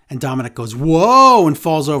all. And Dominic goes, whoa, and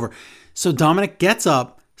falls over. So Dominic gets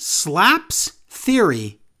up, slaps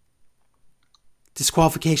Theory.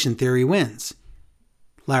 Disqualification. Theory wins.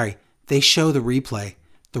 Larry, they show the replay.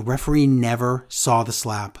 The referee never saw the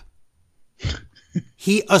slap.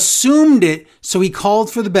 He assumed it, so he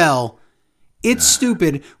called for the bell. It's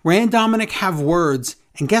stupid. Ray and Dominic have words.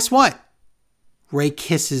 And guess what? Ray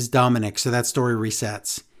kisses Dominic, so that story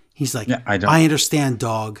resets. He's like, I understand,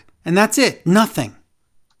 dog. And that's it. Nothing.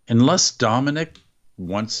 Unless Dominic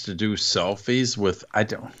wants to do selfies with... I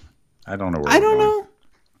don't know where I don't know.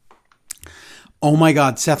 Oh my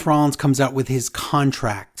God. Seth Rollins comes out with his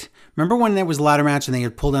contract. Remember when there was a ladder match and they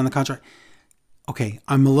had pulled down the contract? Okay,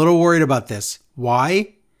 I'm a little worried about this.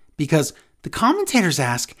 Why? Because the commentators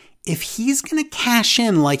ask if he's going to cash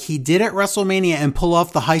in like he did at WrestleMania and pull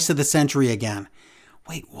off the heist of the century again.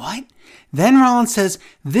 Wait, what? Then Rollins says,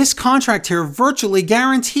 this contract here virtually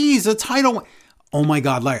guarantees a title. Oh my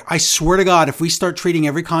God, Larry, I swear to God, if we start treating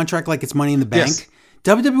every contract like it's Money in the Bank,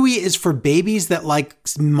 WWE is for babies that like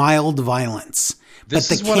mild violence, but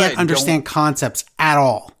they can't understand concepts at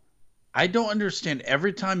all. I don't understand.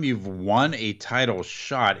 Every time you've won a title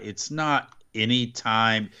shot, it's not any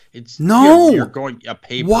time. It's you're going a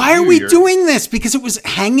pay-per-view. Why are we doing this? Because it was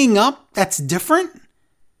hanging up? That's different?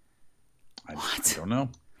 I don't know.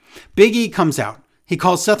 Big E comes out. He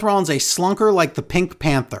calls Seth Rollins a slunker like the Pink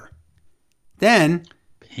Panther. Then...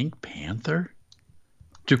 Pink Panther?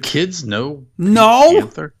 Do kids know Pink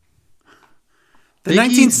Panther? The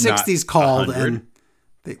 1960s called and...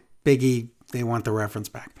 Big E, they want the reference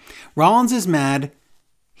back. Rollins is mad.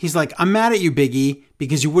 He's like, I'm mad at you, Big E,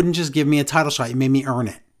 because you wouldn't just give me a title shot. You made me earn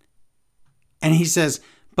it. And he says,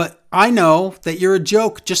 but I know that you're a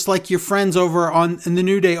joke, just like your friends over in the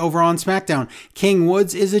New Day over on SmackDown. King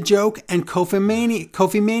Woods is a joke, and Kofi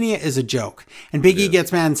Mania is a joke. And Big E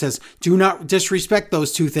gets mad and says, do not disrespect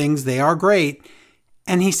those two things. They are great.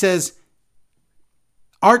 And he says,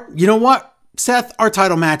 you know what, Seth? Our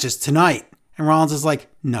title match is tonight. And Rollins is like,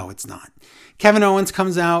 no, it's not. Kevin Owens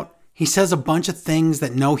comes out. He says a bunch of things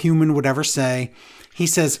that no human would ever say. He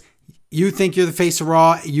says, you think you're the face of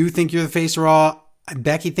Raw. You think you're the face of Raw.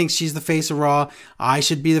 Becky thinks she's the face of Raw. I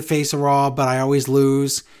should be the face of Raw, but I always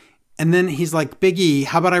lose. And then he's like, Big E,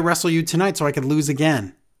 how about I wrestle you tonight so I could lose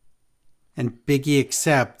again? And Big E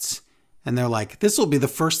accepts. And they're like, this will be the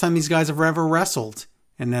first time these guys have ever wrestled.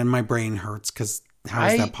 And then my brain hurts because how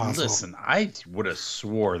is that possible? Listen, I would have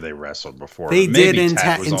swore they wrestled before. They did in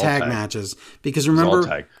tag matches. Because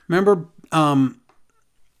remember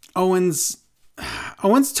Owens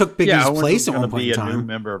took Big E's place at one point in time. A new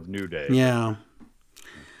member of New Day. Yeah.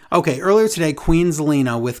 Okay, earlier today, Queen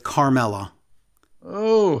Zelina with Carmella.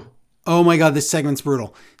 Oh my God, this segment's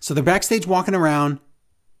brutal. So they're backstage walking around,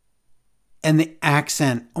 and the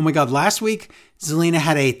accent. Oh my God, last week, Zelina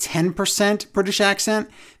had a 10% British accent.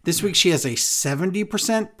 This week, she has a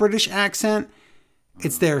 70% British accent.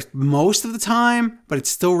 It's there most of the time, but it's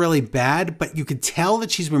still really bad. But you could tell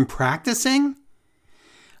that she's been practicing.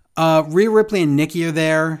 Rhea Ripley and Nikki are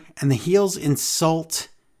there, and the heels insult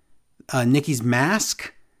Nikki's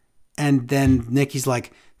mask. And then Nikki's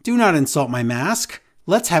like, do not insult my mask.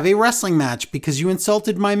 Let's have a wrestling match because you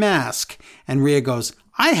insulted my mask. And Rhea goes,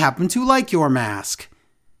 I happen to like your mask.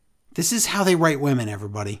 This is how they write women,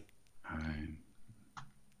 everybody.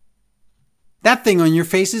 That thing on your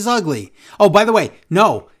face is ugly. Oh, by the way,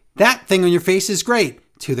 no, that thing on your face is great.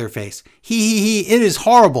 To their face. He, it is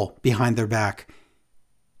horrible behind their back.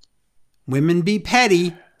 Women be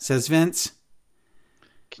petty, says Vince.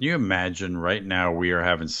 Can you imagine right now we are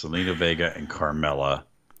having Zelina Vega and Carmella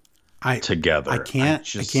together? I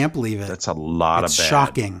can't believe it. That's a lot of bad.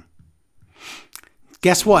 Shocking.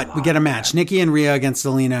 Guess what? We get a match. Nikki and Rhea against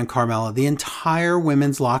Zelina and Carmella. The entire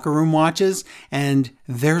women's locker room watches, and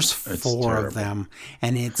there's four of them.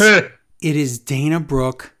 And it is Dana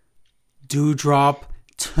Brooke, Doudrop,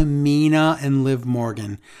 Tamina, and Liv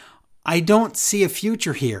Morgan. I don't see a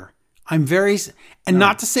future here.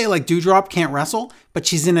 Not to say like Doudrop can't wrestle, but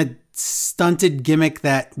she's in a stunted gimmick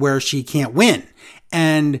where she can't win.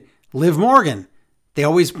 And Liv Morgan, they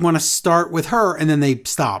always want to start with her and then they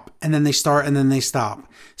stop. And then they start and then they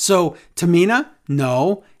stop. So Tamina,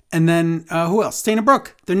 no. And then who else? Dana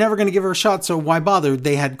Brooke. They're never going to give her a shot, so why bother?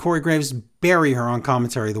 They had Corey Graves bury her on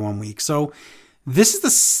commentary the one week. So this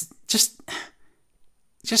is just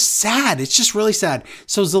sad. It's just really sad.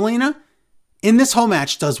 So Zelina, in this whole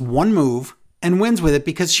match, does one move and wins with it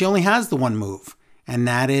because she only has the one move. And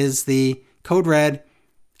that is the Code Red.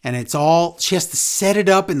 And it's all, she has to set it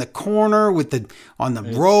up in the corner on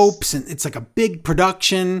the ropes. And it's like a big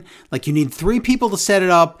production. Like you need 3 people to set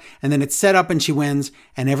it up. And then it's set up and she wins.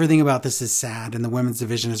 And everything about this is sad. And the women's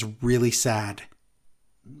division is really sad.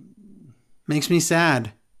 Makes me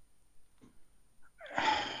sad.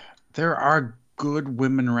 There are good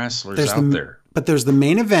women wrestlers out there. But there's the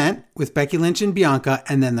main event with Becky Lynch and Bianca,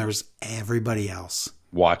 and then there's everybody else.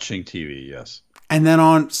 Watching TV, yes. And then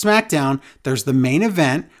on SmackDown, there's the main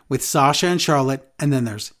event with Sasha and Charlotte, and then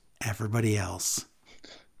there's everybody else.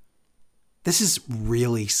 This is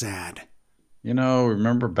really sad. You know,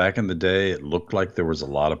 remember back in the day, it looked like there was a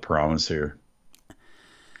lot of promise here.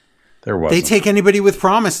 There wasn't. They take anybody with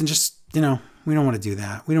promise and just, we don't want to do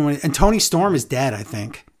that. We don't want to, and Toni Storm is dead, I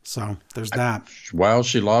think. So there's that. While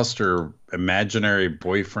she lost her imaginary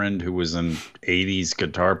boyfriend who was an 80s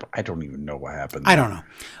guitar, I don't even know what happened there. I don't know.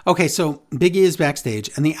 Okay, so Big E is backstage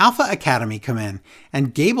and the Alpha Academy come in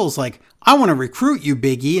and Gable's like, I want to recruit you,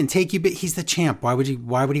 Big E, and take you. He's the champ. Why would he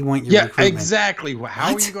want your recruitment? Yeah, exactly.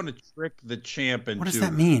 How are you going to trick the champ into? What does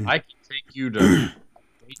that mean? I can take you to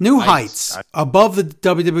new heights above the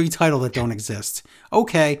WWE title that don't exist.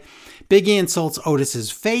 Okay. Big E insults Otis's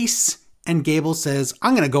face. And Gable says,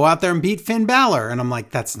 I'm going to go out there and beat Finn Balor. And I'm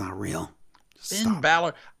like, that's not real. Finn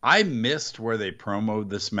Balor. I missed where they promoted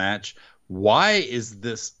this match. Why is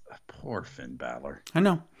this poor Finn Balor? I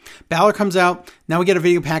know. Balor comes out. Now we get a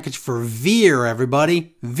video package for Veer,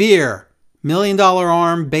 everybody. Veer. $1 million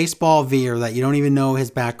arm baseball Veer that you don't even know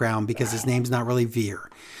his background because his name's not really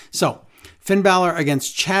Veer. So Finn Balor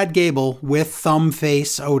against Chad Gable with thumb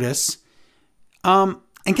face Otis. And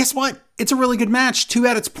guess what? It's a really good match. Too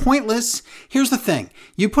bad it's pointless. Here's the thing.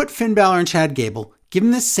 You put Finn Balor and Chad Gable. Give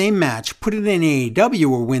them this same match, put it in AEW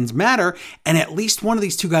where wins matter, and at least one of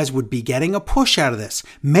these two guys would be getting a push out of this.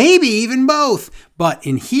 Maybe even both. But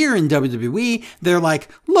in WWE, they're like,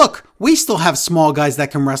 look, we still have small guys that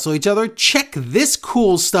can wrestle each other. Check this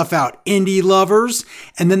cool stuff out, indie lovers.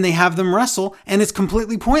 And then they have them wrestle, and it's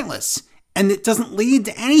completely pointless. And it doesn't lead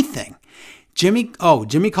to anything. Jimmy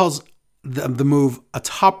calls the move a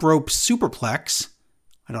top rope superplex.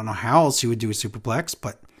 I don't know how else you would do a superplex,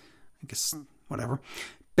 but I guess whatever.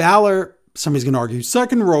 Balor, somebody's going to argue,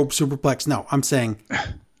 second rope superplex. No, I'm saying.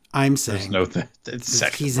 There's no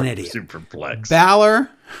he's an idiot. Superplex. Balor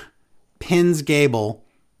pins Gable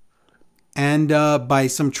and by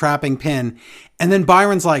some trapping pin. And then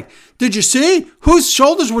Byron's like, did you see? Whose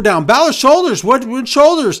shoulders were down? Balor's shoulders. What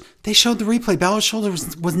shoulders? They showed the replay. Balor's shoulder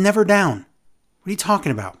was never down. What are you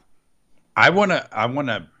talking about? I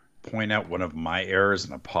wanna point out one of my errors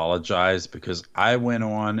and apologize, because I went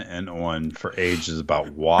on and on for ages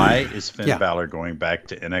about why is Finn Balor going back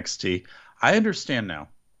to NXT. I understand now.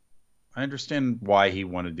 I understand why he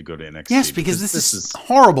wanted to go to NXT. Yes, because this is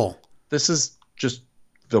horrible. This is just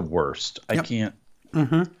the worst. I can't.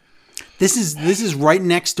 Mm-hmm. This is right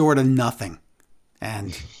next door to nothing,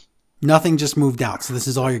 and nothing just moved out. So this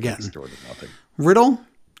is all you're getting. Next door to nothing. Riddle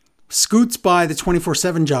scoots by the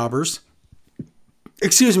 24/7 jobbers.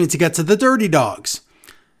 To get to the Dirty Dogs.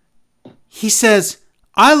 He says,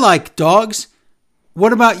 I like dogs.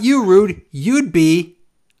 What about you, Rude? You'd be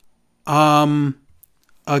a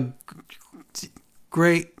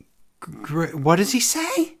great, what does he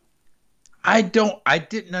say? I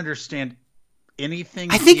didn't understand anything.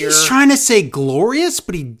 I think he's trying to say glorious,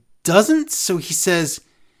 but he doesn't. So he says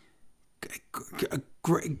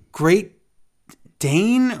Great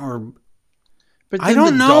Dane, or but then I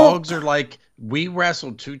don't know. Dogs are like, we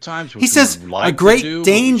wrestled 2 times. He says a Great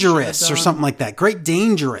Dangerous or something like that. Great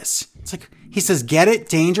Dangerous. It's like, he says, get it?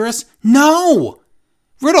 Dangerous? No!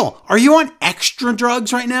 Riddle, are you on extra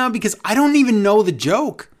drugs right now? Because I don't even know the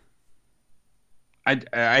joke.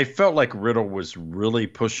 I felt like Riddle was really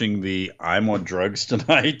pushing the I'm on drugs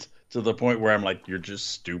tonight to the point where I'm like, you're just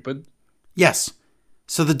stupid. Yes.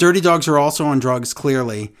 So the Dirty Dogs are also on drugs,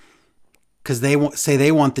 clearly, because they say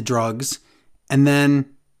they want the drugs. And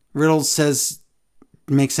then Riddle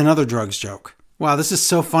makes another drugs joke. Wow, this is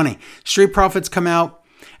so funny. Street Profits come out,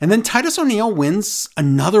 and then Titus O'Neil wins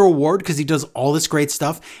another award because he does all this great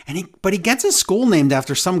stuff. But he gets his school named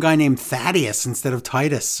after some guy named Thaddeus instead of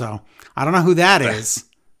Titus. So I don't know who that is.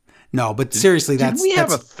 No, but seriously, did we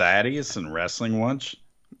have a Thaddeus in wrestling once?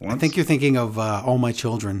 I think you're thinking of All My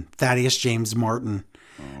Children, Thaddeus James Martin,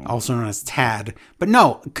 also known as Tad. But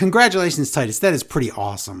no, congratulations, Titus. That is pretty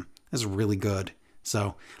awesome. That's really good.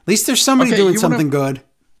 So at least there's somebody doing something good.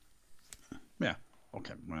 Yeah.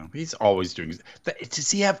 Okay. Well, he's always doing. Does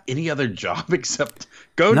he have any other job except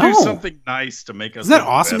do something nice to make us? Isn't that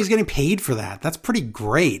awesome? Better? He's getting paid for that. That's pretty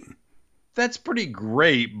great. That's pretty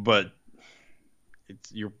great, but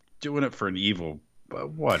you're doing it for an evil.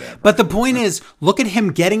 But whatever. But the point is, look at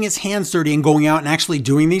him getting his hands dirty and going out and actually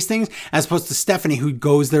doing these things, as opposed to Stephanie, who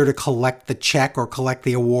goes there to collect the check or collect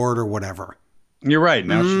the award or whatever. You're right.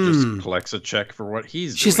 Now she just collects a check for what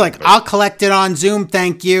he's doing. She's like, I'll collect it on Zoom,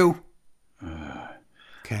 thank you.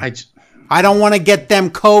 Okay. I don't want to get them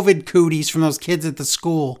COVID cooties from those kids at the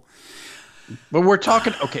school. But we're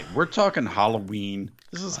talking Halloween.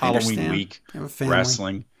 This is Halloween week.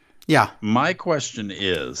 Wrestling. Yeah. My question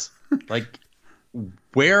is, like,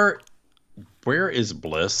 where is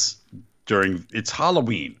Bliss during, it's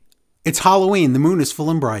Halloween. It's Halloween. The moon is full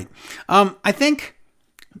and bright. I think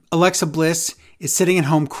Alexa Bliss is sitting at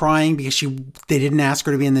home crying because they didn't ask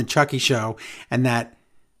her to be in the Chucky show, and that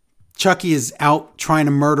Chucky is out trying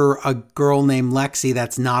to murder a girl named Lexi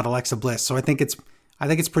that's not Alexa Bliss. So I think it's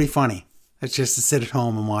pretty funny. It's just to sit at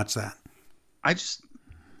home and watch that.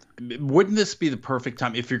 Wouldn't this be the perfect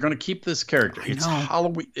time if you're going to keep this character? It's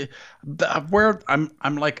Halloween. Where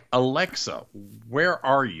I'm like, Alexa, where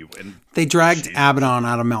are you? And they dragged Abaddon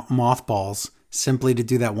out of mothballs simply to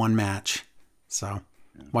do that one match. So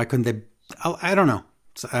why couldn't they? I don't know.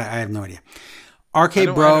 So I have no idea.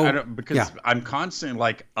 Arcade Bro. Because I'm constantly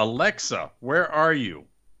like, Alexa, where are you?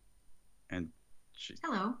 And she's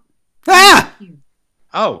hello. Ah!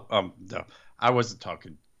 Oh, no, I wasn't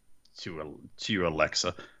talking to you,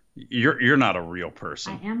 Alexa. You're not a real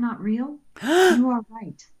person. I am not real? You are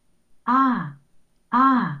right. Ah.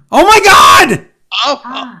 Oh my God!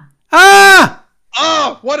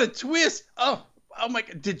 Oh, what a twist! Oh my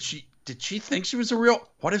God! Did she think she was a real?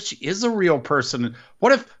 What if she is a real person?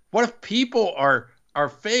 What if people are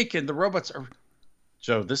fake and the robots are?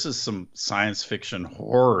 Joe, this is some science fiction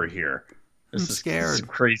horror here. This is scared. some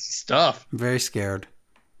crazy stuff. I'm very scared.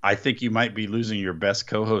 I think you might be losing your best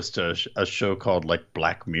co-host to a show called like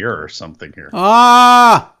Black Mirror or something here.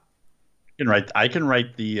 Ah! I can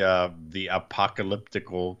write the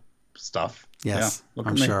apocalyptical stuff. Yes, yeah,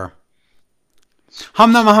 I'm sure.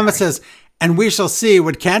 Hamna Muhammad says, and we shall see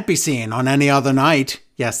what can't be seen on any other night.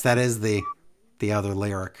 Yes, that is the other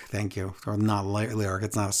lyric. Thank you. Or not lyric,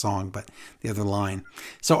 it's not a song, but the other line.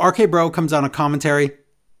 So RK Bro comes on a commentary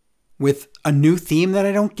with a new theme that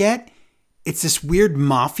I don't get. It's this weird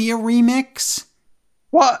Mafia remix.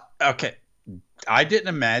 What? Okay. I didn't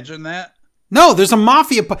imagine that. No, there's a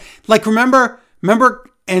Mafia. Like, remember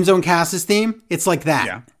Enzo and Cass's theme? It's like that.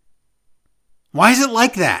 Yeah. Why is it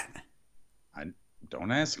like that?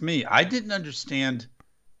 Don't ask me. I didn't understand.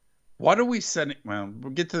 What are we setting? Well,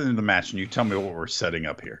 we'll get to the match and you tell me what we're setting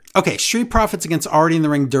up here. Okay, Street Profits against Already in the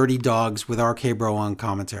Ring Dirty Dogs with RK Bro on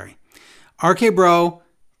commentary. RK Bro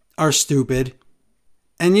are stupid.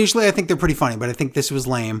 And usually I think they're pretty funny, but I think this was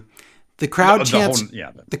lame. The crowd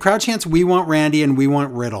chants, we want Randy and we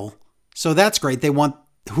want Riddle. So that's great. They want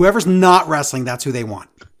whoever's not wrestling, that's who they want.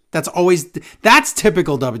 That's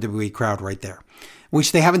typical WWE crowd right there.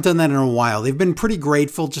 Which they haven't done that in a while. They've been pretty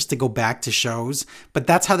grateful just to go back to shows, but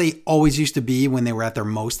that's how they always used to be when they were at their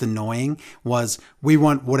most annoying, was we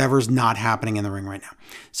want whatever's not happening in the ring right now.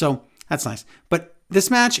 So that's nice. But this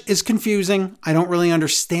match is confusing. I don't really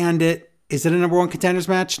understand it. Is it a number one contenders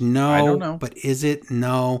match? No. I don't know. But is it?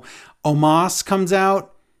 No. Omos comes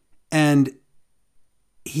out and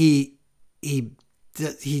he's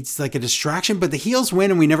like a distraction, but the heels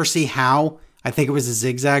win and we never see how. I think it was a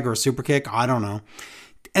zigzag or a super kick. I don't know.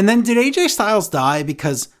 And then did AJ Styles die?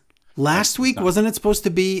 Because last week, wasn't it supposed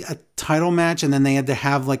to be a title match? And then they had to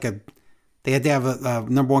have a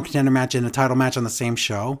number one contender match and a title match on the same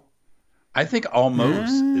show? I think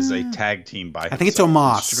Omos is a tag team by himself. I think it's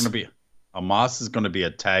Omos. Omos is going to be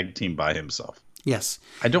a tag team by himself. Yes.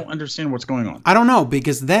 I don't understand what's going on. I don't know,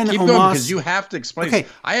 because then Keep Omos... going, because you have to explain. Okay.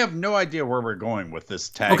 I have no idea where we're going with this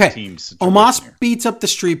tag team situation. Omos here. beats up the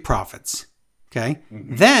Street Profits. Okay.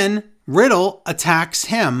 Mm-hmm. Then Riddle attacks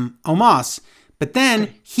him, Omos. But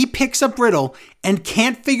then he picks up Riddle and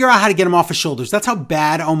can't figure out how to get him off his shoulders. That's how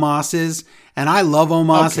bad Omos is. And I love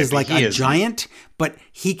Omos as like a giant, but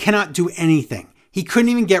he cannot do anything. He couldn't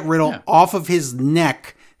even get Riddle off of his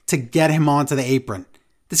neck to get him onto the apron.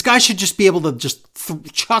 This guy should just be able to just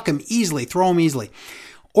chuck him easily, throw him easily.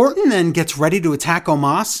 Orton then gets ready to attack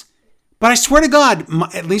Omos. But I swear to God,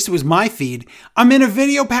 at least it was my feed, I'm in a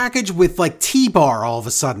video package with like T-Bar all of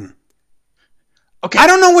a sudden. Okay, I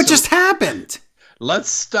don't know what just happened. Let's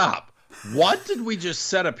stop. What did we just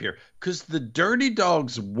set up here? Because the Dirty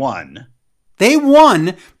Dogs won. They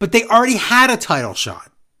won, but they already had a title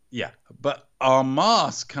shot. Yeah, but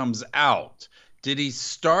Omos comes out. Did he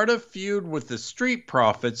start a feud with the Street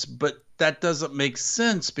Profits? But that doesn't make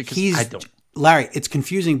sense because I don't. Larry, it's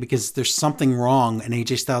confusing because there's something wrong and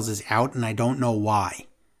AJ Styles is out and I don't know why.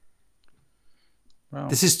 Well,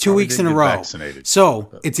 this is 2 weeks in a row.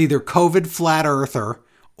 So it's either COVID flat earther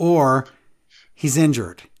or he's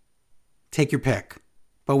injured. Take your pick.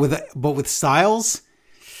 But with Styles,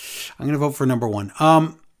 I'm going to vote for number one.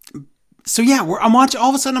 So yeah, I'm watching. All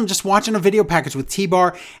of a sudden, I'm just watching a video package with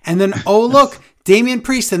T-Bar, and then look, Damian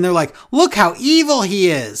Priest, and they're like, look how evil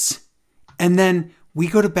he is, and then we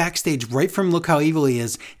go to backstage right from look how evil he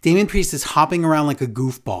is. Damian Priest is hopping around like a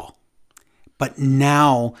goofball. But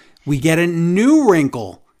now we get a new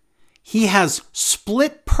wrinkle. He has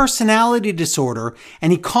split personality disorder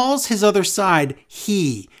and he calls his other side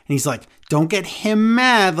he. And he's like, don't get him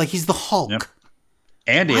mad like he's the Hulk. Yep.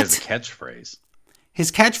 And he has a catchphrase. His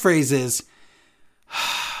catchphrase is,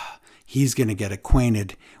 he's going to get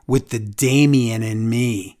acquainted with the Damien in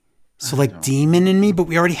me. So like Demon in me, but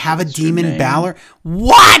we already have a Demon Balor.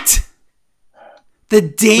 What? The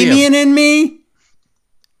Damien in me?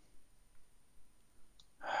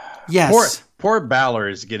 Yes. Poor Balor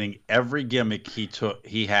is getting every gimmick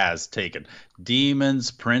he has taken. Demons,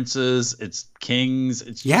 princes, it's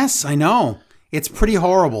kings. Yes, I know. It's pretty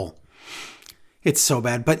horrible. It's so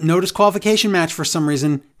bad. But no disqualification match for some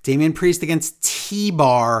reason. Damian Priest against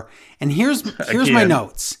T-Bar. And here's my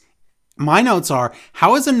notes. My notes are,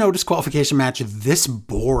 how is a no disqualification match this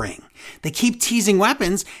boring? They keep teasing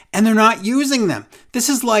weapons and they're not using them. This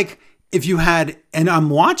is like if you had, and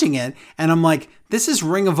I'm watching it and I'm like, this is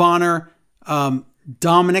Ring of Honor,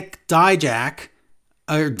 Donovan Dijak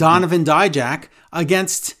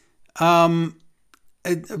against, oh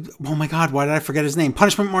my God, why did I forget his name?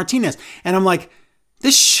 Punishment Martinez. And I'm like,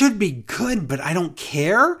 this should be good, but I don't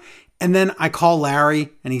care. And then I call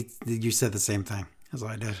Larry and you said the same thing. That's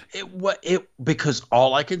what I did. Because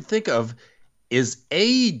all I can think of is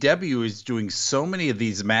AEW is doing so many of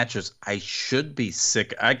these matches. I should be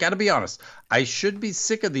sick. I got to be honest. I should be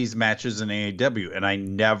sick of these matches in AEW, and I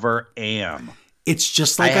never am. It's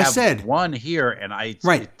just like I said. One here, and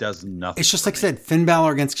it does nothing. It's just like I said. Finn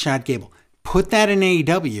Balor against Chad Gable. Put that in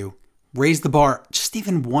AEW. Raise the bar just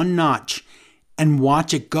even one notch, and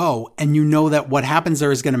watch it go. And you know that what happens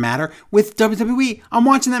there is going to matter. With WWE, I'm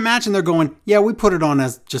watching that match, and they're going, "Yeah, we put it on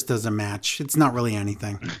as a match. It's not really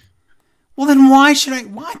anything." Well, then why should I?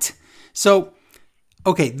 What? So,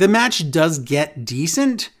 okay, the match does get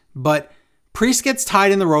decent, but Priest gets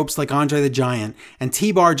tied in the ropes like Andre the Giant, and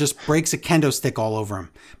T-Bar just breaks a kendo stick all over him.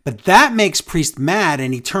 But that makes Priest mad,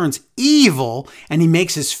 and he turns evil, and he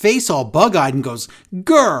makes his face all bug-eyed and goes,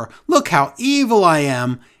 "Grr, look how evil I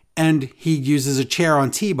am," and he uses a chair on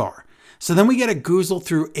T-Bar. So then we get a goozle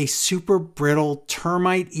through a super brittle,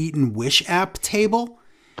 termite-eaten Wish app table.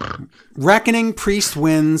 Reckoning, Priest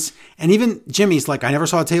wins, and even Jimmy's like, "I never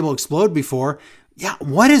saw a table explode before." Yeah,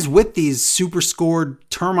 what is with these super scored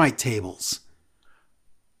termite tables?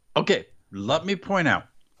 Okay, let me point out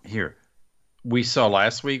here. We saw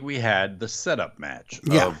last week we had the setup match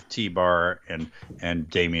of T-Bar and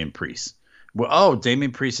Damian Priest. Well,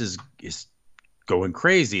 Damian Priest is going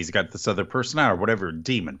crazy. He's got this other personality, or whatever,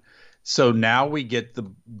 demon. So now we get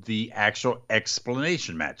the actual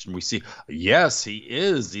explanation match, and we see, yes, he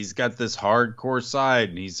is. He's got this hardcore side,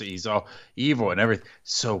 and he's all evil and everything.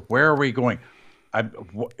 So where are we going?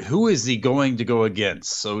 Who is he going to go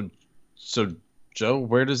against? So Joe,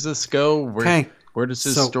 where does this go? Where does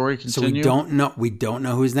his story continue? So we don't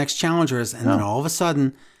know who his next challenger is, and then all of a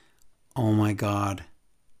sudden, oh my God,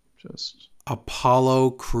 just Apollo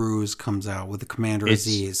Crews comes out with the Commander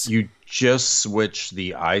Aziz. You just switch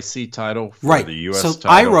the IC title for the US title. So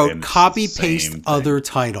I wrote copy paste other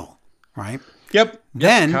title, right? Yep.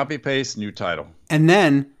 Then copy paste new title, and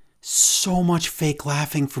then so much fake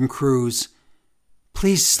laughing from Crews.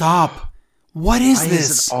 Please stop. What is this?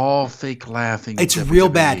 Is it all fake laughing? It's real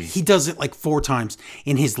bad. He does it like 4 times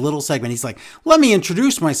in his little segment. He's like, "Let me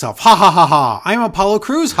introduce myself. Ha ha ha ha. I'm Apollo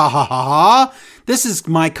Crews. Ha ha ha ha. This is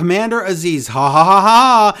my Commander Aziz. Ha ha ha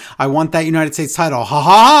ha. I want that United States title. Ha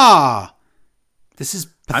ha ha." This is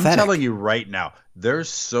pathetic. I'm telling you right now, there's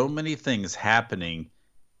so many things happening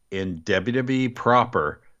in WWE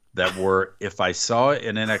proper that were, if I saw it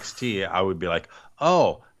in NXT, I would be like,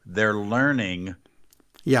 "Oh, they're learning."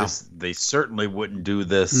 Yeah. They certainly wouldn't do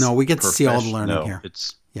this. No, we get to see all the learning here.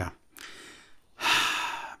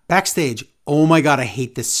 Backstage. Oh my God, I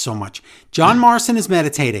hate this so much. John Morrison is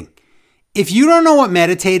meditating. If you don't know what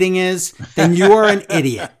meditating is, then you are an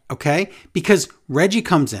idiot, okay? Because Reggie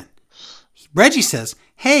comes in. Reggie says,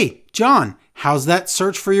 "Hey, John, how's that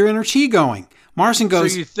search for your inner chi going?" Morrison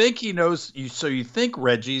goes, "So you think he knows? So you think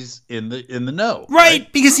Reggie's in the know,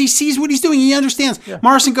 right? Because he sees what he's doing. He understands." Yeah.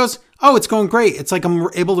 Morrison goes, "Oh, it's going great. It's like I'm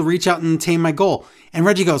able to reach out and attain my goal." And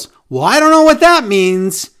Reggie goes, "Well, I don't know what that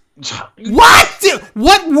means." What?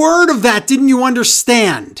 What word of that didn't you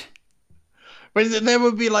understand? But that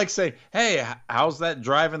would be like saying, "Hey, how's that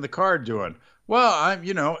driving the car doing?" "Well,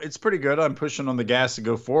 it's pretty good. I'm pushing on the gas to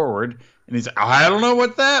go forward." And he's like, "I don't know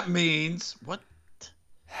what that means." What?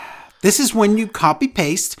 This is when you copy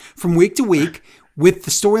paste from week to week with the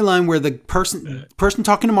storyline where the person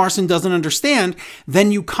talking to Morrison doesn't understand.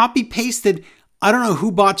 Then you copy pasted. I don't know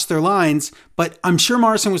who botched their lines, but I'm sure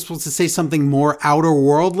Morrison was supposed to say something more outer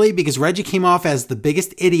worldly because Reggie came off as the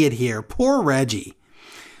biggest idiot here. Poor Reggie.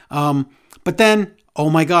 But then, oh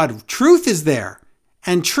my God, Truth is there.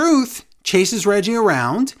 And Truth chases Reggie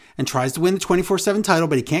around and tries to win the 24/7 title,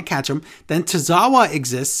 but he can't catch him. Then Tozawa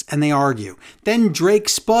exists and they argue. Then Drake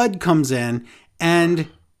Spud comes in and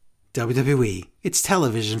WWE. It's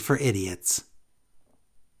television for idiots.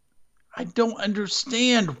 I don't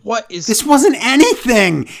understand. What is... This wasn't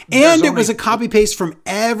anything. And it was a copy paste from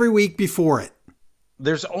every week before it.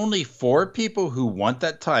 There's only 4 people who want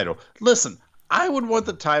that title. Listen, I would want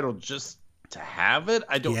the title just to have it.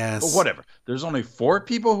 I don't, but whatever. There's only 4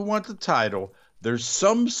 people who want the title. There's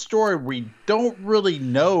some story we don't really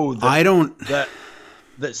know that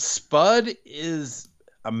Spud is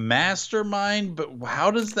a mastermind, but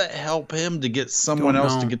how does that help him to get someone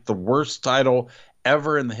else to get the worst title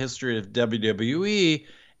ever in the history of WWE?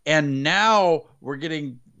 And now we're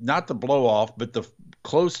getting not the blow off, but the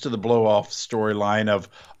close to the blow off storyline of,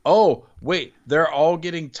 oh, wait, they're all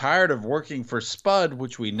getting tired of working for Spud,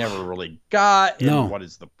 which we never really got. And what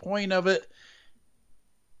is the point of it?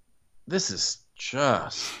 This is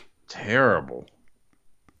just terrible.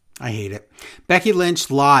 I hate it. Becky Lynch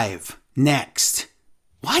live next.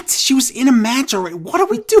 What? She was in a match already. What are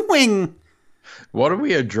we doing? What are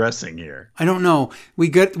we addressing here? I don't know. We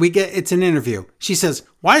get it's an interview. She says,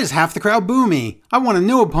 "Why does half the crowd boo me? I want a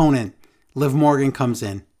new opponent." Liv Morgan comes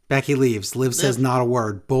in. Becky leaves. Liv says not a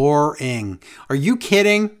word. Boring. Are you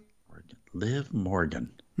kidding? Liv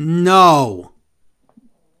Morgan. No.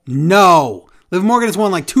 Liv Morgan has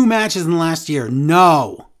won like 2 matches in the last year.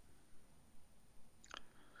 No.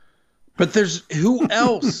 But there's who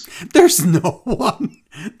else? There's no one.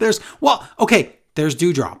 There's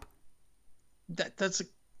Doudrop.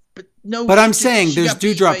 But I'm saying there's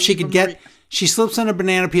Doudrop. She slips on a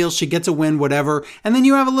banana peel. She gets a win, whatever. And then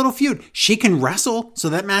you have a little feud. She can wrestle. So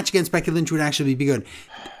that match against Becky Lynch would actually be good.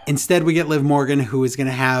 Instead, we get Liv Morgan, who is going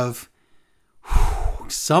to have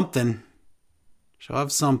something. She'll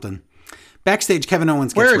have something. Backstage, Kevin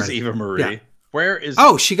Owens gets ready. Where is Eva Marie? Yeah. Where is...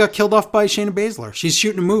 Oh, she got killed off by Shayna Baszler. She's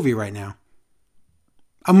shooting a movie right now.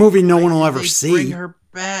 A movie no one will ever see. Bring her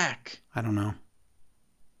back. I don't know.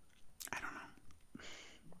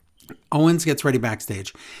 Owens gets ready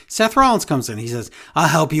backstage. Seth Rollins comes in. He says, "I'll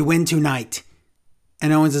help you win tonight."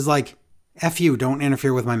 And Owens is like, "F you, don't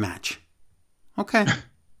interfere with my match." Okay.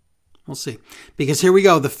 We'll see. Because here we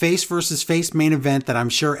go. The face versus face main event that I'm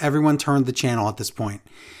sure everyone turned the channel at this point.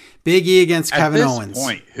 Big E against Kevin Owens. At this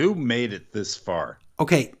point, who made it this far?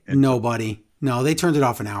 Okay, nobody. No, they turned it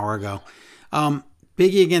off an hour ago.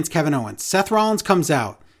 Big E against Kevin Owens. Seth Rollins comes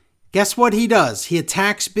out. Guess what he does? He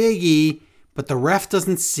attacks Big E, but the ref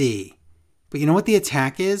doesn't see. But you know what the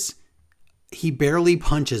attack is? He barely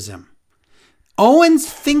punches him. Owens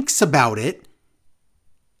thinks about it,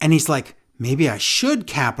 and he's like, maybe I should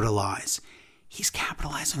capitalize. He's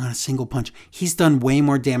capitalizing on a single punch. He's done way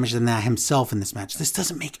more damage than that himself in this match. This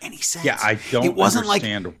doesn't make any sense. Yeah, I don't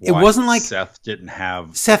understand why it wasn't like Seth didn't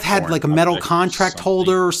have... Seth had like a metal contract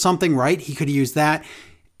holder or something, right? He could have used that.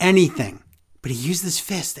 Anything. But he used this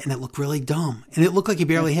fist, and it looked really dumb. And it looked like he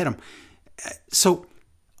barely hit him. So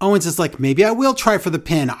Owens is like, maybe I will try for the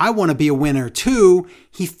pin. I want to be a winner too.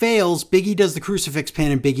 He fails. Big E does the crucifix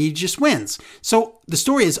pin, and Big E just wins. So the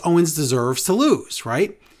story is Owens deserves to lose,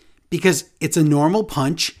 right? Because it's a normal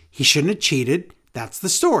punch. He shouldn't have cheated. That's the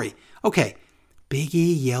story. Okay. Big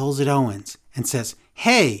E yells at Owens and says,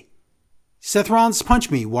 "Hey, Seth Rollins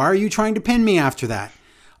punched me. Why are you trying to pin me after that?"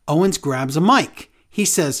 Owens grabs a mic. He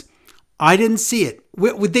says, "I didn't see it."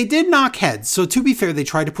 They did knock heads. So to be fair, they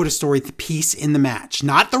tried to put a story piece in the match.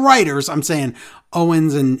 Not the writers. I'm saying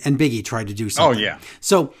Owens and Big E tried to do something. Oh, yeah.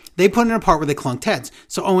 So they put in a part where they clunked heads.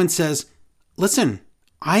 So Owens says, "Listen,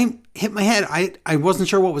 I hit my head. I wasn't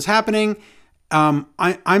sure what was happening.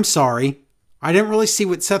 I'm sorry. I didn't really see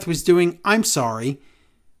what Seth was doing. I'm sorry.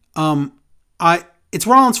 It's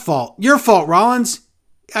Rollins' fault. Your fault, Rollins.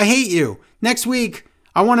 I hate you. Next week,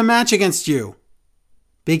 I want a match against you."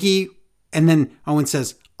 Big E, and then Owens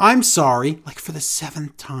says, "I'm sorry," like for the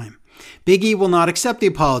 7th time. Big E will not accept the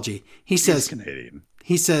apology. He's Canadian.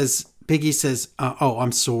 Big E says, "Oh,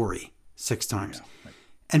 I'm sorry," 6 times. Yeah.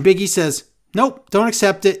 And Big E says, "Nope, don't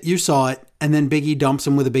accept it. You saw it." And then Big E dumps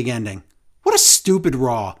him with a big ending. What a stupid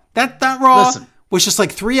Raw. That Raw was just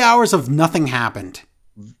like 3 hours of nothing happened.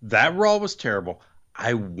 That Raw was terrible.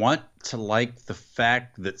 I want to like the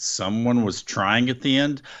fact that someone was trying at the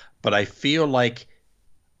end, but I feel like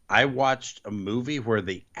I watched a movie where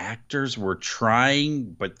the actors were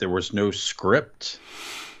trying, but there was no script.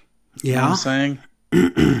 Yeah. You know what I'm saying?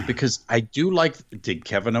 Because I do like, did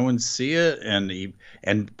Kevin Owens see it?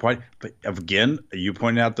 But again, you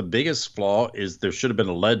pointed out the biggest flaw is there should have been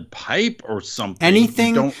a lead pipe or something.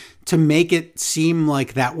 Anything to make it seem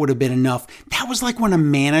like that would have been enough. That was like when a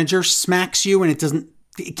manager smacks you and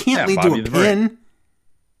it can't lead to a pin.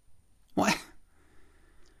 What?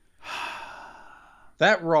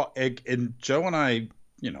 That Raw, and Joe and I,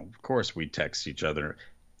 of course we text each other.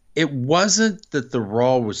 It wasn't that the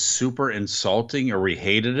Raw was super insulting or we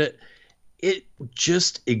hated it. It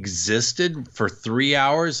just existed for 3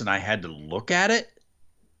 hours and I had to look at it.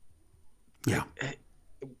 Yeah.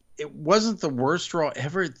 It wasn't the worst Raw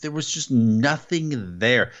ever. There was just nothing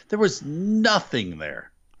there. There was nothing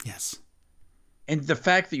there. Yes. And the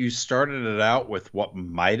fact that you started it out with what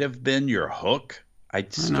might have been your hook, I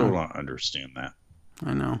still don't understand that.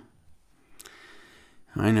 I know.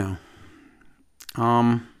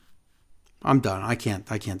 I'm done. I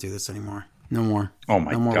can't do this anymore. No more. Oh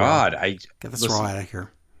my God. Get this Raw out of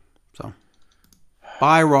here. So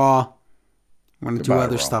bye, Raw. I'm going to do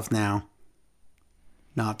other stuff now.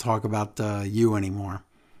 Not talk about you anymore.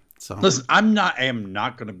 So listen, I am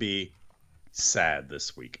not going to be sad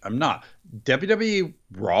this week. I'm not. WWE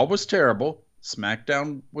Raw was terrible.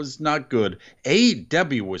 SmackDown was not good.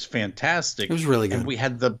 AEW was fantastic. It was really good. And we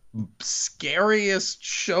had the scariest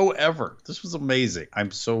show ever. This was amazing.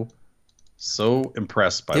 I'm so So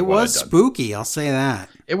impressed by It what was I'd done. spooky, I'll say that.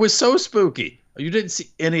 It was so spooky. You didn't see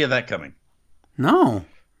any of that coming. No.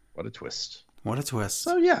 What a twist. What a twist.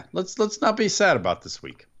 So yeah, let's not be sad about this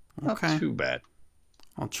week. Not Okay. too bad.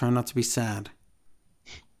 I'll try not to be sad.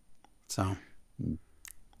 So, I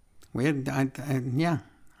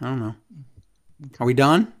don't know. Are we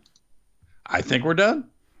done? I think we're done.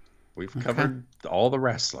 We've covered all the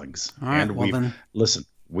wrestlings. All right, and well we've then. listen,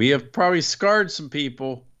 we have probably scarred some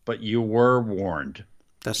people, but you were warned.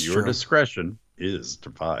 That's Your true. discretion is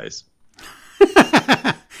advised.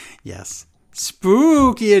 Yes.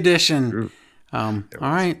 Spooky edition. True. All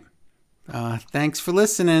right. Thanks for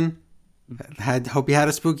listening. Hope you had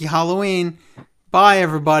a spooky Halloween. Bye,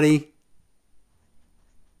 everybody.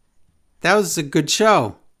 That was a good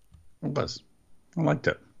show. It was. I liked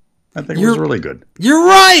it. I think it was really good. You're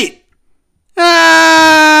right.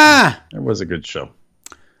 Ah! It was a good show.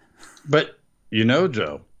 But you know,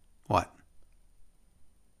 Joe, What?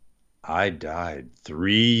 I died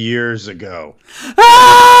 3 years ago.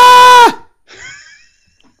 Ah!